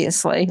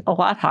 obviously, a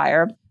lot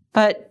higher.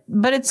 But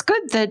it's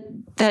good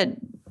that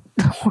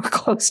we're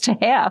close to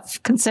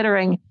half,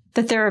 considering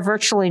that there are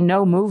virtually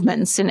no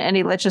movements in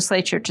any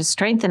legislature to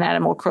strengthen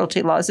animal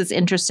cruelty laws. It's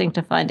interesting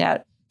to find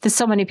out that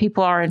so many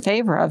people are in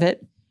favor of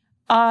it.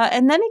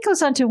 And then he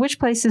goes on to, which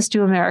places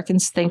do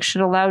Americans think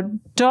should allow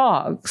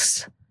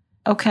dogs?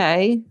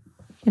 Okay.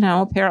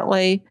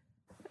 Apparently,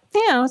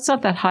 it's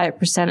not that high a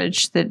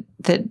percentage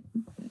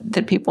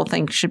that people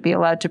think should be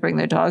allowed to bring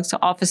their dogs.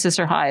 Offices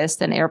are highest,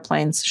 then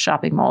airplanes,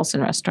 shopping malls,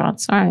 and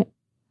restaurants. All right.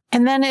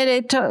 And then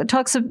it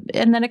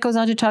goes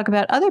on to talk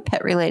about other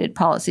pet-related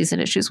policies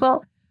and issues. Well,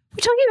 are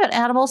we talking about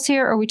animals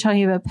here, or are we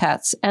talking about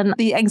pets? And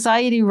the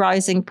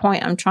anxiety-rising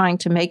point I'm trying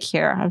to make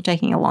here, I'm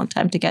taking a long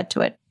time to get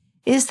to it,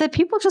 is that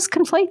people just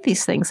conflate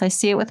these things. I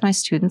see it with my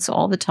students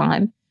all the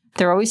time.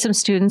 There are always some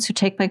students who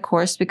take my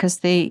course because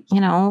they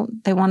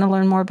want to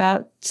learn more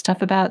about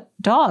stuff about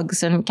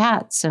dogs and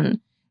cats. And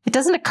it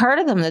doesn't occur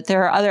to them that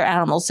there are other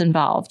animals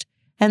involved.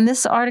 And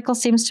this article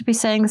seems to be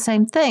saying the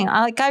same thing.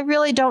 I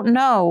really don't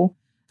know.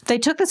 They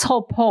took this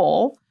whole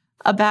poll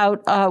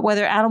about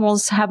whether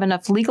animals have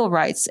enough legal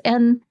rights.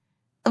 And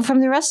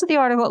from the rest of the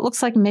article, it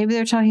looks like maybe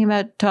they're talking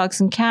about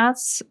dogs and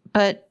cats,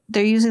 but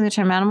they're using the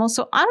term animals.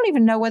 So I don't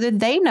even know whether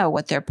they know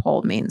what their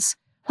poll means.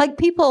 Like,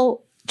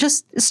 people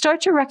just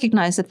start to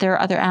recognize that there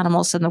are other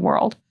animals in the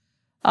world.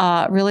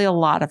 Really a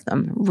lot of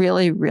them.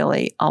 Really,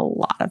 really a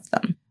lot of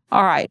them.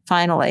 All right,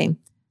 finally,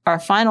 our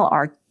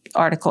final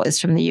article is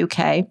from the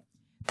UK.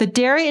 The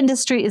dairy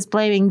industry is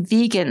blaming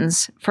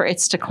vegans for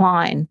its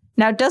decline.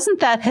 Now,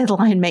 doesn't that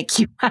headline make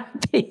you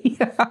happy?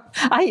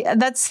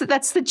 That's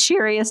the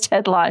cheeriest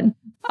headline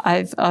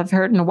I've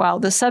heard in a while.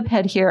 The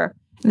subhead here,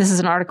 this is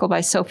an article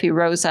by Sophie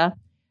Rosa.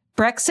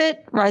 Brexit,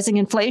 rising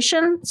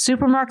inflation,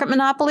 supermarket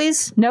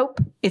monopolies? Nope,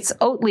 it's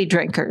Oatly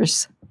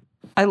drinkers.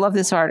 I love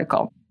this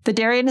article. The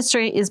dairy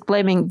industry is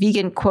blaming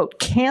vegan, quote,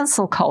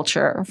 cancel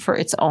culture for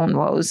its own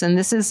woes. And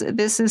this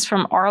is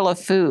from Arla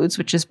Foods,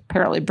 which is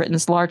apparently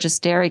Britain's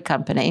largest dairy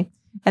company.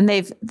 And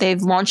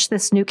they've launched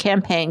this new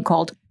campaign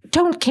called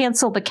Don't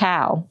Cancel the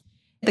Cow.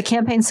 The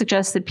campaign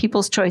suggests that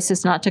people's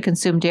choices not to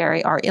consume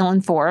dairy are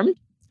ill-informed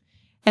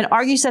and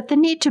argues that the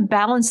need to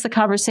balance the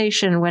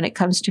conversation when it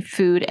comes to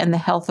food and the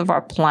health of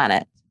our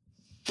planet.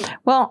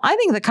 Well, I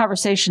think the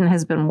conversation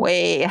has been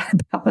way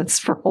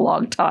balanced for a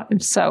long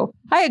time. So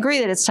I agree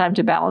that it's time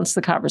to balance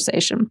the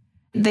conversation.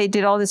 They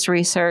did all this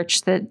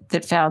research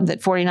that found that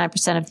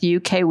 49% of the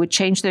UK would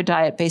change their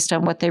diet based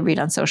on what they read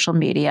on social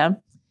media.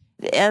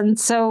 And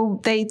so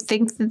they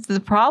think that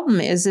the problem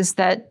is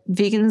that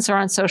vegans are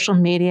on social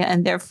media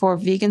and therefore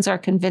vegans are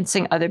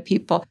convincing other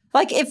people.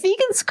 Like if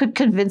vegans could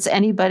convince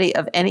anybody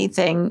of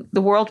anything,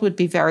 the world would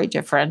be very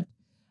different.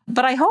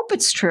 But I hope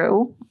it's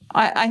true.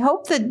 I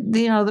hope that,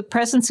 the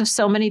presence of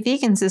so many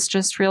vegans is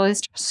just really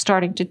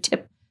starting to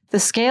tip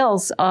the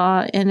scales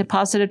in a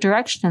positive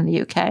direction in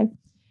the UK.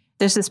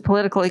 There's this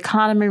political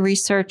economy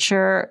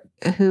researcher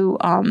who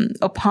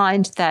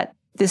opined that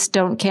this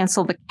Don't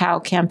Cancel the Cow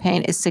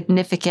campaign is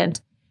significant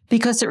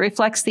because it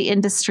reflects the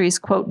industry's,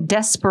 quote,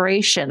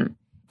 desperation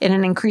in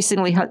an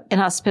increasingly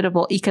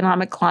inhospitable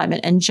economic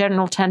climate and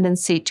general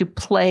tendency to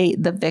play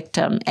the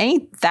victim.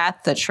 Ain't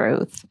that the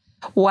truth?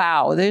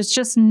 Wow, there's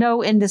just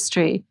no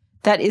industry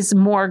that is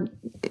more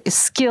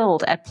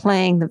skilled at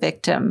playing the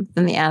victim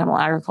than the animal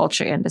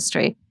agriculture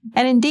industry.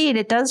 And indeed,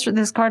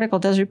 this article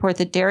does report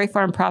that dairy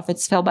farm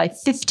profits fell by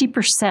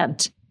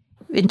 50%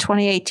 in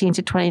 2018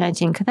 to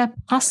 2019. Could that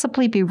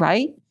possibly be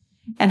right?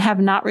 And have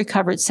not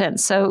recovered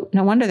since. So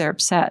no wonder they're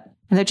upset.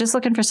 And they're just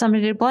looking for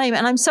somebody to blame.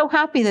 And I'm so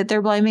happy that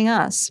they're blaming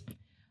us.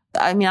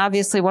 I mean,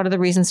 obviously, one of the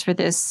reasons for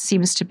this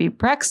seems to be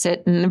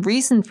Brexit. And the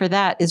reason for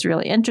that is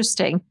really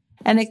interesting.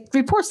 And it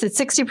reports that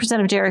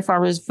 60% of dairy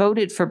farmers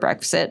voted for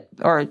Brexit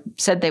or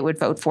said they would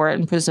vote for it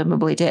and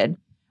presumably did.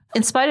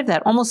 In spite of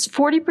that, almost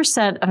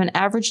 40% of an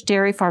average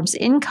dairy farm's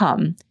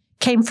income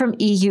came from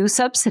EU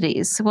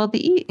subsidies. Well,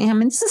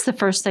 this is the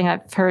first thing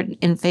I've heard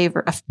in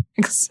favor of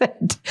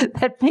Brexit.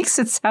 That makes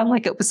it sound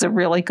like it was a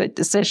really good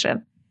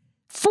decision.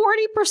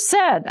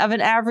 40% of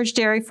an average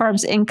dairy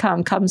farm's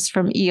income comes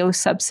from EU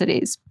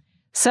subsidies.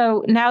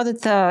 So now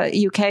that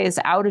the UK is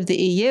out of the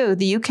EU,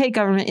 the UK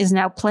government is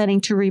now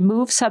planning to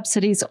remove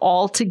subsidies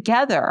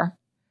altogether.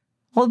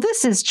 Well,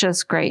 this is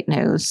just great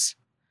news.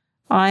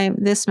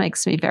 This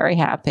makes me very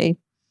happy.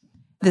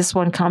 This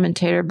one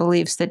commentator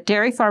believes that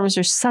dairy farmers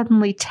are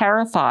suddenly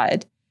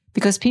terrified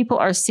because people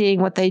are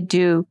seeing what they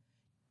do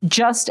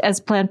just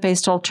as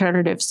plant-based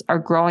alternatives are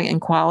growing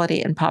in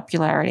quality and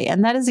popularity.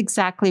 And that is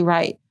exactly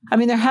right. I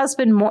mean,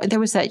 there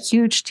was that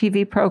huge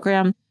TV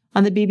program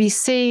on the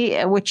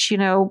BBC, which,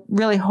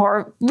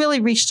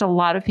 really reached a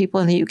lot of people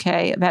in the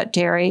UK about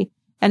dairy.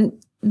 And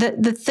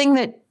the thing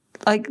that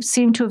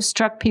seemed to have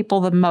struck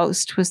people the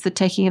most was the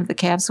taking of the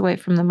calves away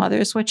from the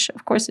mothers, which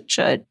of course it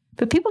should.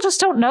 But people just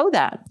don't know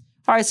that.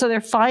 All right, so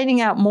they're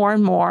finding out more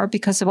and more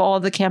because of all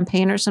of the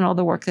campaigners and all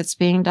the work that's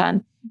being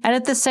done. And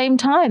at the same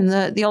time,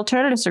 the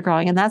alternatives are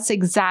growing. And that's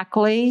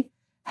exactly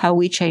how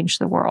we change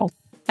the world.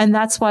 And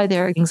that's why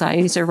their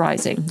anxieties are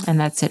rising. And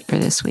that's it for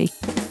this week.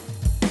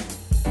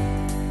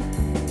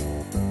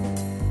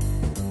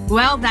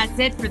 Well, that's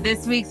it for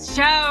this week's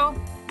show.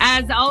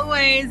 As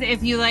always,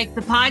 if you like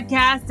the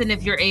podcast and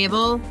if you're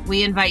able,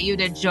 we invite you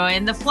to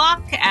join the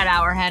flock at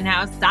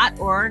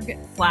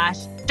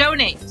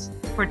ourhenhouse.org/donate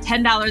for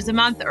 $10 a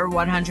month or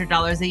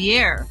 $100 a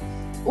year.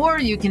 Or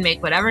you can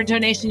make whatever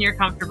donation you're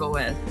comfortable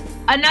with.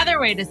 Another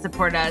way to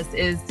support us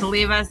is to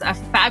leave us a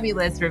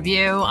fabulous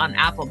review on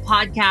Apple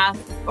Podcasts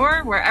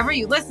or wherever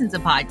you listen to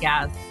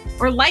podcasts,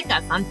 or like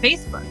us on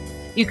Facebook.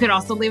 You could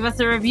also leave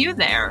us a review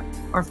there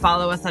or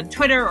follow us on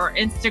Twitter or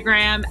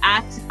Instagram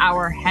at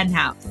Our Hen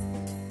House.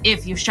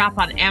 If you shop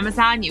on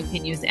Amazon, you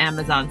can use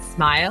Amazon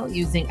Smile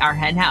using Our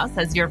Hen House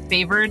as your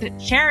favorite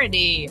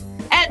charity.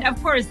 And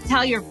of course,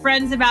 tell your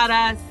friends about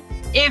us.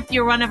 If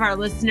you're one of our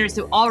listeners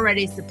who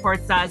already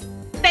supports us,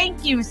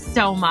 thank you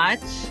so much.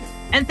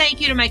 And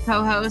thank you to my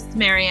co-host,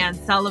 Marianne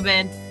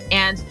Sullivan,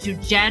 and to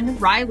Jen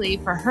Riley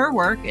for her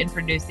work in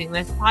producing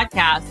this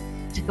podcast,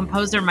 to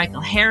composer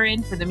Michael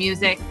Herron for the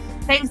music.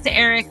 Thanks to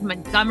Eric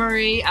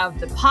Montgomery of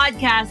the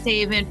Podcast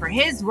Haven for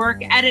his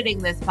work editing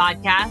this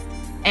podcast,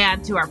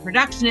 and to our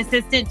production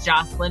assistant,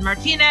 Jocelyn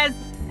Martinez,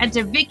 and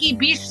to Vicky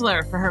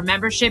Bichler for her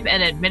membership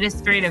and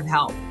administrative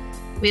help.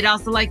 We'd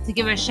also like to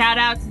give a shout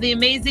out to the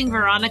amazing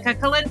Veronica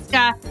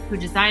Kalinska, who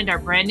designed our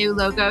brand new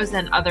logos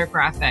and other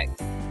graphics.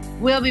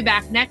 We'll be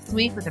back next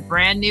week with a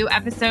brand new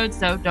episode,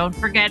 so don't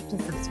forget to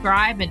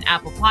subscribe in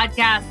Apple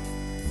Podcasts,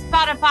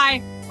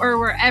 Spotify, or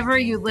wherever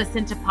you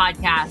listen to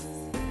podcasts.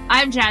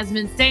 I'm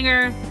Jasmine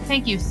Singer.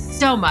 Thank you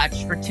so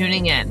much for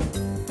tuning in.